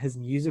his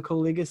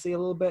musical legacy a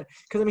little bit.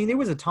 Because I mean, there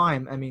was a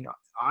time, I mean,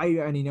 I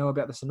only know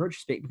about this in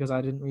retrospect because I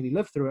didn't really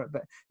live through it,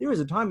 but there was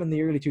a time in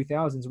the early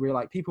 2000s where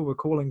like people were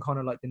calling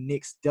Connor like the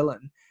next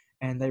Dylan,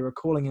 and they were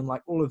calling him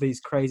like all of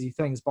these crazy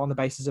things, but on the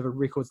basis of a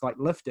records like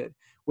Lifted,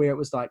 where it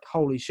was like,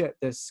 holy shit,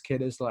 this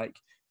kid is like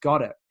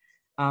got it.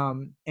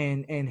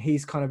 And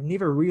he's kind of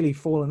never really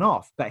fallen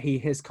off, but he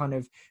has kind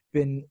of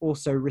been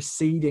also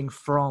receding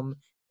from,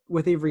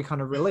 with every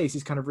kind of release,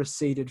 he's kind of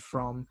receded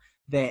from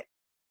that,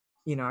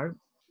 you know,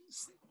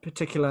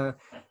 particular,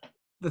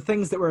 the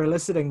things that were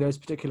eliciting those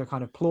particular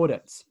kind of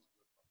plaudits.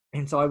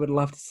 And so I would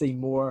love to see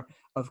more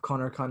of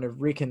Connor kind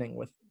of reckoning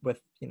with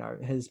you know,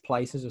 his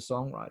place as a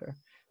songwriter.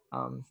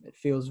 It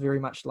feels very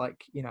much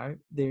like, you know,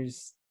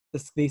 there's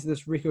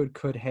this record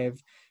could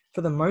have,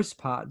 for the most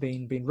part,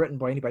 been written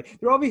by anybody.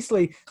 There are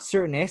obviously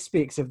certain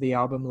aspects of the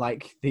album,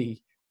 like the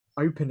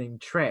opening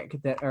track,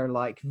 that are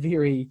like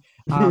very,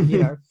 you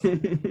know,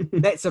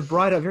 that's a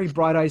very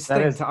Bright Eyes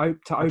thing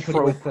to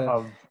open with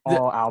of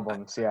all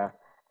albums. Yeah,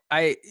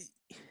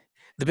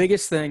 the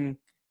biggest thing,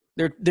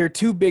 there are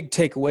two big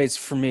takeaways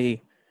for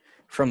me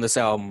from this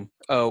album.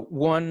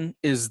 One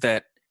is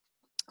that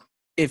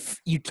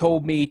if you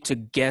told me to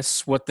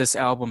guess what this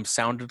album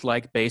sounded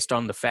like based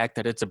on the fact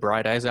that it's a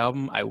Bright Eyes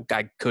album,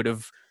 I could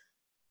have.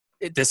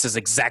 This is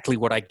exactly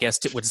what I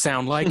guessed it would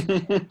sound like.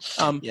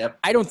 Yep.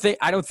 I don't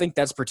think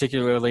that's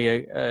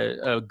particularly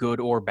a good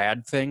or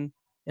bad thing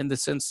in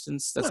this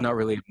instance. That's not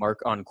really a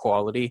mark on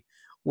quality.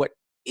 What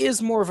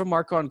is more of a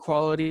mark on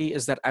quality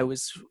is that I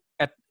was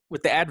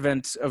with the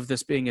advent of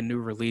this being a new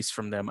release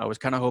from them, I was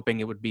kind of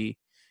hoping it would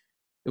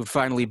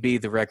finally be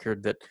the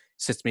record that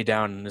sits me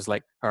down and is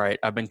like, all right,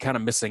 I've been kind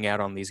of missing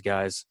out on these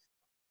guys.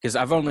 Because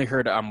I've only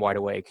heard I'm Wide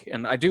Awake,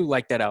 and I do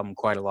like that album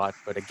quite a lot.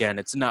 But again,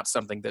 it's not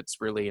something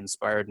that's really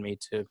inspired me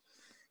to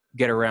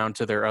get around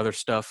to their other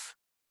stuff.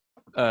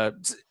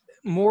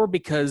 More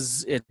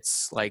because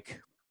it's like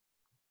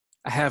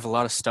I have a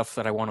lot of stuff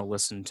that I want to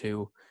listen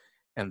to,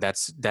 and that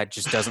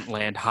just doesn't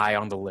land high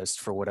on the list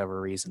for whatever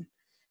reason.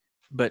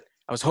 But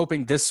I was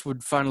hoping this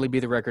would finally be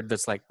the record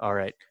that's like, all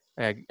right,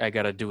 I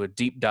got to do a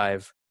deep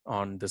dive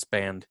on this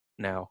band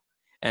now.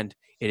 And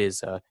it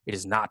is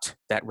not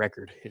that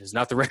record. It is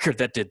not the record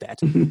that did that.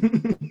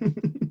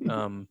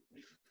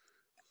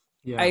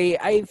 Yeah.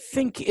 I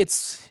think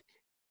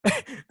I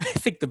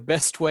think the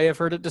best way I've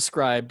heard it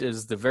described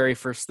is the very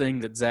first thing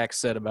that Zach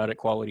said about it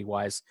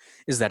quality-wise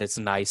is that it's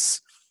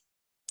nice.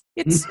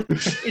 It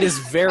is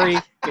very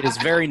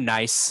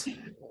nice.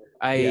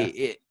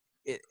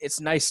 It's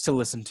nice to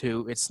listen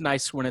to. It's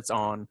nice when it's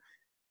on.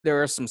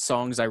 There are some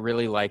songs I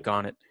really like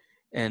on it.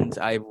 And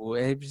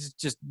it's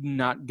just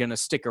not going to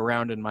stick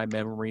around in my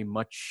memory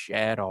much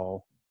at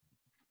all.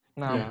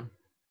 No.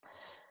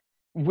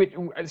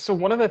 Yeah. So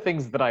one of the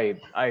things that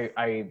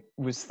I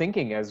was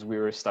thinking as we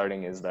were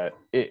starting is that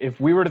if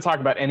we were to talk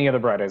about any of the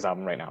Bright Eyes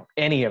album right now,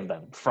 any of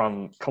them,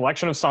 from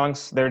Collection of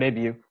Songs, their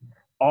debut,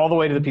 all the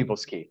way to The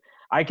People's Key,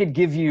 I could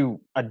give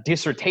you a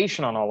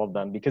dissertation on all of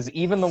them, because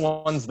even the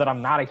ones that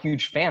I'm not a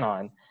huge fan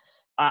on,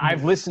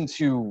 I've listened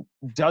to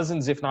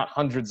dozens, if not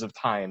hundreds of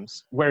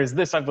times, whereas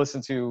this I've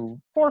listened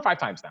to 4 or 5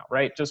 times now,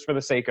 right? Just for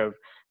the sake of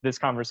this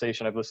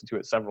conversation, I've listened to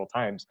it several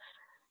times.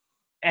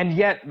 And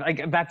yet,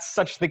 like, that's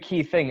such the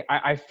key thing.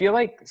 I feel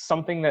like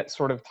something that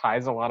sort of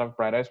ties a lot of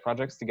Bright Eyes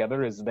projects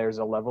together is there's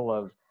a level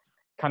of,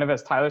 kind of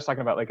as Tyler's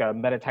talking about, like a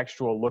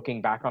metatextual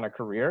looking back on a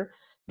career.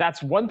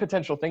 That's one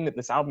potential thing that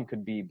this album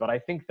could be, but I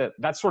think that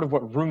that's sort of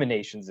what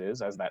Ruminations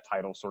is, as that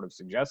title sort of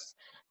suggests.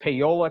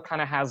 Payola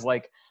kind of has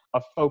like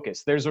a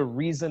focus. There's a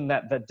reason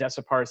that the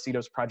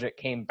Desaparecidos project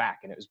came back,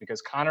 and it was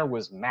because Connor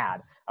was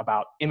mad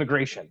about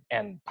immigration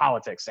and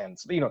politics, and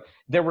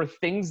there were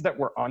things that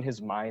were on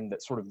his mind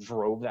that sort of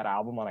drove that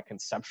album on a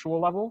conceptual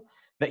level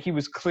that he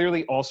was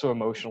clearly also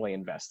emotionally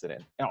invested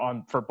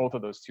in for both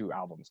of those two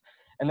albums.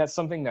 And that's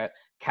something that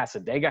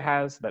Casadega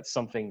has. That's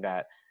something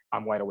that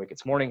I'm Wide Awake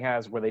It's Morning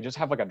has, where they just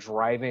have like a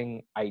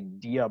driving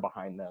idea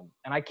behind them.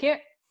 And I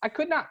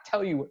could not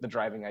tell you what the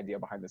driving idea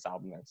behind this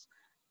album is,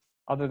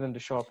 other than to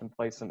show up and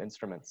play some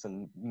instruments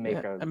and make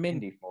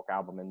indie folk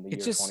album in the year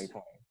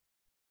 2020.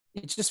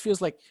 It just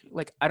feels like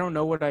I don't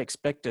know what I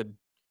expected.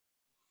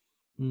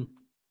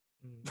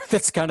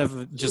 That's kind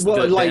of just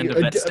the like end of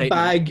that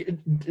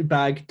statement.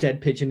 bag dead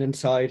pigeon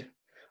inside.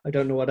 I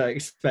don't know what I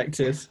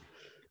expected.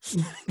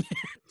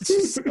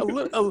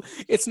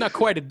 It's not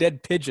quite a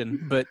dead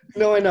pigeon, but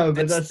no, I know,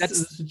 but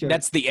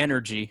that's the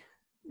energy.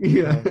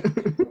 Yeah.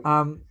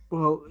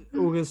 Well,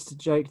 August,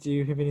 Jake, do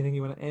you have anything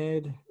you want to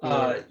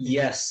add?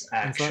 Yes,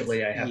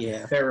 actually, I have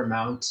a fair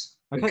amount,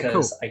 Okay,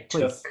 because cool. I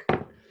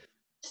took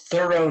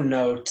thorough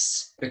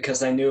notes,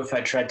 because I knew if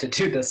I tried to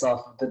do this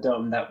off of the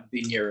dome, that would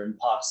be near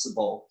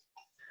impossible.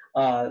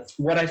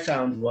 What I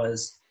found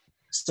was,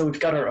 so we've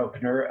got our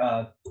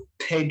opener,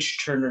 Page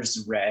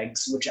Turner's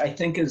Rags, which I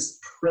think is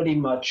pretty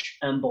much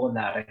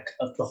emblematic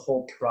of the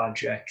whole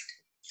project.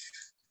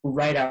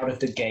 right out of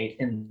the gate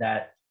in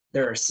that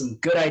there are some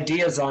good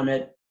ideas on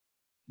it,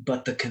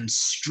 but the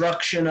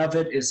construction of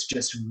it is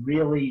just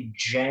really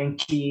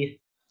janky,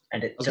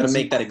 and I was going to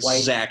make that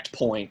exact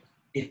point.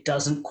 It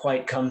doesn't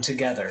quite come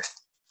together.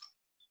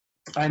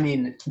 I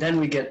mean, then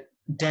we get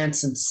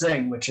Dance and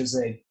Sing, which is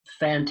a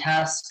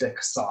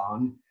fantastic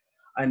song.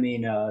 I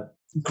mean,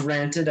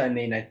 granted, I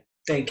mean, I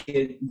think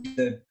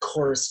the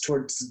chorus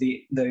towards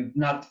the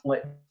not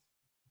like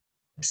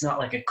it's not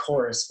like a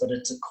chorus, but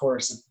it's a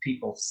chorus of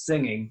people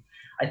singing.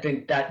 I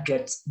think that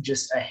gets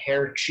just a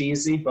hair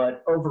cheesy,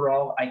 but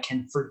overall, I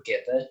can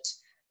forgive it.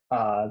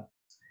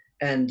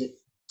 And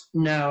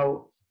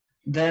now,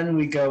 then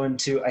we go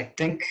into, I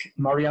think,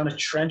 Mariana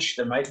Trench.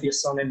 There might be a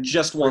song I'm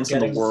Just Once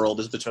forgetting. in the World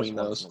is between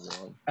those.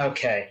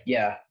 Okay,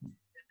 yeah.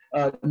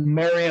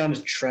 Mariana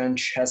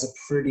Trench has a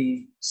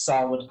pretty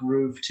solid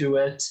groove to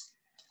it.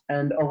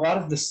 And a lot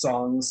of the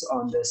songs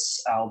on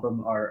this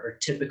album are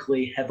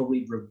typically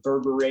heavily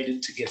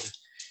reverberated to give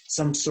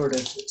some sort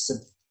of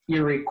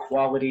eerie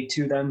quality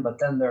to them. But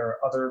then there are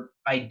other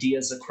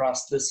ideas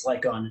across this,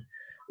 like on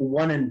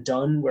One and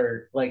Done,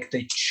 where like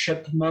they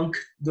chipmunk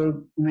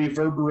the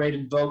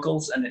reverberated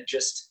vocals, and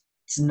it's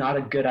not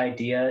a good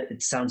idea.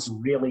 It sounds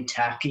really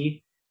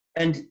tacky.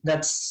 And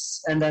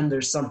then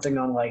there's something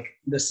on like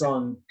the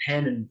song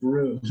Pan and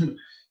Broom,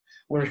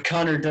 where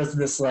Connor does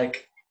this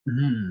like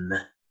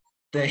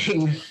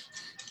thing,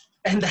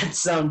 and that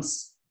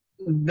sounds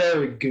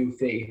very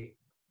goofy.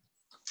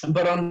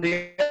 But on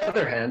the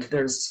other hand,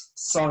 there's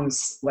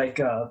songs like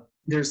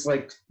there's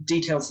like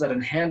details that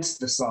enhance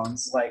the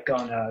songs, like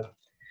on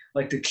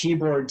like the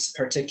keyboards,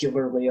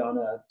 particularly on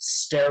a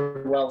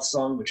Stairwell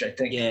song, which I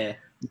think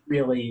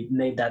really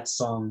made that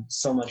song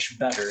so much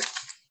better.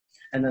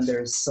 And then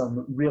there's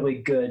some really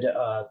good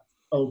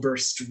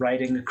Oberst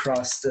writing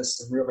across this,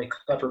 some really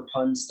clever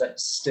puns that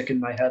stick in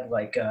my head,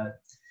 like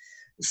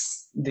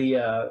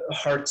the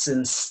Hearts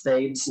and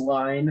Spades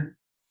line,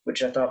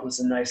 which I thought was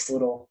a nice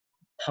little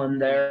pun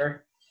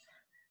there.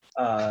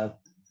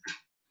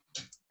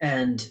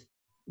 And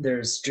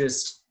there's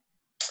just,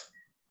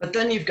 but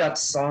then you've got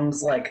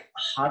songs like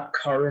Hot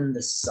Car in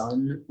the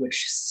Sun,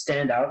 which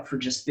stand out for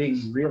just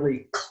being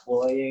really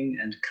cloying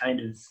and kind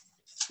of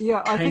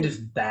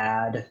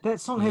bad. That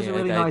song has a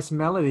really nice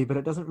melody, but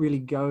it doesn't really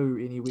go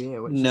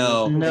anywhere. Which it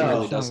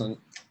really doesn't.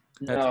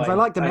 Because I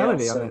like the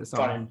melody on that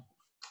song.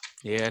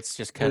 Yeah, it's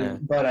just kind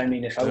of. But I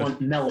mean, if I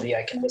want melody,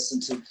 I can listen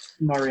to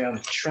Mariana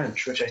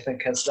Trench, which I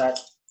think has that.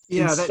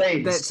 Yeah,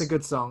 that's a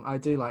good song. I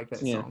do like that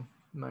song,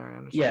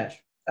 Mariana Trench.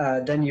 Yeah.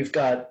 Then you've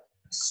got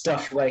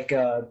stuff like,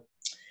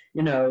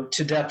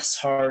 To Death's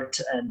Heart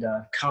and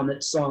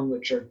Comet Song,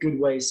 which are good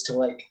ways to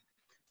like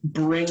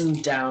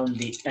bring down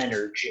the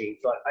energy.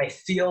 But I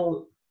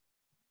feel,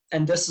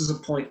 and this is a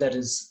point that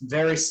is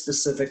very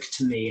specific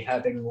to me,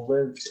 having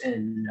lived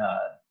in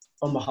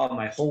Omaha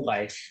my whole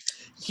life.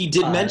 He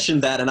did mention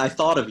that, and I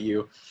thought of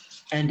you.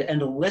 And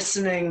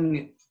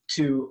listening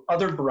to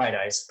other Bright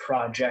Eyes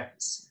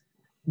projects,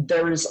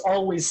 there is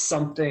always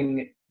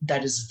something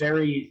that is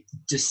very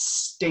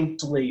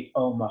distinctly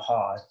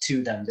Omaha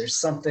to them. There's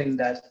something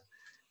that,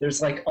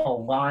 there's like a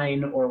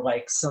line or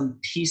like some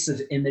piece of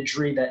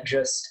imagery that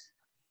just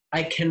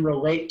I can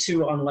relate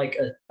to on like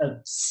a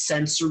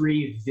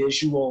sensory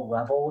visual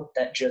level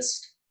that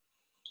just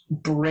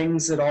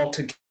brings it all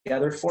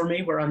together for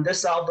me. Where on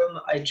this album,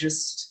 I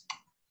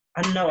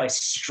don't know, I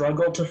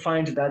struggle to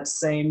find that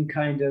same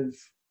kind of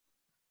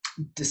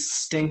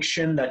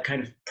distinction, that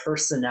kind of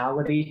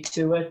personality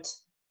to it.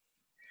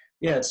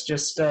 Yeah, it's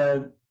just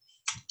a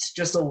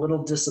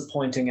little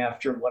disappointing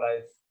after what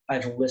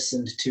I've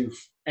listened to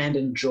and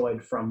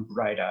enjoyed from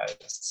Bright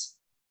Eyes.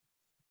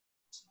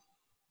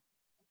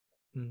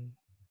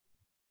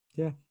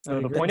 Yeah,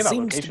 the point about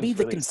seems to be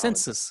the really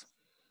consensus.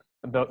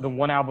 The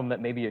one album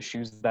that maybe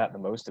eschews that the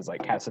most is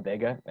like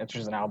Casadega. It's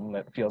just an album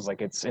that feels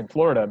like it's in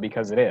Florida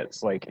because it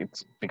is. Like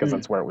it's because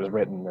that's where it was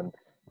written, and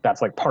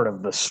that's like part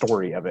of the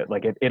story of it.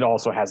 Like it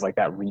also has like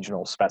that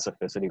regional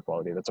specificity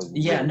quality.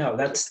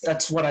 That's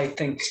that's what I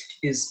think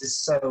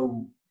is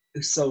so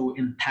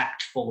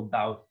impactful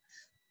about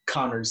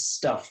Connor's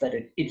stuff, that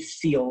it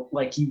feel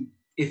like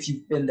if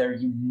you've been there,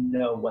 you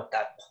know what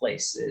that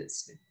place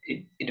is.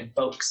 It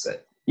evokes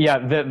it.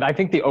 Yeah, I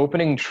think the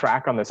opening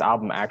track on this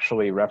album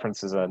actually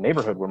references a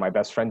neighborhood where my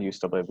best friend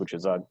used to live, which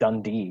is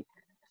Dundee.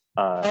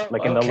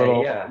 In the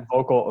little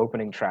vocal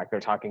opening track, they're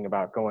talking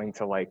about going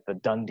to like the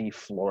Dundee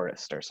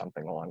florist or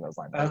something along those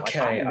lines.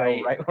 Okay, I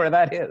know right where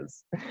that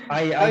is.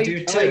 I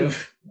do too.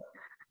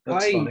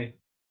 That's funny.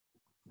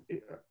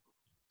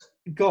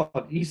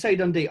 God, you say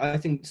Dundee, I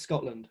think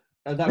Scotland.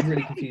 That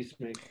really confused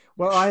me.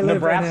 Well, I live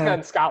Nebraska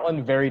and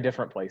Scotland, very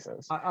different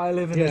places. I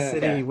live in a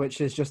city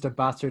which is just a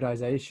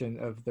bastardization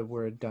of the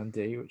word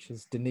Dundee, which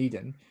is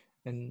Dunedin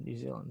in New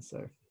Zealand.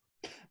 So,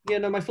 yeah,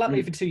 no, my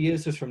flatmate for 2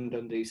 years was from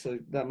Dundee, so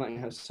that might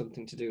have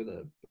something to do with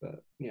it.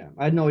 But yeah,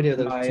 I had no idea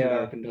there was two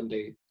American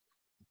Dundee.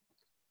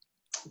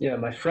 Yeah,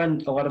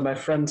 a lot of my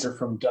friends are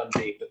from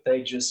Dundee, but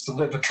they just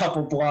live a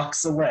couple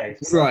blocks away.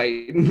 So.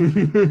 Right.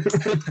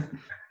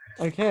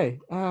 Okay.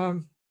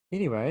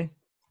 Anyway,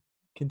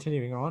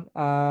 continuing on.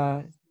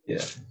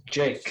 Yeah.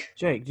 Jake.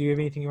 Jake, do you have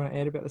anything you want to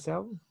add about this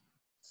album?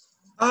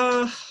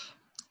 I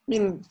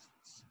mean,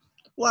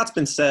 a lot's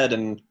been said,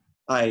 and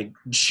I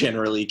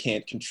generally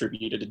can't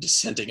contribute a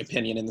dissenting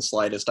opinion in the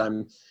slightest.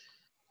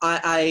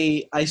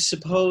 I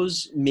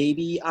suppose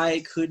maybe I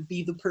could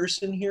be the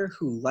person here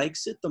who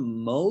likes it the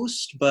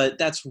most, but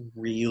that's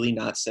really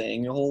not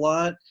saying a whole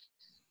lot.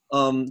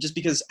 Just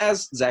because,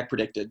 as Zach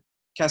predicted,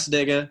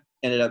 Casadega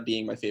ended up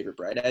being my favorite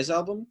Bright Eyes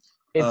album.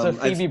 It's a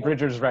Phoebe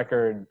Bridgers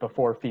record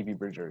before Phoebe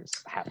Bridgers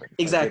happened.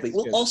 Exactly.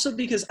 Like, Well, also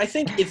because I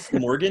think if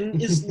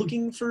Morgan is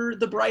looking for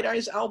the Bright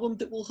Eyes album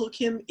that will hook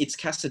him, it's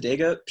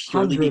Casadega,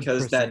 purely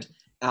because that 100%.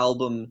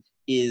 album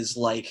is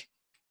like,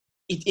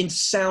 in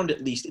sound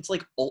at least, it's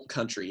like alt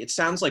country. It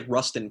sounds like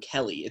Rustin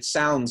Kelly. It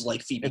sounds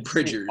like Phoebe it's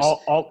Bridgers.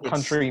 alt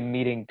country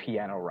meeting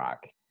piano rock.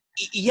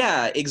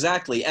 Yeah,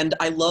 exactly. And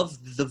I love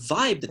the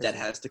vibe that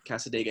has to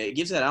Casadega. It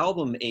gives that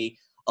album a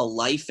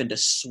life and a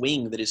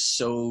swing that is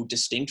so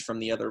distinct from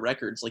the other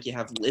records. Like you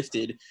have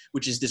Lifted,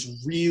 which is this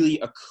really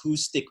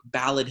acoustic,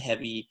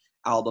 ballad-heavy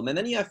album. And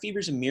then you have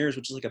Fevers and Mirrors,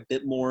 which is like a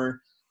bit more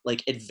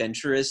like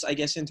adventurous, I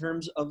guess, in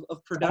terms of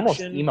production.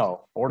 Almost emo.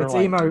 It's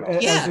Borderline emo. I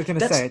Yeah, was just going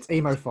to say, it's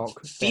emo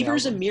folk.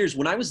 Fevers and Mirrors,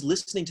 when I was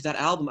listening to that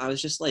album, I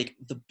was just like,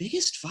 the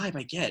biggest vibe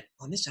I get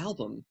on this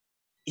album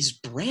is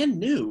brand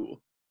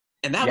new.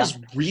 And that was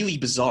really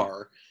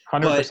bizarre.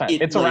 100%.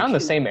 It's around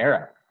the same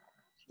era.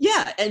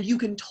 Yeah, and you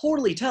can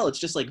totally tell. It's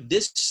just like,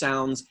 this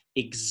sounds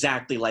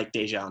exactly like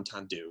Deja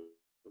Entendu.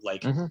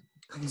 Like,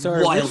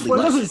 Sorry, wildly Well,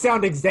 it like doesn't it.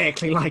 sound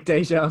exactly like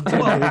Deja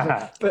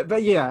Entendu,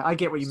 but yeah, I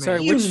get what you mean.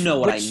 Sorry, You which- know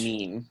what I which-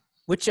 mean.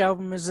 Which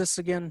album is this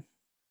again?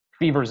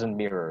 Fevers and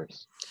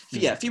Mirrors.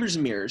 Yeah, Fevers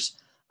and Mirrors,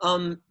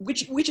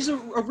 which is a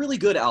really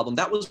good album.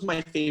 That was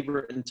my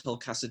favorite until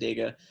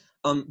Casadega.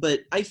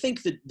 But I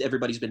think that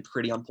everybody's been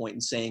pretty on point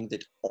in saying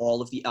that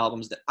all of the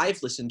albums that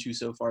I've listened to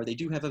so far, they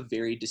do have a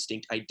very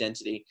distinct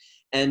identity.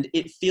 And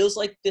it feels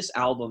like this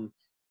album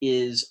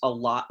is a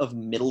lot of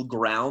middle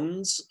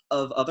grounds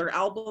of other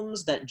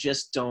albums that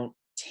just don't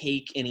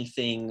take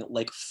anything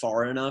like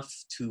far enough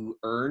to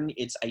earn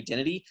its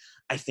identity.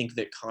 I think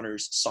that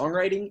Connor's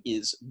songwriting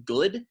is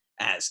good,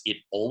 as it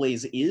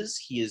always is.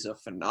 He is a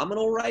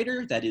phenomenal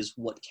writer. That is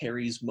what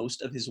carries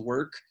most of his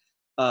work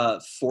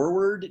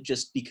forward,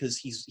 just because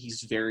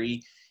he's a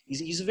very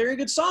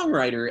good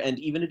songwriter, and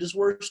even at his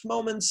worst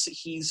moments,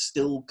 he's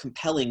still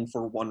compelling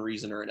for one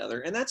reason or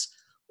another. And that's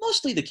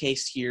mostly the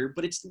case here,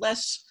 but it's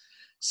less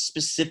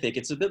specific.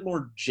 It's a bit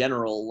more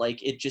general.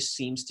 Like, it just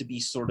seems to be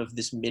sort of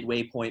this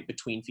midway point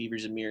between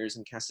Fevers and Mirrors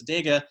and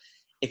Casadega,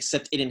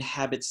 except it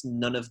inhabits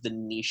none of the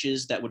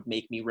niches that would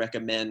make me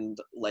recommend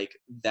like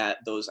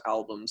those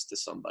albums to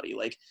somebody.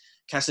 Like,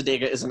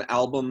 Casadega is an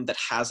album that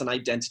has an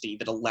identity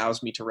that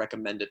allows me to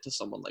recommend it to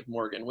someone like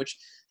Morgan, which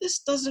this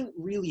doesn't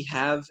really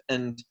have.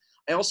 And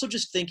I also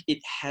just think it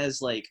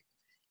has, like,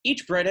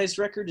 each Bright Eyes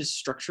record is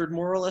structured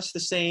more or less the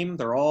same.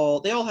 They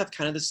all have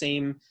kind of the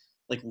same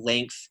like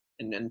length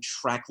and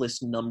track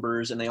list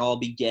numbers, and they all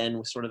begin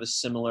with sort of a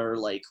similar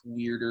like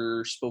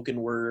weirder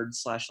spoken word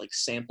 / like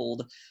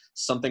sampled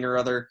something or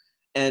other.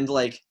 And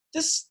like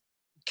this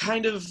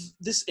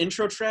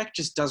intro track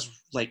just does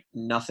like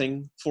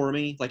nothing for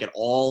me, like at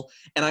all.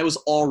 And I was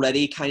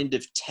already kind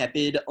of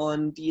tepid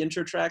on the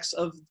intro tracks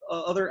of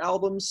other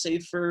albums,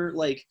 save for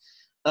like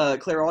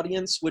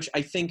Clairaudience, which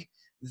I think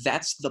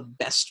that's the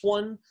best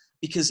one,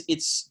 because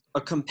it's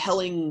a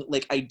compelling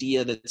like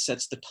idea that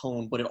sets the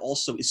tone, but it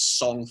also is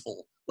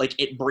songful. Like,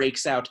 it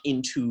breaks out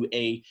into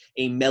a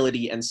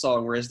melody and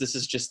song, whereas this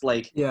is just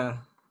like,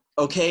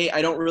 okay,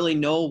 I don't really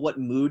know what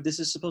mood this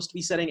is supposed to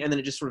be setting, and then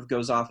it just sort of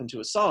goes off into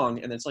a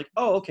song, and it's like,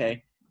 oh,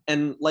 okay.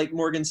 And like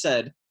Morgan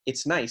said,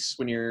 it's nice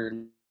when you're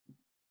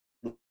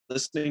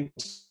listening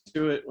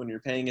to it, when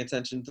you're paying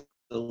attention to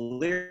the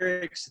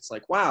lyrics. It's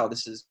like, wow,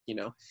 this is,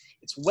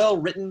 it's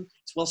well written,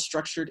 it's well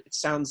structured, it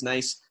sounds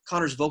nice.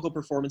 Connor's vocal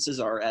performances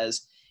are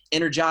as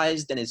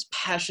energized and as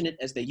passionate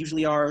as they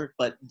usually are,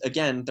 but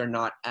again, they're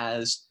not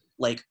as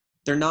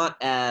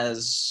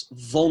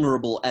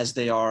vulnerable as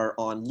they are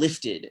on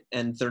Lifted,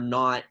 and they're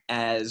not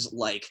as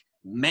like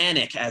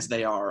manic as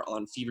they are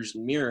on Fevers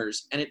and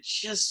Mirrors. And it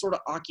just sort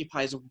of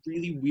occupies a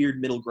really weird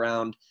middle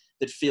ground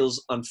that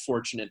feels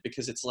unfortunate,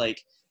 because it's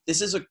like,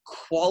 this is a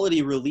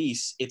quality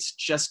release. It's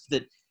just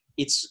that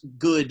it's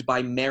good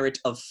by merit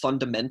of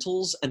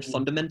fundamentals and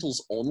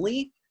fundamentals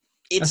only.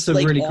 It's That's a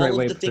like really all great of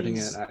way the of putting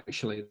things, it,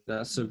 actually.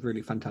 That's a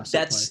really fantastic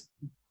that's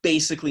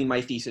basically my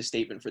thesis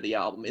statement for the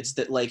album. It's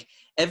that like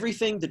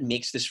everything that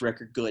makes this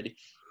record good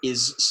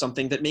is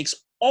something that makes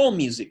all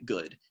music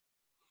good.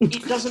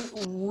 It doesn't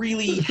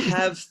really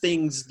have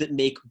things that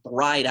make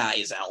Bright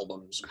Eyes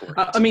albums great.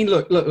 I mean,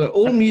 look,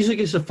 all music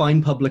is a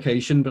fine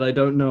publication, but I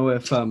don't know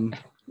if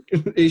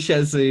it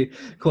shares the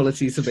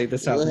qualities to make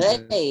this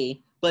album.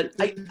 Hey, but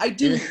I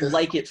do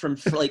like it from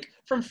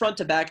front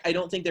to back. I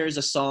don't think there is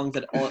a song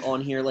that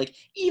on here, like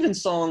even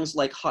songs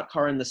like Hot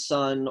Car in the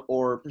Sun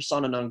or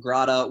Persona Non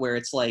Grata, where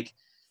it's like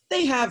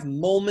they have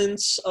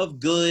moments of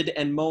good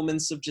and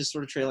moments of just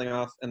sort of trailing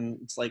off, and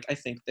it's like I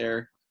think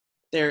they're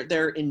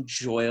they're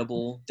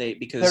enjoyable.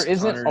 Because there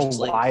isn't a Connor's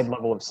like, wide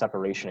level of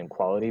separation in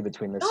quality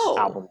between this No.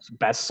 album's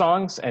best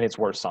songs and its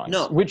worst songs,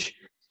 No. which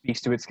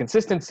speaks to its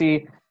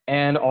consistency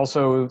and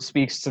also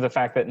speaks to the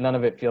fact that none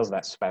of it feels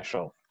that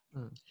special.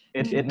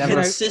 It never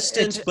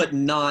consistent, but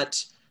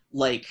not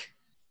like.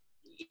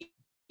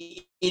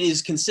 It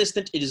is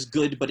consistent, it is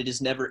good, but it is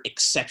never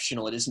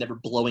exceptional. It is never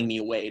blowing me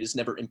away. It is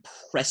never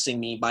impressing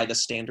me by the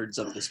standards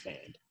of this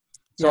band.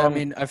 So, I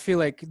mean, I feel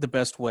like the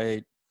best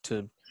way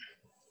to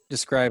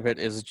describe it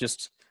is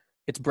just,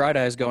 it's Bright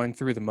Eyes going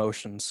through the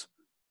motions.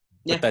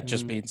 But Yeah. that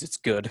just means it's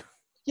good.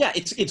 Yeah,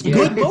 it's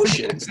good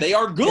motions. They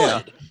are good.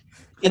 Yeah.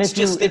 And It's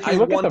just if that you I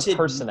look at the wanted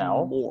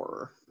personnel,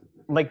 more.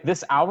 like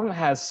this album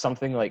has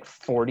something like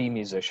 40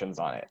 musicians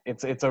on it.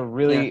 It's a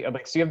really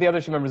like, so you have the other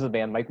two members of the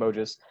band, Mike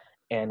Moges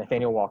and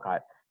Nathaniel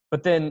Walcott.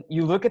 But then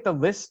you look at the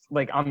list,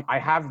 like I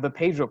have the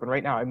page open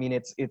right now. I mean,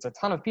 it's a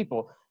ton of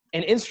people.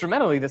 And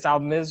instrumentally, this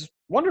album is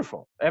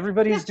wonderful.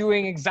 Everybody's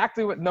doing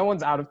exactly what, no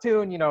one's out of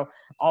tune. You know,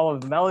 all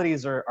of the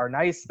melodies are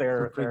nice.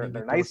 They're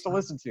nice to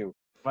listen to.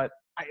 But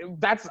I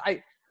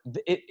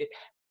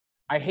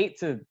hate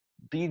to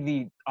be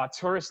the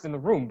tourist in the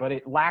room, but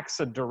it lacks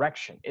a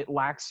direction. It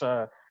lacks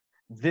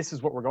this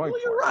is what we're going for.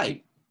 You're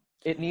right.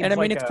 It needs, And I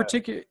mean,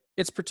 like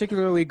it's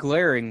particularly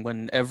glaring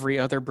when every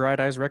other Bright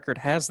Eyes record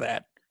has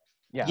that.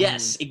 Yeah.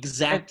 Yes,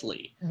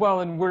 exactly.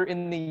 And we're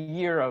in the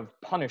year of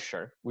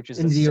Punisher, which is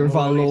In the year of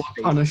our similarly Lord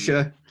spacey-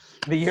 Punisher.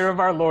 The year of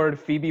our Lord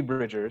Phoebe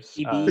Bridgers,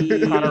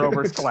 Phoebe. Connor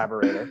Oberst's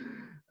collaborator,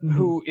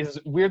 who is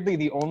weirdly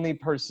the only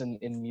person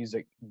in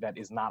music that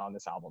is not on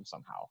this album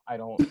somehow. I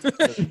don't.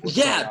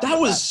 Yeah, that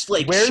was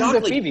like Where's the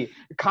shocking. Phoebe?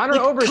 Connor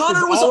Like, Oberst Connor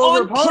is was all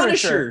on over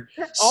Punisher.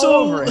 all So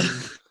over it.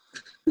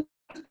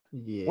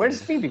 Yeah. Where's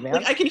Phoebe, man?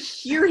 like I can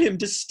hear him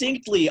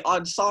distinctly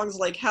on songs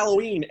like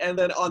Halloween, and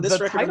then on this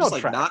The record I'm title just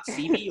like, track. not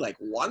Phoebe, like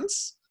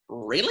once?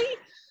 Really?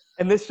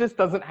 And this just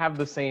doesn't have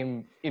the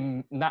same.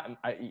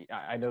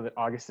 I know that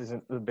August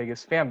isn't the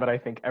biggest fan, but I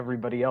think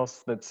everybody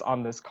else that's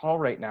on this call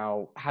right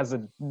now has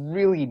a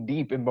really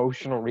deep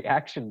emotional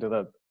reaction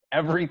to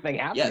everything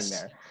happening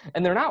there,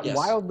 and they're not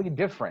wildly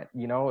different.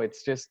 You know,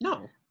 it's just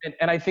No.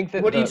 And I think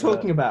that What are you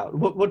talking about?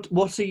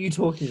 What are you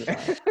talking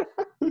about?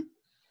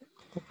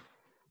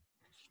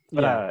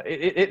 But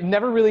it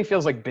never really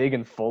feels like big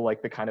and full,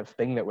 like the kind of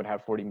thing that would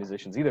have 40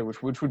 musicians either,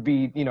 which would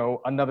be, you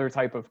know, another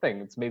type of thing.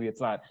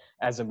 It's not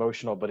as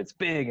emotional, but it's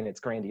big and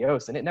it's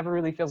grandiose, and it never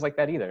really feels like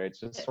that either.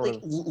 It's just sort Like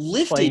of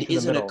Lifted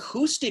is an middle.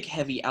 acoustic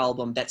heavy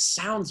album that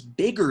sounds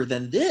bigger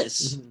than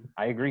this.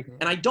 I agree.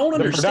 And I don't The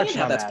understand production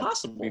how on that's that, to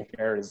possible. be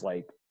fair, is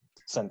like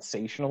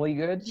sensationally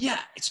good. Yeah,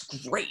 it's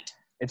great.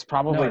 It's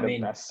probably No, I the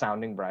mean, best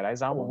sounding Bright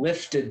Eyes album.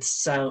 Lifted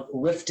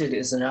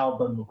is an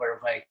album where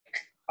like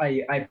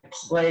I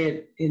play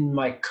it in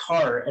my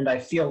car and I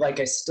feel like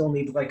I still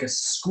need like a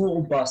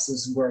school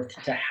bus's worth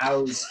to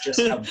house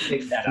just how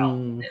big that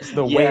album is.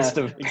 The waste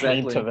of paint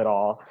exactly. of it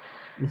all.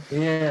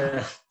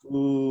 Yeah.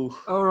 Ooh.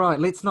 All right,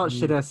 let's not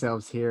shit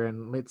ourselves here,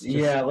 and let's just...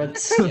 Yeah,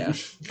 let's Yeah.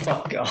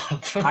 fuck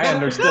off. I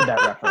understood that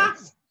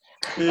reference.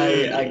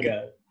 I got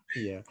it.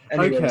 Yeah.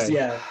 Anyways, Okay.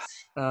 yeah.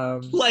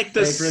 Like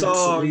the Favorites,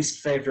 song. least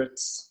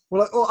favorites.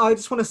 Well, I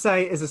just want to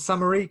say, as a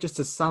summary, just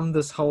to sum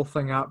this whole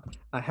thing up,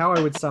 how I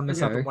would sum this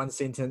up in one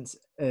sentence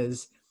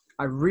is,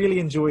 I really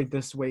enjoyed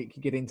this week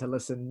getting to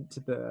listen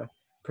to the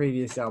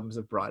previous albums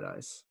of Bright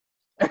Eyes.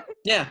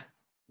 Yeah.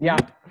 Yeah.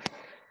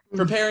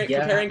 Preparing for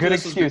Good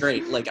this was excuse.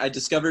 great. Like I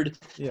discovered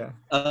Yeah.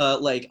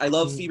 like I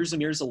love Fevers and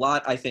Mirrors a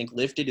lot. I think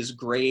Lifted is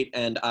great,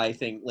 and I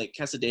think like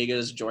Casadega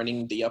is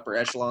joining the upper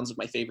echelons of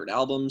my favorite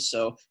albums,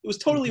 so it was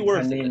totally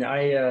worth I mean,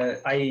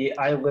 it.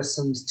 I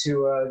listened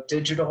to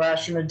Digital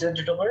Ash and a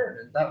Digital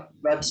Urn, and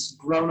that's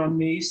grown on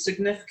me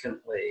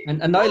significantly.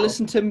 And I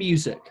listen to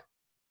music.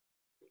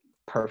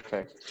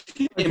 Perfect.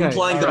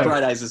 Implying that alright.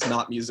 Bright Eyes is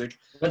not music.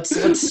 Let's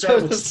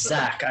start with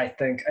Zach. I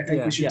think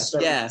we should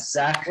start with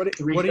Zach. What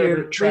Three are your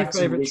favorite three tracks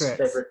and favorite least tracks?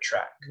 favorite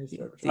track.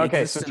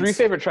 Okay, so three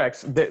favorite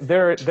tracks.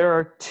 There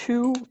are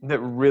two that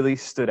really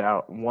stood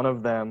out. One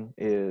of them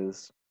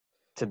is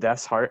To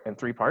Death's Heart in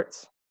 3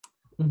 parts.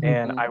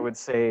 And I would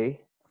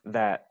say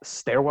that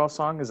Stairwell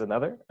Song is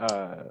another.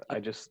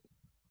 I'm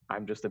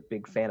just a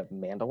big fan of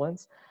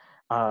mandolins.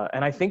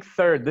 And I think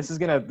third, this is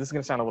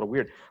gonna sound a little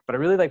weird, but I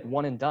really like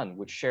One and Done,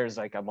 which shares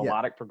like a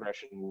melodic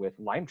progression with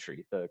Lime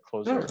Tree, the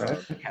closer of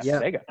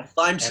Casadega.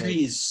 Lime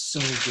Tree is so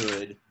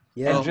good.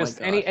 Yeah. And just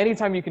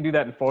anytime you can do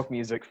that in folk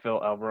music, Phil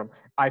Elverum,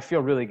 I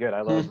feel really good.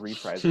 I love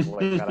reprises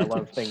like that. I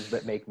love things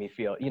that make me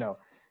feel, you know,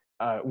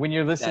 when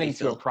you're listening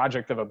to a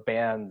project of a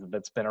band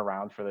that's been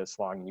around for this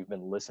long, and you've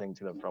been listening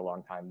to them for a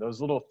long time, those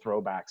little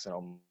throwbacks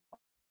and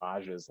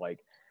homages, like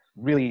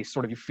really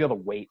sort of, you feel the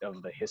weight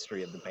of the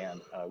history of the band,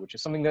 which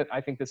is something that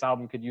I think this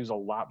album could use a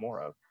lot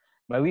more of.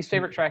 My least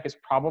favorite track is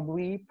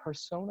probably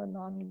Persona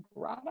Non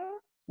Grata,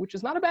 which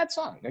is not a bad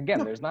song.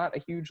 Again, there's not a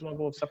huge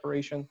level of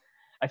separation.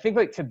 I think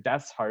like To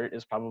Death's Heart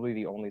is probably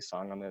the only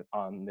song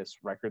on this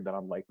record that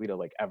I'm likely to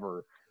like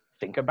ever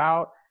think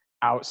about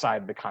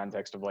outside the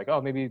context of like, oh,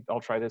 maybe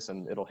I'll try this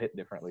and it'll hit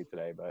differently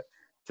today. But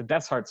To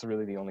Death's Heart's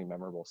really the only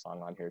memorable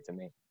song on here to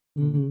me.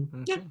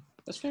 Mhm. Yeah,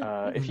 that's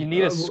fair. If you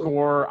need a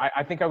score,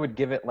 I think I would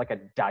give it like a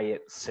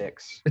Diet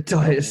 6. A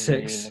Diet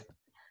 6.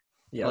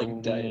 Yeah.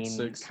 Like Diet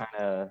 6. Kind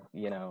of,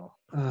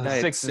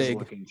 Diet 6 is Sig.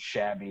 looking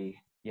shabby,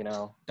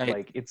 Diet-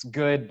 like it's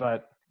good,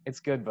 but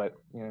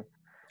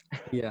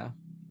Yeah.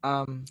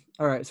 All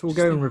right, so we'll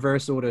go in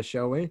reverse order,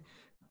 shall we?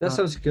 That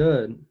sounds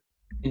good.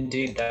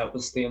 Indeed, that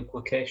was the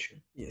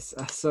implication. Yes.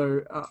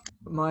 So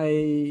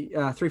my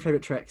 3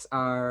 favorite tracks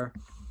are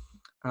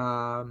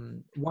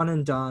One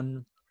and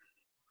Done,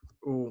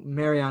 or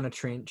Mariana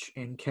Trench,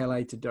 and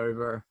Calais to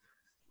Dover.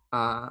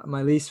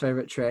 My least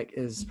favorite track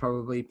is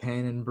probably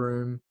Pan and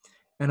Broom,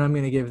 and I'm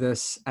going to give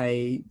this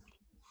a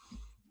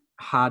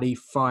hearty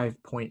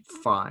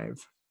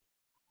 5.5.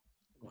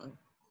 Wow.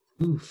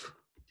 Oof.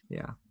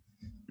 Yeah.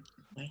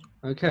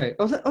 Okay.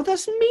 Oh,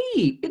 that's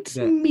me. It's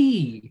Yeah.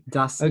 me.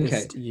 Das Okay.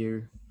 ist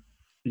you.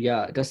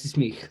 Ja, das ist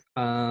mich.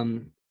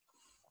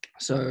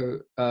 So,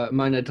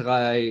 meine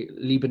 3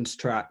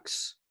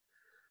 Lieblingstracks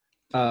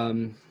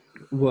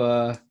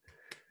were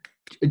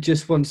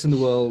Just Once in the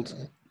World.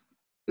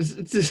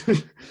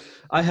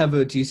 I have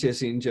a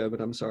GCSE in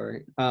German, I'm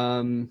sorry.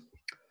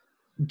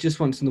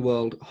 Just Once in the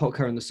World, Hot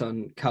Car in the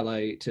Sun,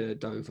 Calais to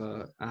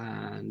Dover,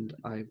 and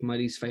my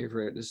least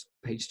favorite is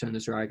Page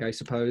Turner's Rag, I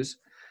suppose.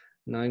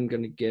 And I'm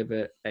going to give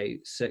it a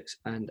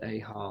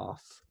 6.5.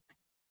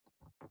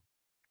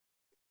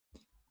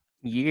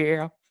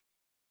 Yeah.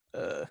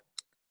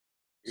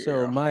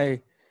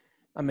 So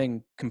I'm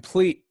in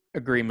complete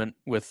agreement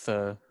with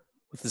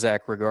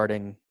Zach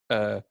regarding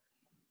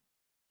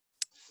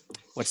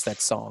what's that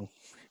song?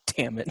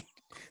 Damn it.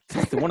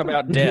 The one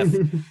about death.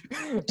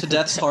 To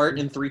Death's Heart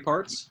in 3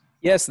 parts.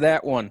 Yes,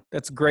 that one.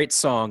 That's a great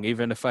song,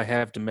 even if I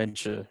have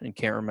dementia and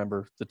can't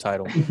remember the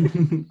title.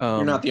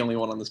 You're not the only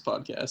one on this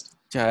podcast.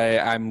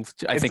 I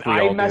think we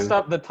all messed do.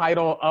 up the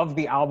title of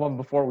the album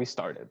before we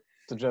started.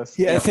 So just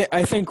Yeah,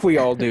 I think we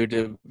all do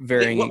to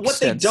varying What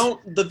extents.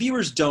 the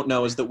viewers don't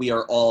know is that we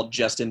are all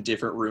just in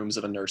different rooms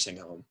of a nursing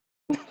home.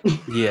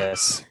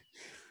 Yes.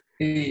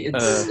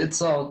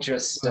 It's all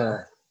just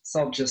a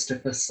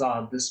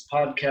facade. This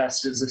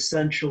podcast is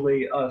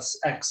essentially us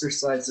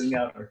exercising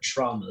out our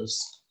traumas.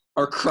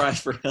 Our cry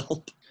for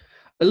help.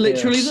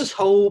 Literally, Yes. this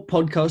whole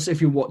podcast,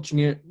 if you're watching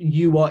it,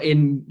 you are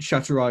in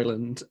Shutter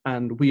Island,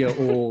 and we are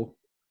all.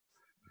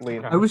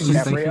 I was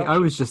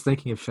just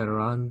thinking of Shutter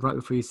Island right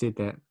before you said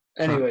that.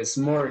 Anyways,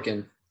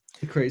 Morgan.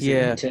 Crazy.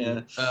 Yeah.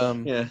 Continue.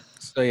 Yeah.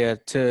 So yeah,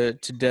 to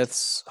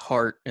Death's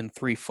Heart and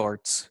 3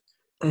 farts.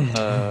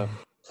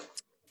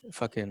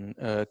 Fucking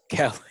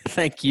Cal.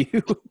 Thank you.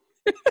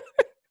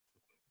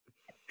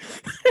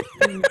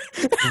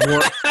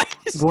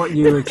 What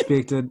you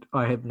expected,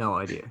 I have no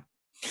idea.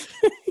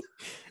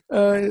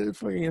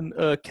 Fucking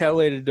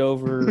Calais to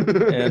Dover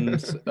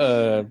and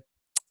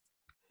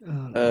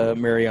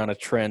Mariana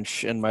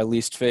Trench, and my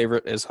least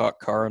favorite is Hot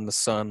Car in the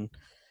Sun,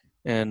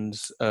 and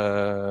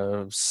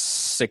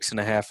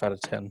 6.5 out of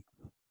 10.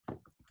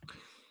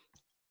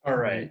 All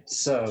right,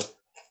 so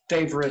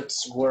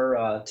favorites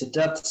were To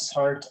Death's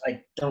Heart.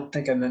 I don't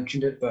think I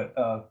mentioned it, but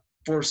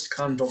Forced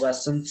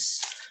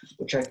Convalescence,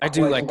 which I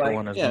do quite like the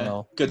one as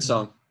well. Good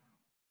song.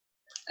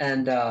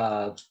 And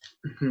I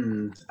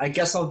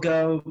guess I'll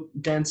go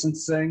Dance and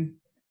Sing.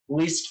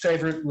 Least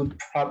favorite would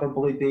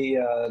probably be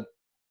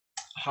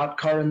Hot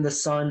Car in the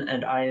Sun,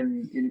 and I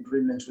am in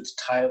agreement with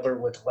Tyler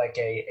with like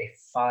a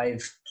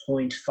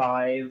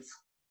 5.5.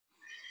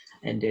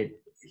 And it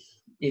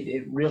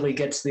really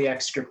gets the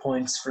extra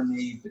points for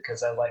me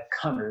because I like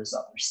Connor's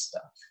other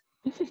stuff.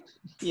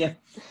 Yeah.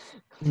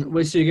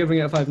 Wait, so you're giving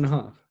it a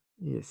 5.5?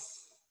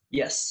 Yes.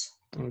 Yes.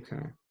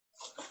 Okay.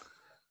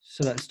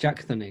 So that's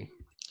Jack Thurney.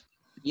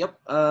 Yep.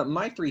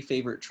 My 3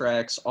 favorite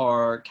tracks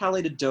are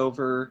Calais to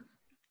Dover,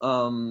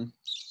 Calais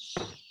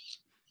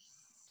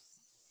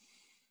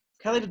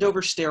to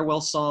Dover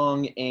Stairwell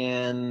Song,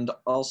 and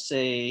I'll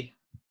say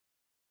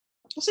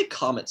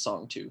Comet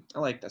Song too. I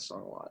like that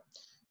song a lot.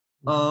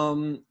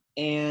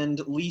 And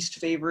least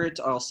favorite,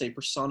 I'll say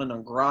Persona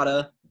non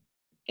grata,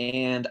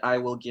 and I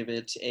will give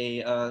it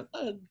a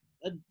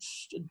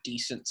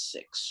decent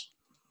 6.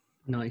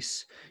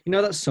 Nice. You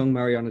know that song,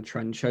 Mariana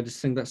Trench? I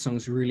just think that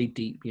song's really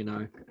deep, you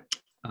know.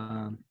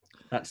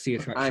 That's the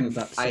attraction of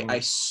that song. I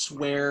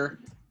swear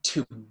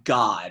to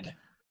God.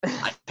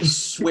 I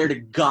swear to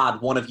God,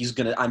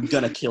 I'm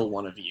gonna kill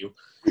one of you.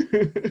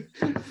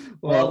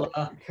 Well,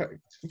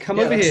 come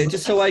over here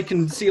just so I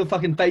can see your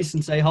fucking face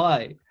and say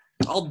hi.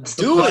 I'll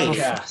do it.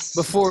 Yes.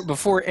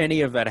 Before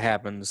any of that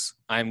happens,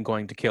 I'm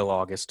going to kill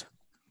August.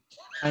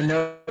 I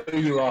know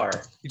you are.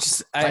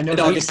 I know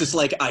August is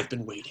like, I've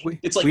been waiting.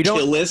 It's like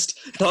Kill List.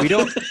 We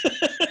don't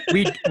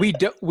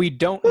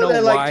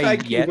know why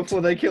yet.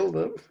 Before they kill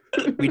them.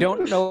 We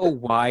don't know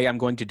why I'm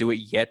going to do it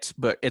yet,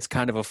 but it's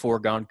kind of a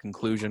foregone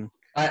conclusion.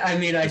 I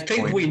mean, I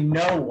think we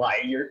know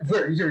why you're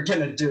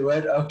gonna do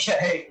it.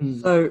 Okay.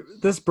 So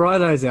this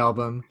Bright Eyes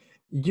album,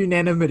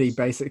 unanimity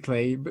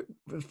basically.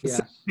 Yeah.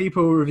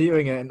 People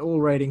reviewing it and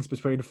all ratings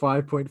between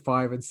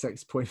 5.5 and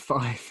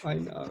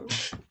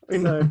 6.5. I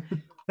know.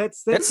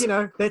 So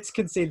that's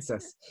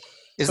consensus.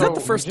 Is that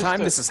the first time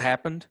this has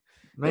happened?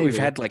 Maybe. We've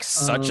had like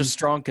such a Um,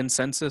 strong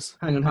consensus.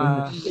 Hang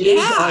on. It Yeah,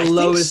 is our I think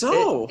lowest.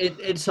 so.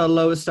 It's our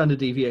lowest standard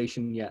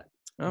deviation yet.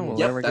 Oh, well,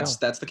 Yeah. there we Yep,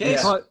 that's the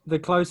case. The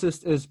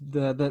closest is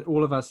that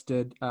all of us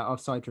did,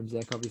 aside from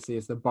Zach, obviously,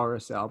 is the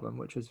Boris album,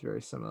 which was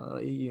very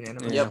similarly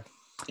unanimous. Yep.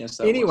 Yes.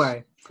 That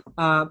Anyway,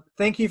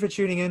 thank you for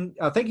tuning in.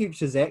 Thank you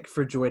to Zach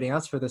for joining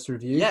us for this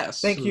review. Yes.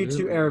 Thank you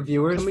to our Absolutely.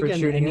 viewers Come for again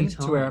tuning in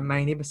to our anytime.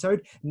 main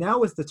episode.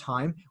 Now is the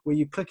time where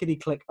you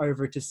clickety-click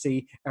over to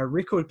see our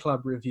Record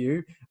Club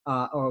review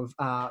of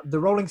the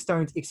Rolling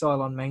Stones'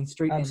 Exile on Main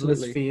Street Absolutely.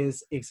 and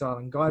Liz Phair's Exile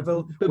in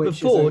Guyville. But which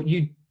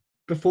is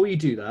before you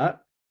do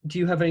that, do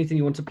you have anything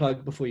you want to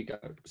plug before you go,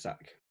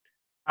 Zach?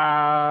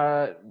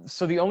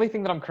 So the only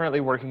thing that I'm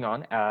currently working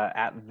on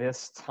at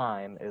this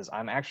time is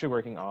I'm actually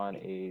working on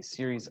a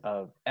series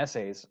of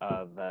essays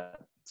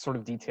that sort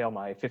of detail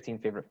my 15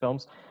 favorite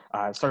films.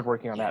 I've started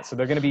working on that. So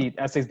they're going to be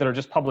essays that are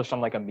just published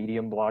on like a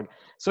Medium blog.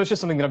 So it's just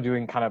something that I'm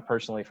doing kind of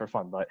personally for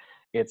fun, but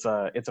it's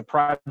a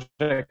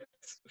project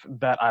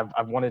that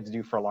I've wanted to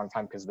do for a long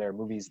time because they're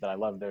movies that I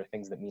love. They're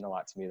things that mean a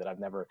lot to me that I've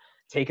never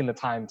taken the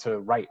time to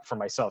write for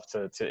myself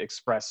to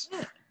express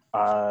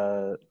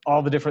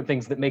all the different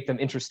things that make them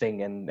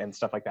interesting and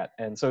stuff like that.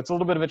 And so it's a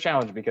little bit of a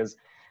challenge because,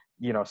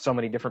 you know, so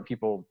many different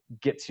people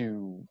get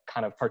to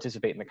kind of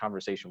participate in the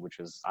conversation, which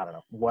is, I don't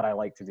know, what I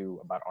like to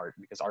do about art,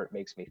 because art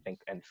makes me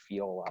think and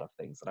feel a lot of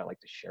things that I like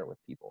to share with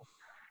people.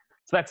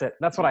 So that's it.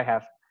 That's what I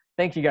have.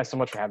 Thank you guys so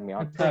much for having me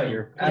on. Oh,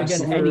 you're And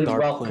again, absolutely any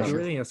welcome. for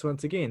joining us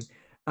once again.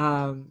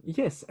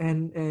 Yes,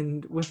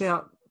 and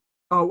without...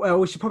 Oh, well,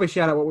 we should probably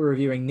shout out what we're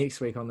reviewing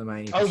next week on the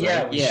main episode. Oh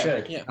yeah, we Yeah.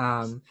 should.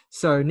 Yeah.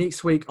 So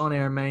next week on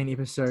our main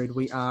episode,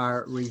 we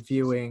are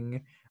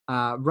reviewing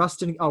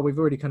Rustin. Oh, we've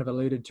already kind of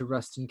alluded to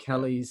Rustin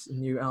Kelly's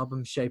new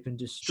album, Shape and Shape and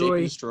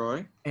Destroy.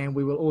 Destroy. And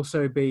we will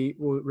also be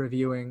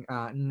reviewing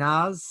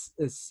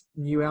Nas'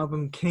 new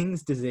album,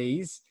 King's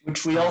Disease.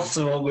 Which we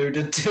also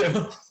alluded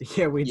to.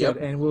 Yeah, we Yep.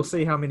 did. And we'll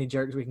see how many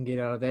jokes we can get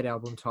out of that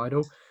album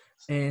title.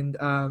 And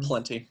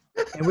Plenty.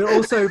 and we'll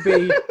also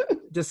be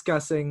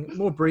discussing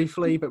more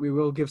briefly, but we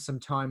will give some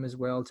time as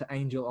well to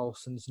Angel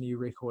Olsen's new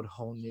record,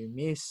 Whole New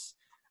Mess,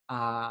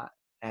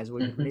 as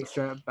we an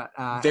extra. But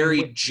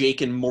Very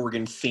Jake and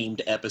Morgan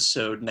themed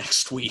episode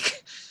next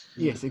week.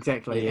 yes,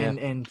 exactly, Yeah.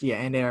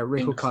 and our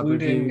record club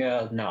Including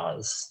review.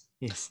 Nas.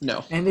 Yes,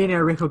 No. and then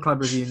our record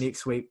club review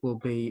next week will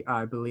be,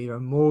 I believe, a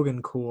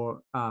Morgan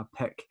Core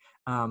pick,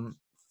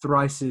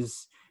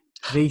 Thrice's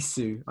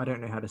Visu. I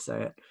don't know how to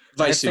say it.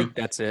 I Vaisu. think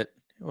that's it.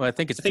 Well, I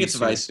think it's I think it's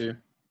Vaisu.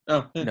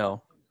 Oh, yeah.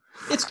 No.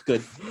 It's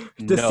good.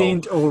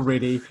 Descent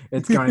already.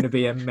 It's going to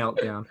be a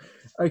meltdown.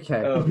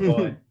 Okay. Oh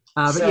boy.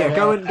 But So, yeah,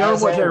 go and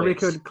as watch our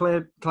always, record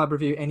club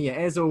review. And yeah,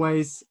 as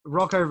always,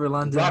 rock over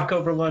London, Rock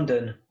over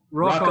London.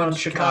 rock rock on on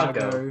Chicago.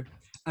 Chicago.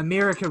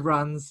 America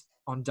runs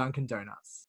on Dunkin' Donuts.